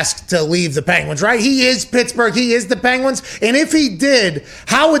be asked to leave the Penguins, right? He is Pittsburgh. He is the Penguins. And if he did,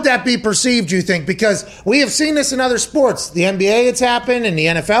 how would that be perceived, you think? Because we have seen this in other sports. The NBA, it's happened. In the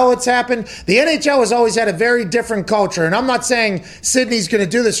NFL, it's happened. The NHL has always had a very different culture. And I'm not saying Sidney's going to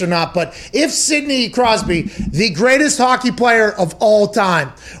do this or not, but if Sidney Crosby, the greatest hockey player of all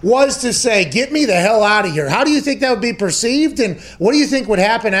time, was to say, get me the hell out of here, how do you think that would be perceived? And what do you think would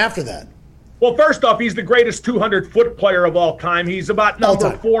happen after that? Well, first off, he's the greatest 200-foot player of all time. He's about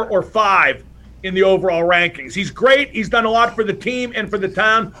number 4 or 5 in the overall rankings. He's great. He's done a lot for the team and for the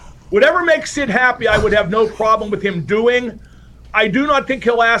town. Whatever makes Sid happy, I would have no problem with him doing. I do not think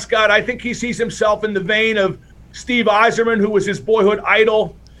he'll ask out. I think he sees himself in the vein of Steve Yzerman, who was his boyhood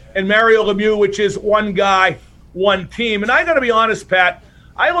idol, and Mario Lemieux, which is one guy, one team. And I got to be honest, Pat,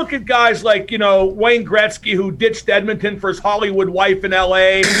 I look at guys like, Wayne Gretzky, who ditched Edmonton for his Hollywood wife in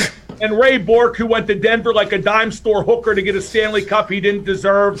L.A., and Ray Bourque, who went to Denver like a dime store hooker to get a Stanley Cup he didn't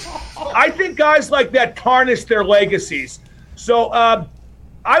deserve. I think guys like that tarnish their legacies. So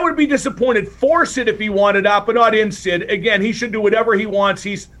I would be disappointed for Sid if he wanted out, but not in Sid. Again, he should do whatever he wants.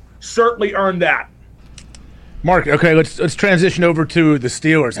 He's certainly earned that. Mark, okay, let's transition over to the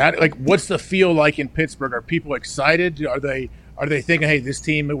Steelers. What's the feel like in Pittsburgh? Are people excited? Are they thinking, hey, this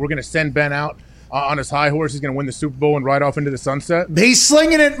team, we're going to send Ben out on his high horse, he's going to win the Super Bowl and ride off into the sunset? He's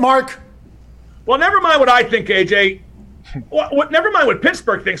slinging it, Mark. Well, never mind what I think, AJ. Never mind what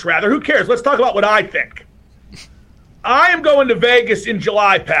Pittsburgh thinks, rather. Who cares? Let's talk about what I think. I am going to Vegas in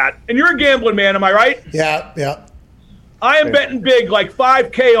July, Pat. And you're a gambling man, am I right? Yeah. I am betting big, like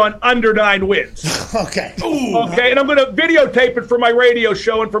 $5K on under 9 wins. Okay. Okay, and I'm going to videotape it for my radio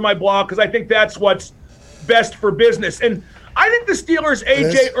show and for my blog because I think that's what's best for business. And I think the Steelers,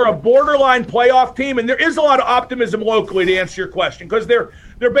 AJ, are a borderline playoff team, and there is a lot of optimism locally to answer your question because there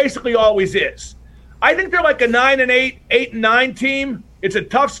basically always is. I think they're like a 9-8, 8-9 team. It's a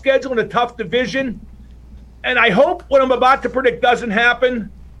tough schedule and a tough division, and I hope what I'm about to predict doesn't happen,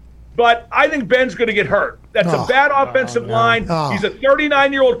 but I think Ben's going to get hurt. That's a bad offensive line. He's a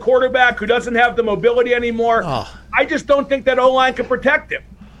 39-year-old quarterback who doesn't have the mobility anymore. I just don't think that O-line can protect him.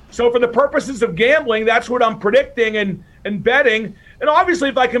 So for the purposes of gambling, that's what I'm predicting and betting. And obviously,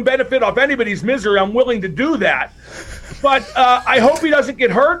 if I can benefit off anybody's misery, I'm willing to do that. But I hope he doesn't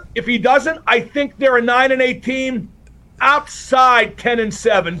get hurt. If he doesn't, I think they're a 9-8 team outside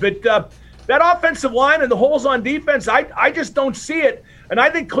 10-7. But that offensive line and the holes on defense, I just don't see it. And I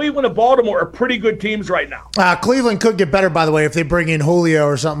think Cleveland and Baltimore are pretty good teams right now. Cleveland could get better, by the way, if they bring in Julio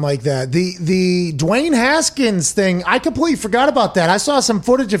or something like that. The Dwayne Haskins thing, I completely forgot about that. I saw some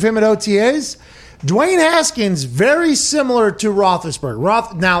footage of him at OTAs. Dwayne Haskins, very similar to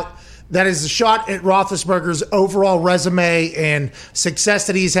Roethlisberger. Now, that is a shot at Roethlisberger's overall resume and success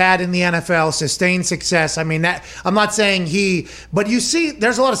that he's had in the NFL, sustained success. I mean, that I'm not saying but you see,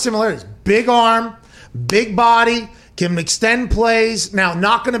 there's a lot of similarities. Big arm, big body, can extend plays. Now,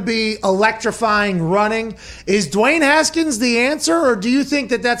 not going to be electrifying running. Is Dwayne Haskins the answer, or do you think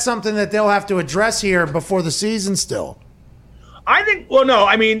that that's something that they'll have to address here before the season still? I think, well, no.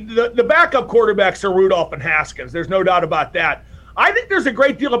 I mean, the backup quarterbacks are Rudolph and Haskins. There's no doubt about that. I think there's a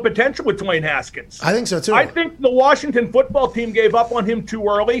great deal of potential with Dwayne Haskins. I think so, too. I think the Washington football team gave up on him too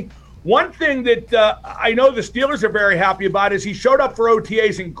early. One thing that I know the Steelers are very happy about is he showed up for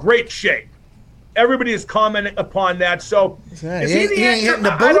OTAs in great shape. Everybody is commenting upon that. So is he the answer?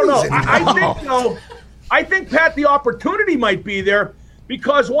 I don't know. I think, Pat, the opportunity might be there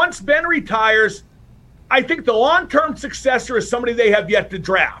because once Ben retires, I think the long-term successor is somebody they have yet to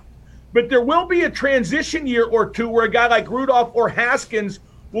draft. But there will be a transition year or two where a guy like Rudolph or Haskins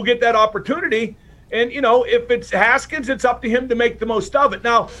will get that opportunity. And, if it's Haskins, it's up to him to make the most of it.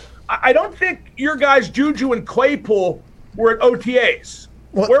 Now, I don't think your guys, Juju and Claypool, were at OTAs.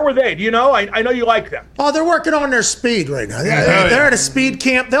 Where were they? Do you know? I know you like them. Oh, they're working on their speed right now. They're at a speed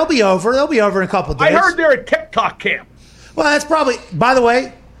camp. They'll be over. They'll be over in a couple of days. I heard they're at TikTok camp. Well, that's probably, by the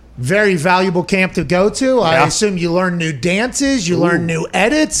way, very valuable camp to go to. Yeah. I assume you learn new dances, you learn new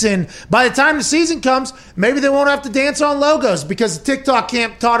edits, and by the time the season comes, maybe they won't have to dance on logos because the TikTok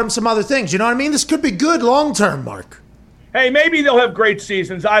camp taught them some other things. You know what I mean? This could be good long-term, Mark. Hey, maybe they'll have great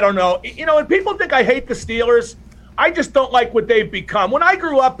seasons. I don't know. And people think I hate the Steelers. I just don't like what they've become. When I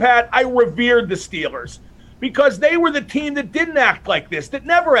grew up, Pat, I revered the Steelers because they were the team that didn't act like this, that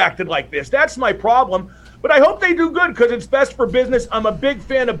never acted like this. That's my problem. But I hope they do good because it's best for business. I'm a big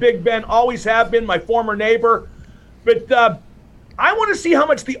fan of Big Ben, always have been, my former neighbor. But I want to see how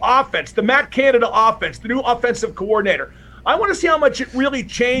much the offense, the Matt Canada offense, the new offensive coordinator, I want to see how much it really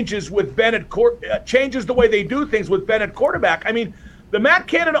changes with Ben at changes the way they do things with Ben at quarterback. I mean, the Matt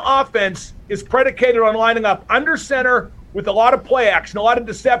Canada offense is predicated on lining up under center with a lot of play action, a lot of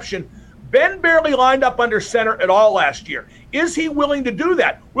deception. Ben barely lined up under center at all last year. Is he willing to do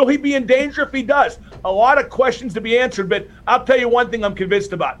that? Will he be in danger if he does? A lot of questions to be answered, but I'll tell you one thing I'm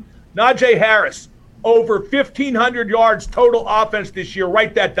convinced about. Najee Harris, over 1,500 yards total offense this year.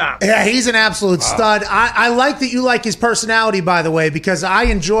 Write that down. Yeah, he's an absolute stud. I like that you like his personality, by the way, because I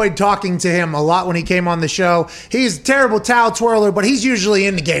enjoyed talking to him a lot when he came on the show. He's a terrible towel twirler, but he's usually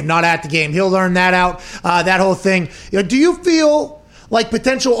in the game, not at the game. He'll learn that out, that whole thing. Do you feel like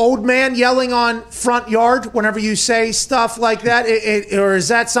potential old man yelling on front yard whenever you say stuff like that? Or is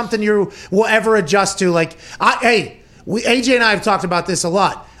that something you will ever adjust to? AJ and I have talked about this a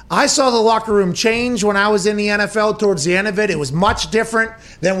lot. I saw the locker room change when I was in the NFL towards the end of it. It was much different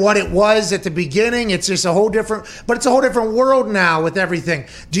than what it was at the beginning. It's just a whole different world now with everything.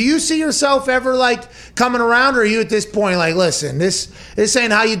 Do you see yourself ever coming around, or are you at this point listen, this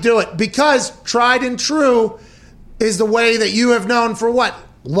ain't how you do it? Because tried and true is the way that you have known for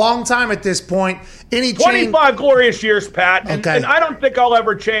long time at this point. 25 glorious years, Pat. And I don't think I'll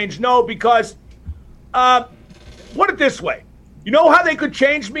ever change. No, because put it this way. You know how they could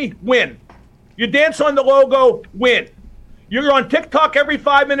change me? Win. You dance on the logo, win. You're on TikTok every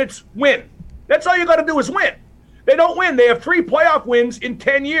 5 minutes, win. That's all you got to do is win. They don't win. They have 3 playoff wins in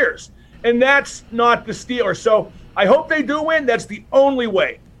 10 years. And that's not the Steelers. So I hope they do win. That's the only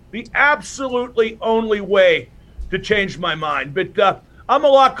way, the absolutely only way to change my mind. But I'm a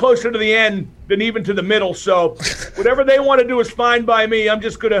lot closer to the end than even to the middle. So whatever they want to do is fine by me. I'm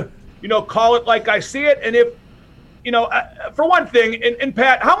just going to, call it like I see it. And if, for one thing, and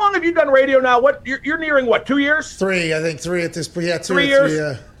Pat, how long have you done radio now? What you're nearing? 2 years? 3, I think 3 at this point. Yeah, 3 years. 3,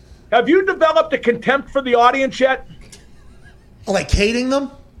 yeah. Have you developed a contempt for the audience yet? Like hating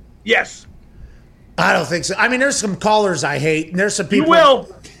them? Yes. I don't think so. I mean, there's some callers I hate, and there's some people. You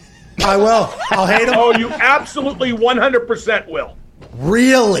will. I will. I'll hate them. Oh, you absolutely 100% will.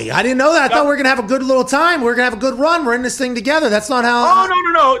 Really? I didn't know that. I thought we were going to have a good little time. We're going to have a good run. We're in this thing together. That's not how...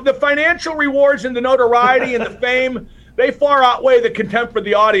 Oh, no. The financial rewards and the notoriety and the fame, they far outweigh the contempt for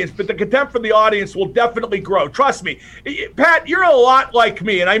the audience. But the contempt for the audience will definitely grow. Trust me. Pat, you're a lot like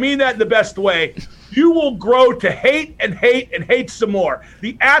me, and I mean that in the best way. You will grow to hate and hate and hate some more.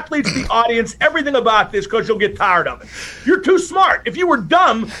 The athletes, the audience, everything about this, because you'll get tired of it. You're too smart. If you were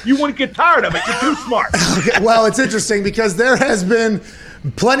dumb, you wouldn't get tired of it. You're too smart. Okay, well, it's interesting because there has been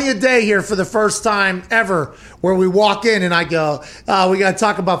plenty of day here for the first time ever where we walk in and I go, we got to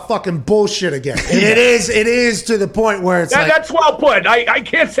talk about fucking bullshit again. And it is to the point where it's That's well put. I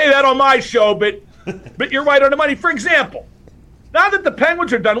can't say that on my show, but you're right on the money. For example, Now that the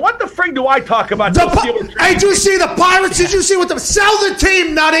Penguins are done, what the frig do I talk about? Hey, did you see the Pirates? Did you see what sell the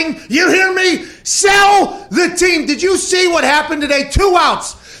team, Nutting? You hear me? Sell the team. Did you see what happened today? 2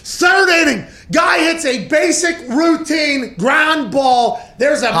 outs. 3rd inning. Guy hits a basic routine ground ball.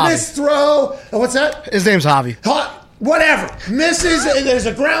 There's a missed throw. What's that? His name's Javi. Whatever. Misses. There's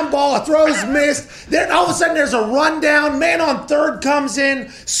a ground ball. A throw's missed. Then all of a sudden there's a rundown. Man on third comes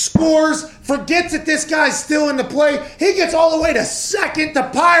in, scores, forgets that this guy's still in the play. He gets all the way to second. The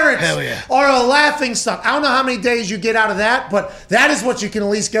Pirates are a laughing stock. I don't know how many days you get out of that, but that is what you can at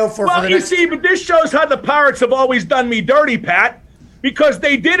least go for. Well, but this shows how the Pirates have always done me dirty, Pat. Because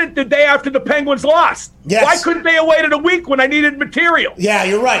they did it the day after the Penguins lost. Yes. Why couldn't they have waited a week when I needed material? Yeah,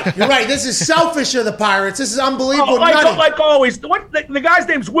 you're right. You're right. This is selfish of the Pirates. This is unbelievable. Like always. The guy's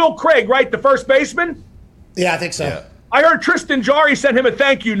name's Will Craig, right? The first baseman? Yeah, I think so. Yeah. I heard Tristan Jarry sent him a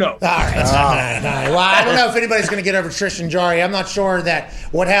thank you note. All right. Well, I don't know if anybody's going to get over Tristan Jarry. I'm not sure that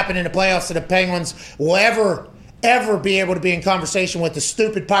what happened in the playoffs to the Penguins will ever be able to be in conversation with the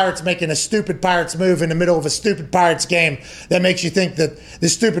stupid Pirates making a stupid Pirates move in the middle of a stupid Pirates game that makes you think that the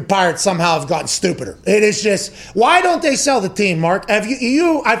stupid Pirates somehow have gotten stupider. It is just, why don't they sell the team, Mark? Have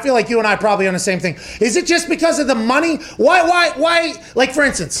you I feel like you and I probably on the same thing. Is it just because of the money? Why? Like, for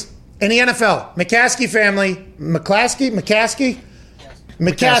instance, in the NFL, McCaskey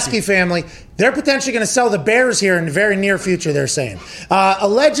family, they're potentially going to sell the Bears here in the very near future, they're saying.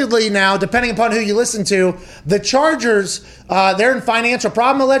 Allegedly now, depending upon who you listen to, the Chargers, they're in financial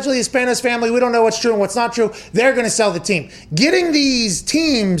problem. Allegedly, the Spanos family, we don't know what's true and what's not true. They're going to sell the team. Getting these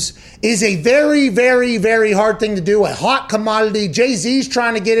teams is a very, very, very hard thing to do, a hot commodity. Jay-Z's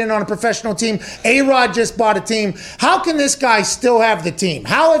trying to get in on a professional team. A-Rod just bought a team. How can this guy still have the team?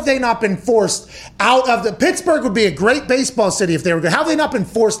 How have they not been forced out of the... Pittsburgh would be a great baseball city if they were good. How have they not been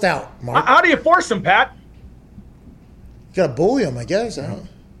forced out, Mark? How do you force them, Pat? You got to bully them, I guess.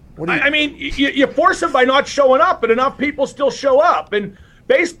 I mean, you force them by not showing up, but enough people still show up. And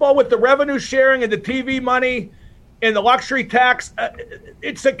baseball, with the revenue sharing and the TV money and the luxury tax,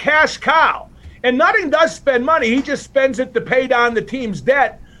 it's a cash cow. And Nutting does spend money. He just spends it to pay down the team's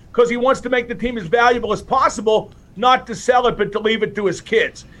debt because he wants to make the team as valuable as possible, not to sell it, but to leave it to his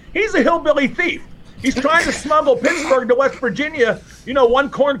kids. He's a hillbilly thief. He's trying to smuggle Pittsburgh to West Virginia,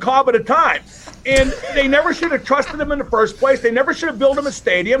 one corn cob at a time. And they never should have trusted him in the first place. They never should have built him a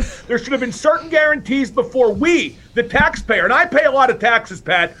stadium. There should have been certain guarantees before we, the taxpayer, and I pay a lot of taxes,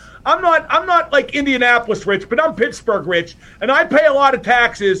 Pat. I'm not like Indianapolis rich, but I'm Pittsburgh rich, and I pay a lot of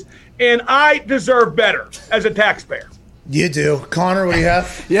taxes, and I deserve better as a taxpayer. You do. Connor, what do you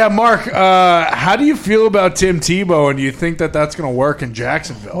have? Yeah, Mark, how do you feel about Tim Tebow, and do you think that that's going to work in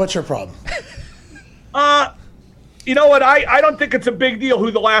Jacksonville? What's your problem? You know what? I don't think it's a big deal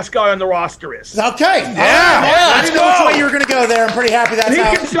who the last guy on the roster is. Okay. Yeah. I didn't know which way you were going to go there. I'm pretty happy that's he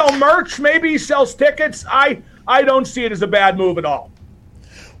out. He can sell merch. Maybe he sells tickets. I don't see it as a bad move at all.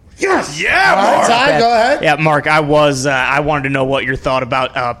 Yes. Yeah, Mark. Ty, go ahead. Yeah, Mark, I wanted to know what your thought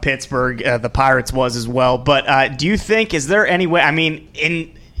about Pittsburgh, the Pirates, was as well. But do you think, is there any way, I mean,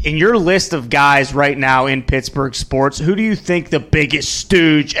 in your list of guys right now in Pittsburgh sports, who do you think the biggest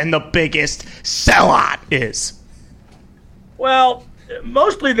stooge and the biggest sellout is? Well,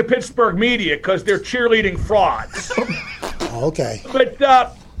 mostly the Pittsburgh media because they're cheerleading frauds. Okay. But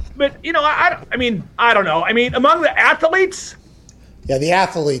I don't know. I mean, among the athletes. Yeah, the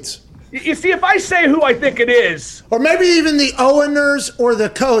athletes. You see, if I say who I think it is, or maybe even the owners or the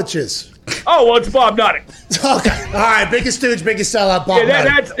coaches. Oh, well, it's Bob Nutting. Okay. All right. Biggest stooge, biggest sellout, Bob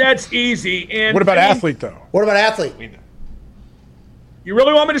Nutting. That's easy. And what about athlete, though? What about athlete? You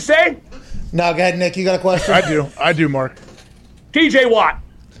really want me to say? No, go ahead, Nick. You got a question? I do, Mark. TJ Watt.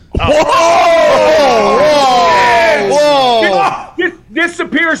 Whoa!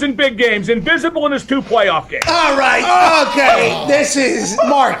 Disappears in big games, invisible in his 2 playoff games. All right, okay. This is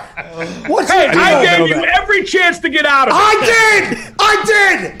Mark. What's your deal? I gave you every chance to get out of it. I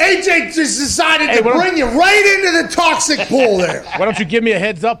did. AJ just decided to bring you right into the toxic pool there. Why don't you give me a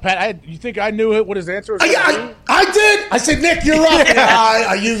heads up, Pat? You think I knew what his answer was? I did. I said, Nick, you're up.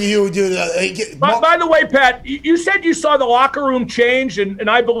 You do. By the way, Pat, you said you saw the locker room change, and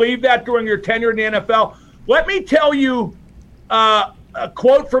I believe that during your tenure in the NFL. Let me tell you a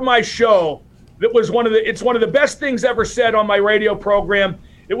quote from my show that was one of the best things ever said on my radio program.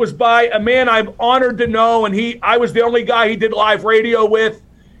 It was by a man I'm honored to know, and I was the only guy he did live radio with,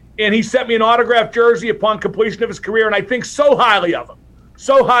 and he sent me an autographed jersey upon completion of his career, and I think so highly of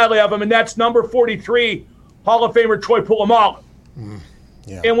him, and that's number 43, Hall of Famer Troy Polamalu.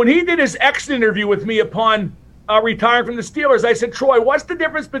 Yeah. And when he did his exit interview with me upon retiring from the Steelers, I said, Troy, what's the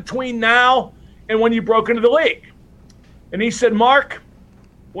difference between now and when you broke into the league? And he said, Mark,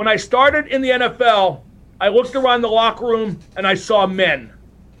 when I started in the NFL, I looked around the locker room and I saw men.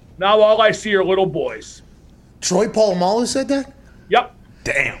 Now all I see are little boys. Troy Polamalu said that? Yep.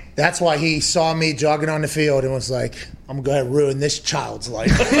 Damn. That's why he saw me jogging on the field and was like, I'm going to go ahead and ruin this child's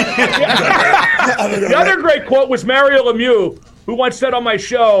life. The other great quote was Mario Lemieux, who once said on my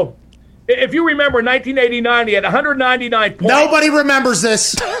show, if you remember, 1989, he had 199 points. Nobody remembers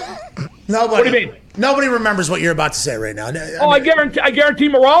this. Nobody. What do you mean? Nobody remembers what you're about to say right now. I guarantee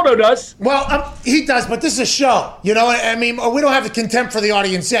Moraldo does. Well, he does, but this is a show. You know, I mean, we don't have the contempt for the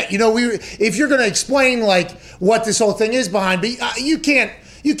audience yet. You know, if you're going to explain like what this whole thing is behind, but you can't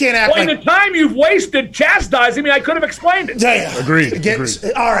act like. The time you've wasted chastising me, I could have explained it. Yeah. Agreed.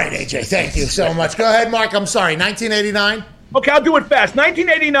 All right, AJ, thank you so much. Go ahead, Mark. I'm sorry. 1989. Okay, I'll do it fast.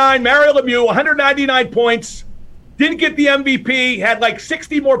 1989, Mario Lemieux, 199 points. Didn't get the MVP, had like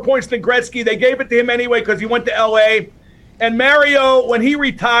 60 more points than Gretzky. They gave it to him anyway because he went to L.A. And Mario, when he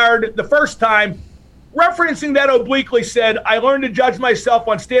retired the first time, referencing that obliquely said, I learned to judge myself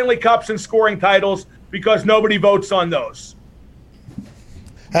on Stanley Cups and scoring titles because nobody votes on those.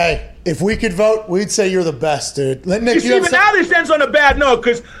 Hey, if we could vote, we'd say you're the best, dude. Nick, now this ends on a bad note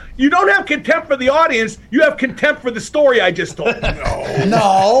because you don't have contempt for the audience. You have contempt for the story I just told.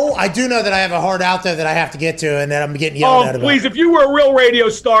 No, I do know that I have a heart out there that I have to get to and that I'm getting yelled at about. Oh, please, if you were a real radio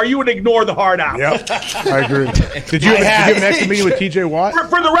star, you would ignore the heart out. Yep, I agree. Did you have an extra meeting with TJ Watt?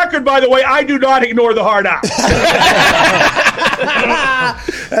 For the record, by the way, I do not ignore the heart out.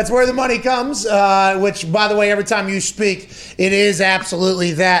 That's where the money comes, which, by the way, every time you speak, it is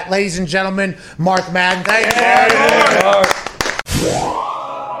absolutely that. Ladies and gentlemen, Mark Madden. Thank you, Mark.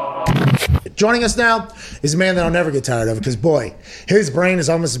 Joining us now is a man that I'll never get tired of because, boy, his brain is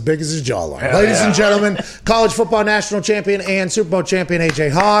almost as big as his jawline. Ladies and gentlemen, college football national champion and Super Bowl champion,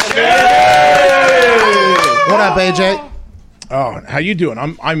 AJ Hawk. What up, AJ? Oh, how you doing?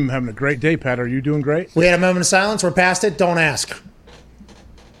 I'm having a great day, Pat. Are you doing great? We had a moment of silence. We're past it. Don't ask.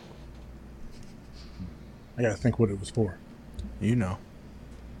 I gotta think what it was for. You know.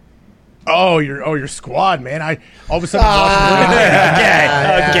 Oh, your squad, man. I all of a sudden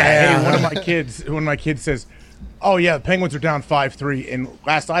okay. Hey, one of my kids says, "Oh yeah, the Penguins are down 5-3," and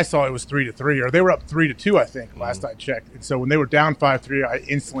last I saw it was 3-3, or they were up 3-2, I think. Last I checked, and so when they were down 5-3, I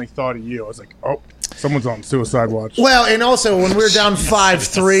instantly thought of you. I was like, "Oh, someone's on suicide watch." Well, and also when we were down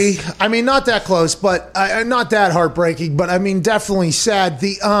 5-3, I mean, not that close, but not that heartbreaking, but I mean, definitely sad.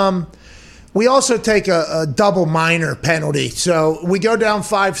 We also take a double minor penalty. So we go down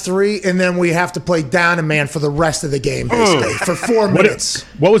 5-3, and then we have to play down a man for the rest of the game, basically, for 4 minutes.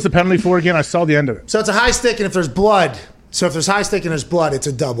 What was the penalty for again? I saw the end of it. So it's a high stick, and if there's blood, if there's blood, it's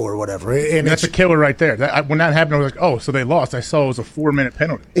a double or whatever. And that's a killer right there. When that happened, I was like, oh, so they lost. I saw it was a 4-minute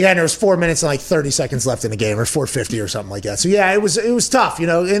penalty. Yeah, and there was 4 minutes and like 30 seconds left in the game, or 4:50 or something like that. So yeah, it was tough, you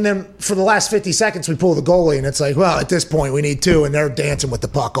know. And then for the last 50 seconds, we pull the goalie, and it's like, well, at this point, we need 2, and they're dancing with the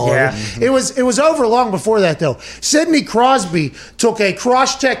puck all over. It was over long before that, though. Sidney Crosby took a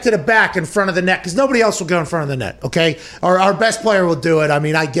cross check to the back in front of the net because nobody else will go in front of the net. Okay, our best player will do it. I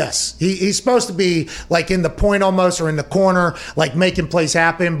mean, I guess he's supposed to be like in the point almost, or in the corner, like making plays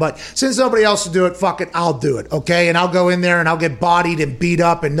happen, but since nobody else will do it, fuck it, I'll do it, okay? And I'll go in there and I'll get bodied and beat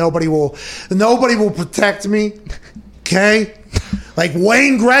up, and nobody will protect me, okay? Like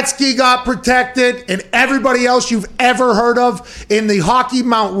Wayne Gretzky got protected, and everybody else you've ever heard of in the hockey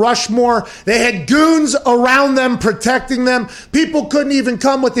Mount Rushmore, they had goons around them protecting them. People couldn't even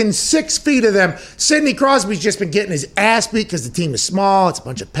come within 6 feet of them. Sidney Crosby's just been getting his ass beat because the team is small. It's a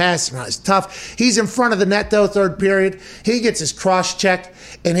bunch of pests. They're not as tough. He's in front of the net, though, third period. He gets his cross checked,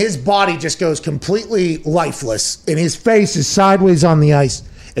 and his body just goes completely lifeless, and his face is sideways on the ice,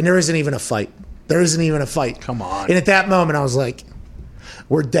 and there isn't even a fight. Come on. And at that moment, I was like,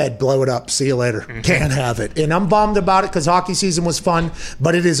 we're dead. Blow it up. See you later. Can't have it. And I'm bummed about it because hockey season was fun,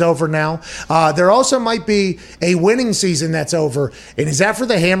 but it is over now. There also might be a winning season that's over. And is that for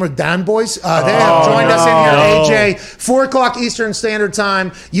the Hammered Down boys? They have joined us in here, AJ. 4 o'clock Eastern Standard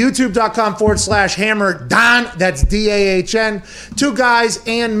Time. YouTube.com/Hammered Down. That's DAHN. 2 guys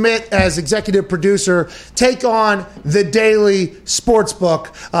and Mitt as executive producer take on the Daily Sportsbook.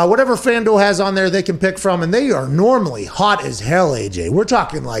 Whatever FanDuel has on there, they can pick from. And they are normally hot as hell, AJ. We're talking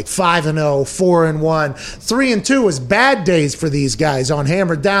like 5-0, 4-1, 3-2 is bad days for these guys on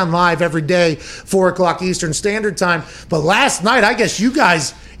Hammered Down live every day, 4 o'clock Eastern Standard Time. But last night, I guess you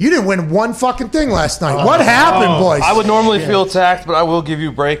didn't win one fucking thing last night. What happened, boys? I would normally feel attacked, but I will give you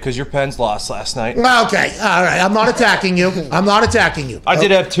a break because your Pens lost last night. Okay, all right. I'm not attacking you. I did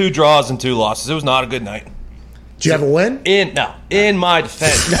have 2 draws and 2 losses. It was not a good night. Do you have a win? In my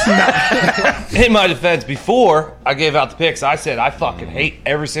defense, before I gave out the picks, I said I fucking hate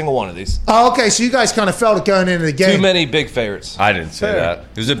every single one of these. Oh, okay. So you guys kind of felt it going into the game. Too many big favorites. I didn't say that.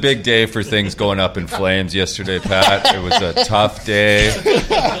 It was a big day for things going up in flames yesterday, Pat. It was a tough day.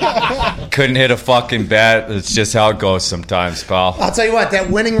 Couldn't hit a fucking bet. It's just how it goes sometimes, pal. I'll tell you what, that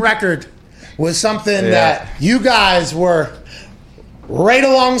winning record was something that you guys were right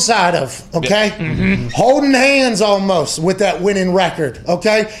alongside of, okay? Holding hands almost with that winning record,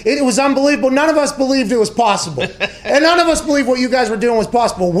 okay? It was unbelievable. None of us believed it was possible. And none of us believed what you guys were doing was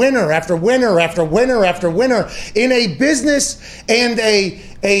possible. Winner after winner after winner after winner in a business and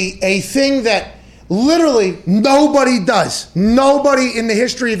a thing that literally nobody does. Nobody in the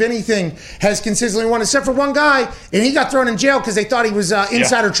history of anything has consistently won, except for one guy, and he got thrown in jail because they thought he was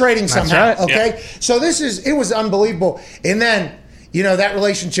insider trading somehow, right. okay? So it was unbelievable. And then, you know, that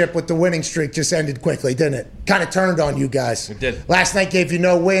relationship with the winning streak just ended quickly, didn't it? Kind of turned on you guys. It did. Last night gave you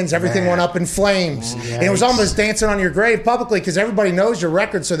no wins. Everything went up in flames. And it was almost dancing on your grave publicly because everybody knows your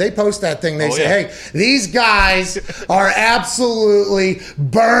record, so they post that thing. They say, hey, these guys are absolutely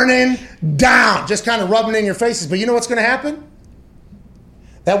burning down. Just kind of rubbing in your faces. But you know what's going to happen?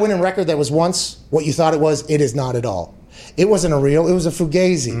 That winning record that was once what you thought it is not at all. It wasn't a real, it was a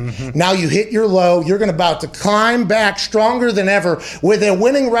fugazi. Now you hit your low, you're about to climb back stronger than ever with a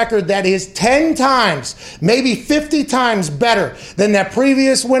winning record that is 10 times, maybe 50 times better than that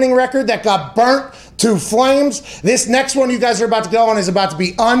previous winning record that got burnt to flames. This next one you guys are about to go on is about to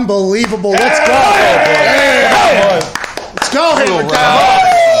be unbelievable. Let's go. Let's go.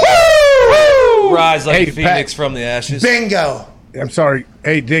 Rise like a phoenix from the ashes. Bingo. I'm sorry.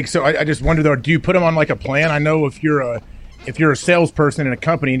 Hey, Dig, so I just wonder, though, do you put them on like a plan? I know if you're a salesperson in a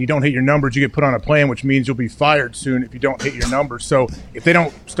company and you don't hit your numbers, you get put on a plan, which means you'll be fired soon if you don't hit your numbers. So if they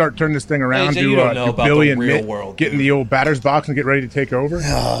don't start turning this thing around, AJ, you don't know about Billy the and real Mitt world, get in the old batter's box and get ready to take over?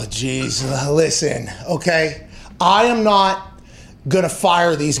 Oh, geez. Listen, okay? I am not going to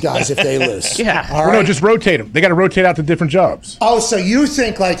fire these guys if they lose. All right? Well, no, just rotate them. They got to rotate out to different jobs. Oh, so you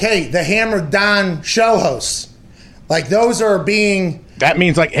think like, hey, the Hammer Don show hosts, like those are being... That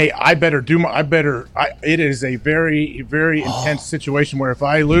means like, hey, it is a very, very intense situation where if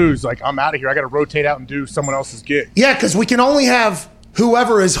I lose, like I'm out of here. I got to rotate out and do someone else's gig. Yeah, because we can only have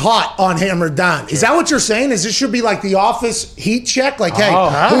whoever is hot on Hammer Don. Is that what you're saying? Is this should be like the Office heat check? Like, hey,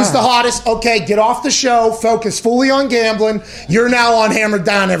 who's the hottest? Okay, get off the show. Focus fully on gambling. You're now on Hammer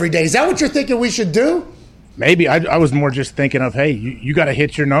Don every day. Is that what you're thinking we should do? Maybe. I was more just thinking of, hey, you got to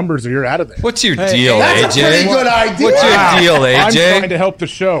hit your numbers or you're out of there. What's your deal, That's AJ? a pretty good idea. What's your deal, AJ? I'm trying to help the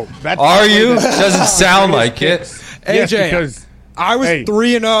show. Are you? Doesn't sound like it. Yes, AJ, because I was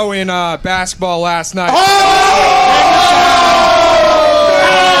 3-0 in basketball last night.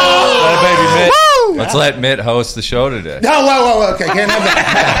 Let's let Mitt host the show today. No, whoa, okay, can't have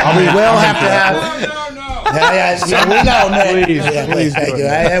that. We will have to have. Yeah, we know, Mitt. Please, thank you.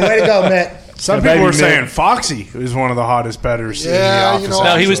 Way to go, Mitt. Some people were saying Foxy is one of the hottest bettors in the office.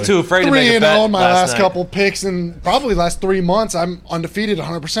 No, he was too afraid to make a bet 3-0 in my last night. couple picks, and probably last 3 months, I'm undefeated,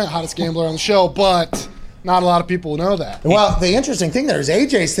 100% hottest gambler on the show, but not a lot of people know that. Well, the interesting thing there is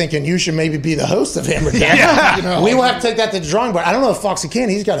AJ's thinking you should maybe be the host of Hammer Down. We will have to take that to the drawing board. I don't know if Foxy can.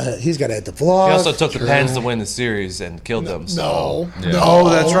 He's got to hit the vlog. He also took the Pens to win the series and killed them. No. Oh,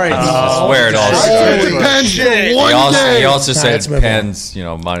 that's right. I swear it all. Pens for one day. He also said let's move Pens,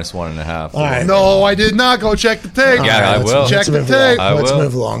 -1.5. All right. No, I did not. Go check the tape. Yeah, I will. Check the move tape. along. Let's will.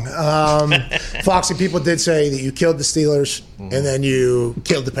 move along. Foxy, people did say that you killed the Steelers and then you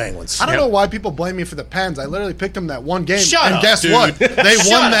killed the Penguins. I don't know why people blame me for the Pens. I literally picked them that one game. Shut and up, guess dude. what? They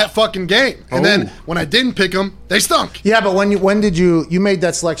won that fucking game. And then when I didn't pick them, they stunk. Yeah, but when did you made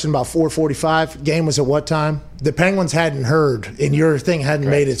that selection about 4:45? Game was at what time? The Penguins hadn't heard, and your thing hadn't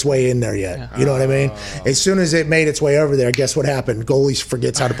made its way in there yet. You know what I mean? As soon as it made its way over there, guess what happened? Goalie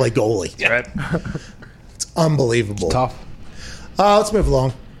forgets how to play goalie. Right. It's unbelievable. It's tough. Let's move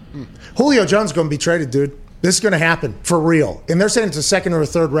along. Julio Jones is going to be traded, dude. This is going to happen for real. And they're saying it's a second or a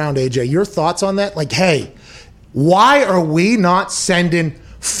third round, AJ. Your thoughts on that? Like, hey, why are we not sending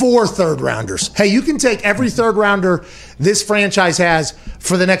 4 third-rounders? Hey, you can take every third-rounder this franchise has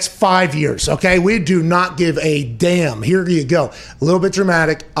for the next 5 years, okay? We do not give a damn. Here you go. A little bit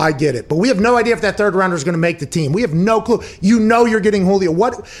dramatic. I get it. But we have no idea if that third-rounder is going to make the team. We have no clue. You know you're getting Julio.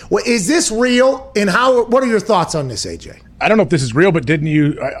 What is this real, and what are your thoughts on this, AJ? I don't know if this is real, but didn't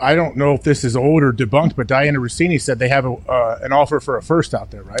you? I don't know if this is old or debunked, but Diana Rossini said they have an offer for a first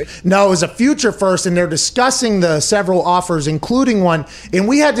out there, right? No, it was a future first, and they're discussing the several offers, including one. And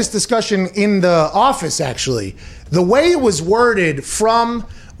we had this discussion in the office, actually. The way it was worded from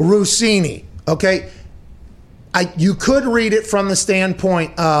Rossini, okay? you could read it from the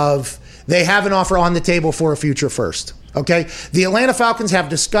standpoint of they have an offer on the table for a future first. Okay, the Atlanta Falcons have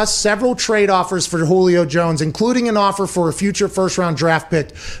discussed several trade offers for Julio Jones, including an offer for a future first-round draft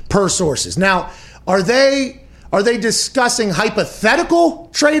pick per sources. Now, are they discussing hypothetical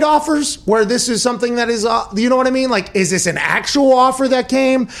trade offers where this is something that is, you know what I mean? Like, is this an actual offer that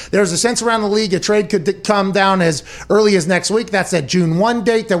came? There's a sense around the league a trade could come down as early as next week. That's that June 1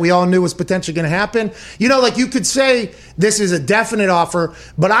 date that we all knew was potentially going to happen. You know, like you could say this is a definite offer,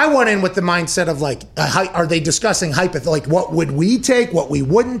 but I went in with the mindset of like, are they discussing like what would we take, what we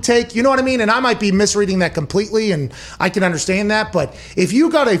wouldn't take? You know what I mean? And I might be misreading that completely, and I can understand that. But if you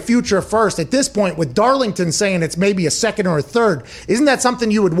got a future first at this point with Darlington saying it's maybe a second or a third, isn't that something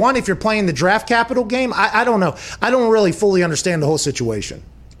you would want if you're playing the draft capital game? I don't know. I don't really fully understand the whole situation.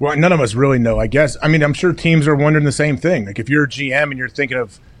 Well, none of us really know, I guess. I mean, I'm sure teams are wondering the same thing. Like if you're a GM and you're thinking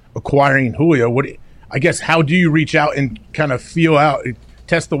of acquiring Julio, I guess how do you reach out and kind of feel out,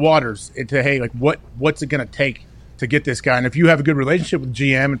 test the waters into, hey, like what's it going to take to get this guy? And if you have a good relationship with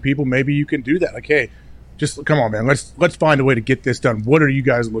GM and people, maybe you can do that. Like, hey, just come on, man. Let's find a way to get this done. What are you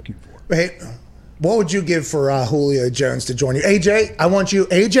guys looking for? Hey, what would you give for Julio Jones to join you? AJ, I want you,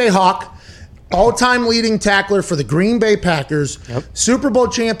 AJ Hawk, all-time leading tackler for the Green Bay Packers, Super Bowl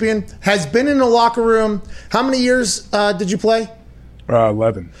champion, has been in the locker room. How many years did you play?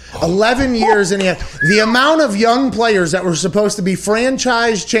 11. 11 years in the amount of young players that were supposed to be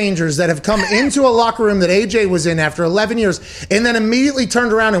franchise changers that have come into a locker room that AJ was in after 11 years and then immediately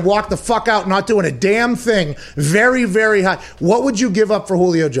turned around and walked the fuck out not doing a damn thing. Very, very high. What would you give up for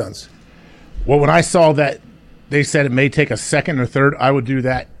Julio Jones? Well, when I saw that they said it may take a second or third, I would do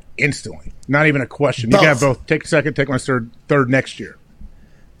that instantly. Not even a question. You can have both. Take a second, take my third next year.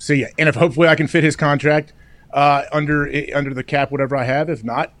 See ya. And if hopefully I can fit his contract under the cap, whatever I have. If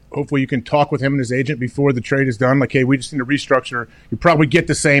not, hopefully you can talk with him and his agent before the trade is done. Like, hey, we just need to restructure. You probably get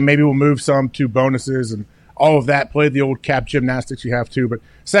the same. Maybe we'll move some to bonuses and all of that. Play the old cap gymnastics you have to. But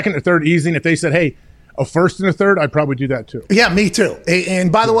second or third, easy. And if they said, hey, a first and a third, I'd probably do that too. Yeah, me too.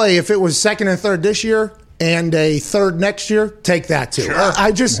 And by the way, if it was second and third this year and a third next year, take that too. Sure.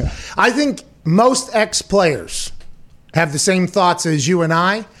 I think most ex-players have the same thoughts as you and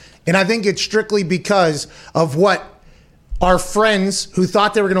I. And I think it's strictly because of what our friends who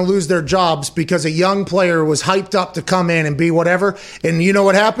thought they were going to lose their jobs because a young player was hyped up to come in and be whatever. And you know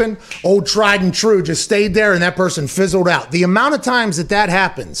what happened? Old tried and true just stayed there and that person fizzled out. The amount of times that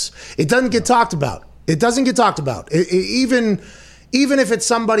happens, it doesn't get talked about. It doesn't get talked about. Even if it's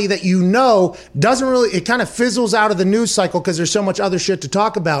somebody that you know, doesn't really, it kind of fizzles out of the news cycle because there's so much other shit to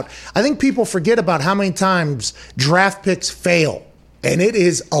talk about. I think people forget about how many times draft picks fail. And it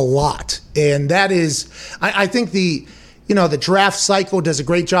is a lot. And that is, I think the draft cycle does a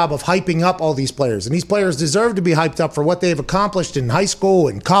great job of hyping up all these players. And these players deserve to be hyped up for what they've accomplished in high school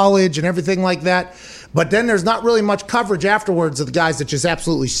and college and everything like that. But then there's not really much coverage afterwards of the guys that just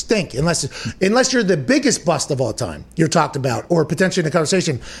absolutely stink, unless you're the biggest bust of all time you're talked about or potentially in the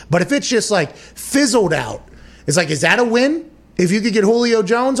conversation. But if it's just like fizzled out, it's like, is that a win? If you could get Julio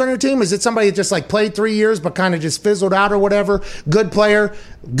Jones on your team, is it somebody that just like played 3 years but kind of just fizzled out or whatever? Good player,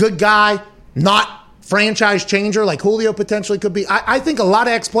 good guy, not franchise changer like Julio potentially could be. I think a lot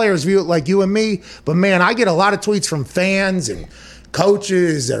of ex-players view it like you and me, but man, I get a lot of tweets from fans and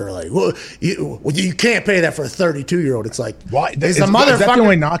coaches that are like, well, you can't pay that for a 32-year-old. It's like, why? Is the motherfucker. That's the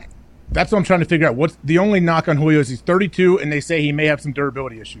only knock? That's what I'm trying to figure out. What's the only knock on Julio is he's 32, and they say he may have some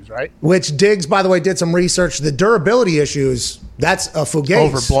durability issues, right? Which Diggs, by the way, did some research. The durability issues, that's a fugazi.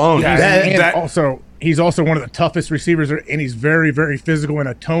 Overblown. Yeah, also, he's also one of the toughest receivers, and he's very, very physical and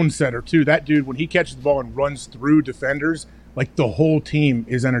a tone setter, too. That dude, when he catches the ball and runs through defenders, like the whole team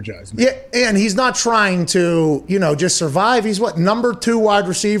is energized. Man. Yeah, and he's not trying to, just survive. He's number 2 wide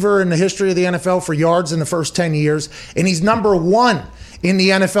receiver in the history of the NFL for yards in the first 10 years, and he's number 1 in the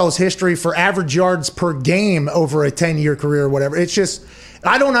NFL's history for average yards per game over a 10-year career or whatever. It's just,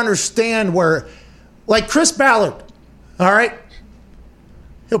 I don't understand where, like Chris Ballard, all right?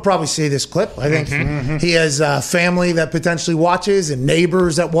 He'll probably see this clip. I think he has family that potentially watches and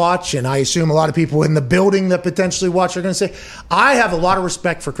neighbors that watch, and I assume a lot of people in the building that potentially watch are going to say, I have a lot of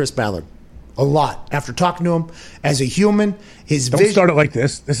respect for Chris Ballard. A lot. After talking to him as a human, his Don't start it like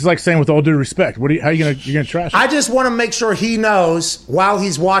this. This is like saying with all due respect. How are you gonna trash it? I just want to make sure he knows while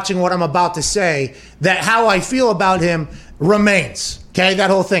he's watching what I'm about to say that how I feel about him remains. Okay, that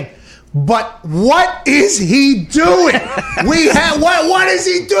whole thing. But what is he doing? What is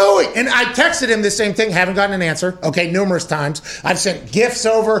he doing? And I texted him the same thing. Haven't gotten an answer. Okay, numerous times. I've sent gifts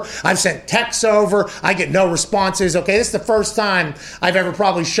over. I've sent texts over. I get no responses. Okay, this is the first time I've ever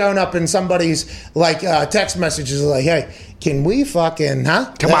probably shown up in somebody's text messages like, hey, can we fucking,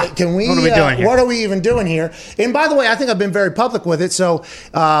 Come on. Can we? What are we doing here? What are we even doing here? And by the way, I think I've been very public with it. So,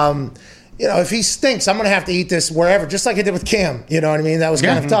 if he stinks, I'm going to have to eat this wherever, just like I did with Cam. You know what I mean? That was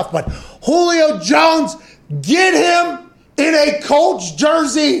kind of tough. But Julio Jones, get him in a Colts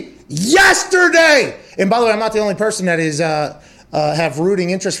jersey yesterday. And by the way, I'm not the only person that is have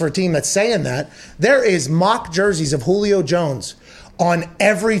rooting interest for a team that's saying that. There is mock jerseys of Julio Jones on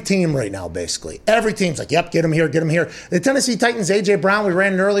every team right now, basically. Every team's like, yep, get him here, get him here. The Tennessee Titans, A.J. Brown, we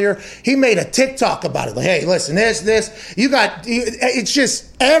ran it earlier, he made a TikTok about it. Like, hey, listen, it's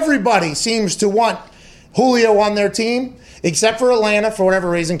just everybody seems to want Julio on their team, except for Atlanta, for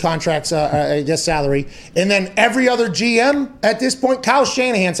whatever reason, contracts, salary. And then every other GM at this point, Kyle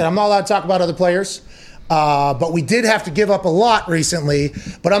Shanahan said, I'm not allowed to talk about other players. But we did have to give up a lot recently,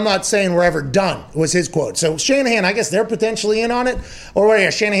 but I'm not saying we're ever done, was his quote. So Shanahan, I guess they're potentially in on it.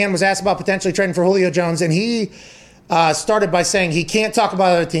 Shanahan was asked about potentially trading for Julio Jones, and he started by saying he can't talk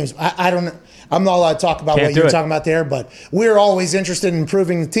about other teams. I'm not allowed to talk about what you're talking about there, but we're always interested in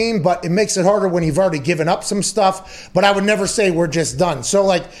improving the team, but it makes it harder when you've already given up some stuff. But I would never say we're just done.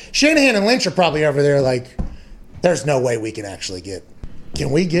 So, Shanahan and Lynch are probably over there there's no way we can actually get.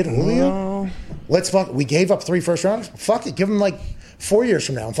 Can we get Julio? We gave up 3 first rounders. Fuck it. Give him 4 years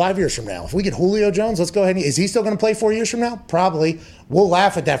from now and 5 years from now. If we get Julio Jones, let's go ahead. Is he still going to play 4 years from now? Probably. We'll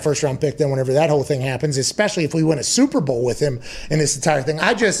laugh at that first round pick then whenever that whole thing happens, especially if we win a Super Bowl with him in this entire thing.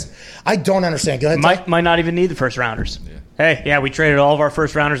 I don't understand. Go ahead. Might not even need the first rounders. Yeah. Hey, yeah, we traded all of our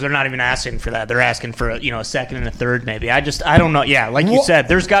first rounders. They're not even asking for that. They're asking for a second and a third maybe. I don't know. Yeah, like you said,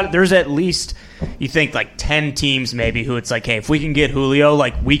 there's at least, you think 10 teams maybe who it's hey, if we can get Julio,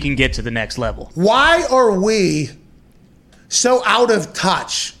 we can get to the next level. Why are we so out of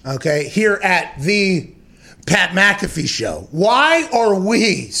touch, okay, here at the Pat McAfee show? Why are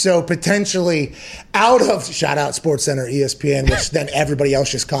we so potentially out of, shout out SportsCenter, ESPN, which then everybody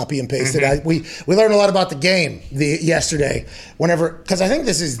else just copy and pasted. Mm-hmm. We learned a lot about the game yesterday, because I think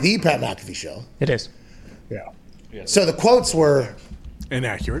this is the Pat McAfee show. It is. Yeah. So the quotes were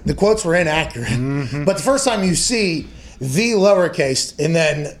inaccurate. Mm-hmm. But the first time you see the lowercase and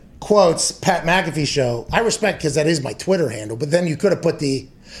then quotes Pat McAfee show, I respect because that is my Twitter handle, but then you could have put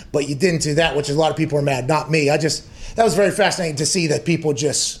but you didn't do that, which a lot of people are mad, not me. That was very fascinating to see that people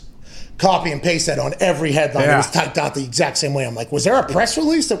just copy and paste that on every headline. Yeah. It was typed out the exact same way. I'm like, was there a press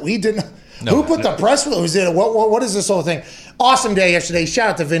release that we didn't? No, who put the press release in? What is this whole thing? Awesome day yesterday. Shout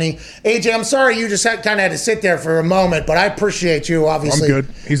out to Vinny. AJ, I'm sorry you just kind of had to sit there for a moment, but I appreciate you, obviously. I'm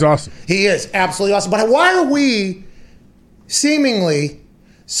good. He's awesome. He is absolutely awesome. But why are we seemingly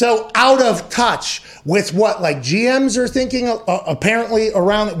so out of touch with what GMs are thinking apparently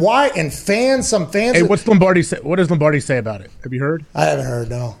around why and some fans. Hey, what's Lombardi say? What does Lombardi say about it? Have you heard? I haven't heard.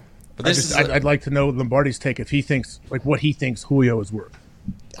 No. But I'd like to know Lombardi's take if he thinks what he thinks Julio is worth.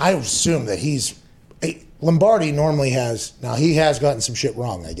 I assume that Lombardi normally has. Now he has gotten some shit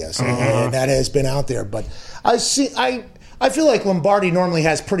wrong, I guess, and that has been out there. But I feel like Lombardi normally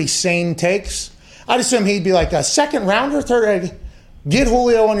has pretty sane takes. I'd assume he'd be like a second rounder, third. Get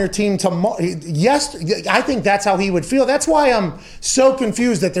Julio on your team tomorrow. Yes, I think that's how he would feel. That's why I'm so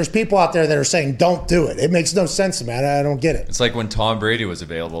confused that there's people out there that are saying don't do it. It makes no sense to me. I don't get it. It's like when Tom Brady was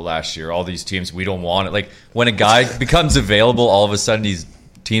available last year. All these teams, we don't want it. When a guy becomes available, all of a sudden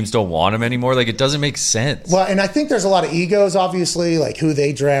teams don't want him anymore. It doesn't make sense. Well, and I think there's a lot of egos, obviously, who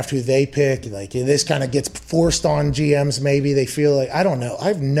they draft, who they pick. This kind of gets forced on GMs. Maybe they feel I don't know. I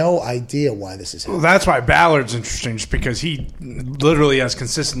have no idea why this is happening. Well, that's why Ballard's interesting, just because he literally has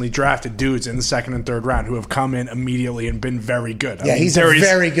consistently drafted dudes in the second and third round who have come in immediately and been very good. He's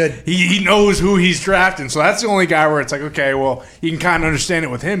very good. He knows who he's drafting, so that's the only guy where it's okay, well, you can kind of understand it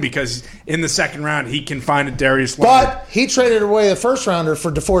with him because in the second round he can find a Darius Leonard. But he traded away the first rounder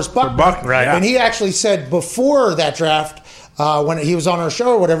for DeForest Buckner. Right. And he actually said before that draft, when he was on our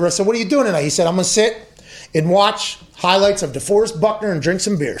show or whatever, I said, what are you doing tonight? He said, I'm going to sit and watch highlights of DeForest Buckner and drink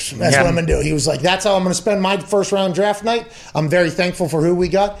some beers. That's what I'm going to do. He was like, that's how I'm going to spend my first round draft night. I'm very thankful for who we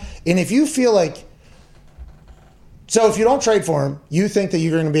got. And if you feel so if you don't trade for him, you think that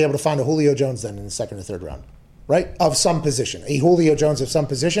you're going to be able to find a Julio Jones then in the second or third round, right? Of some position, a Julio Jones of some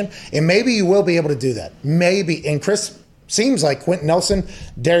position. And maybe you will be able to do that. Maybe. And Chris seems like Quentin Nelson,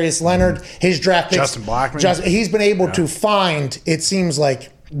 Darius Leonard, his draft picks. Justin Blackmon. He's been able to find, it seems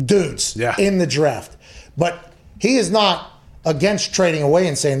like, dudes in the draft. But he is not against trading away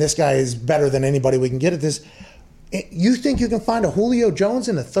and saying this guy is better than anybody we can get at this. You think you can find a Julio Jones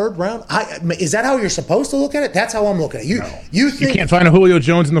in the third round? Is that how you're supposed to look at it? That's how I'm looking at it. You think you can't find a Julio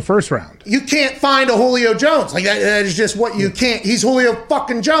Jones in the first round. You can't find a Julio Jones. Like that is just what you can't. He's Julio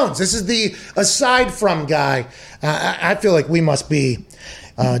fucking Jones. This is the aside from guy. I feel like we must be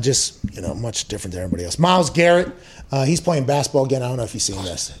just much different than everybody else. Myles Garrett, he's playing basketball again. I don't know if you've seen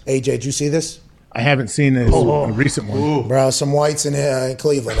this. AJ, did you see this? I haven't seen this a recent one. Ooh. Bro, some whites in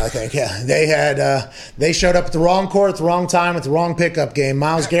Cleveland, I think. Yeah, they showed up at the wrong court at the wrong time at the wrong pickup game.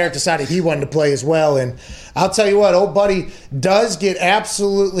 Myles Garrett decided he wanted to play as well, and I'll tell you what, old buddy does get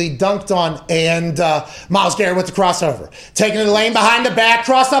absolutely dunked on, and Myles Garrett with the crossover, taking the lane behind the back,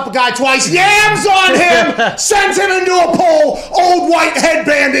 crossed up a guy twice, yams on him, sends him into a pole. Old white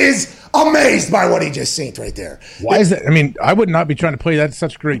headband is amazed by what he just seen right there. Why is that? I mean, I would not be trying to play that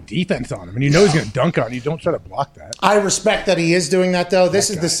such great defense on him. And he's going to dunk on you. Don't try to block that. I respect that he is doing that, though. This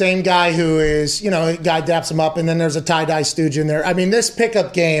is the same guy who is, a guy daps him up, and then there's a tie-dye stooge in there. I mean, this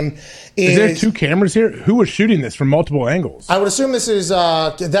pickup game is there two cameras here? Who was shooting this from multiple angles? I would assume this is,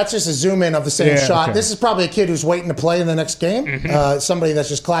 that's just a zoom in of the same shot. Okay. This is probably a kid who's waiting to play in the next game. Mm-hmm. Somebody that's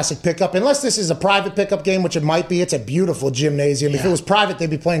just classic pickup. Unless this is a private pickup game, which it might be. It's a beautiful gymnasium. Yeah. If it was private, they'd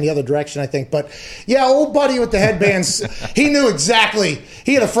be playing the other direction, I think. But yeah, old buddy with the headbands, he knew exactly.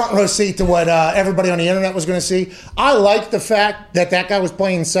 He had a front row seat to what everybody on the internet was going to see. I like the fact that guy was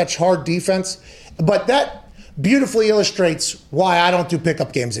playing such hard defense, but that beautifully illustrates why I don't do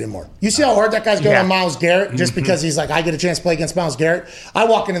pickup games anymore. You see how hard that guy's going on Myles Garrett just because he's like, I get a chance to play against Myles Garrett? I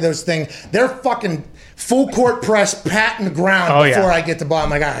walk into those things, they're fucking full court press, patting the ground before I get the ball. I'm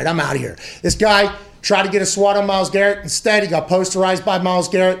like, all right, I'm out of here. This guy tried to get a swat on Myles Garrett. Instead, he got posterized by Myles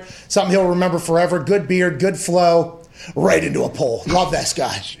Garrett. Something he'll remember forever. Good beard, good flow, right into a pole. Love that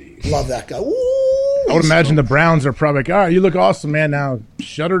guy. Love that guy. Ooh. I would imagine the Browns are probably like, all right, you look awesome, man. Now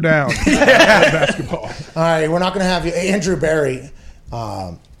shut her down. Basketball. All right, we're not going to have you. Andrew Barry,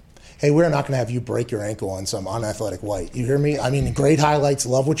 hey, we're not going to have you break your ankle on some unathletic white. You hear me? I mean, great highlights.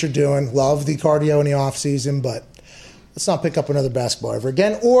 Love what you're doing. Love the cardio in the offseason, but let's not pick up another basketball ever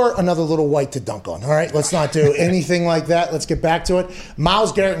again or another little white to dunk on. All right, let's not do anything like that. Let's get back to it.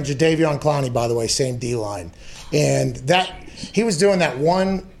 Myles Garrett and Jadeveon Clowney, by the way, same D-line. And he was doing that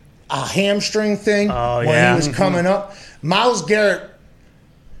one hamstring thing when he was coming up. Myles Garrett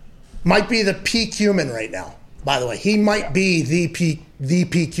might be the peak human right now, by the way. He might be the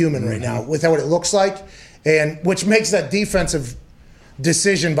peak human right now with what it looks like, and which makes that defensive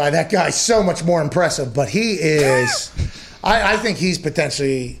decision by that guy so much more impressive. But he is, I think he's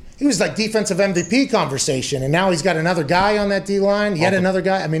potentially, he was like defensive MVP conversation, and now he's got another guy on that D-line, yet another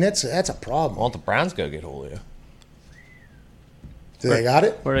guy. I mean, that's a problem. Why don't the Browns go get Julio? Do they got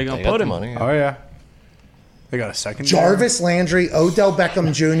it? Where are they going to put him? Money, Oh, yeah. They got a second. Jarvis Landry, Odell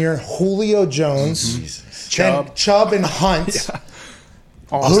Beckham Jr., Julio Jones, Chubb and Hunt.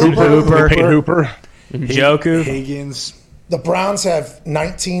 Hooper. Njoku. Higgins. The Browns have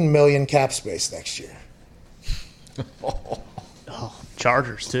 $19 million cap space next year.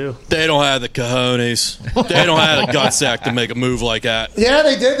 Chargers, too. They don't have the cojones. They don't have the gutsack to make a move like that. Yeah,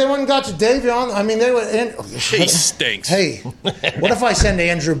 they did. They went and got Jadeveon. I mean, they were in. He stinks. Hey, what if I send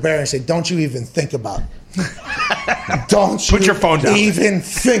Andrew Barry and say, don't you even think about it? Don't you Put your phone down. even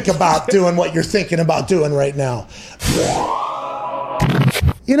think about doing what you're thinking about doing right now?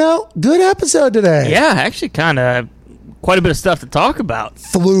 Good episode today. Yeah, actually kind of quite a bit of stuff to talk about.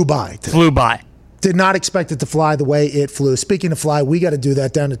 Flew by. Did not expect it to fly the way it flew. Speaking of fly, we got to do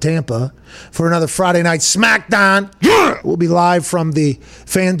that down to Tampa for another Friday night SmackDown. We'll be live from the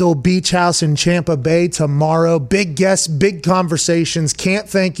FanDuel Beach House in Tampa Bay tomorrow. Big guests, big conversations. Can't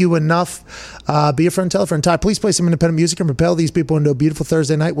thank you enough. Be a friend, tell a friend. Ty, please play some independent music and propel these people into a beautiful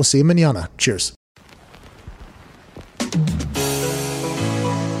Thursday night. We'll see you manana. Cheers.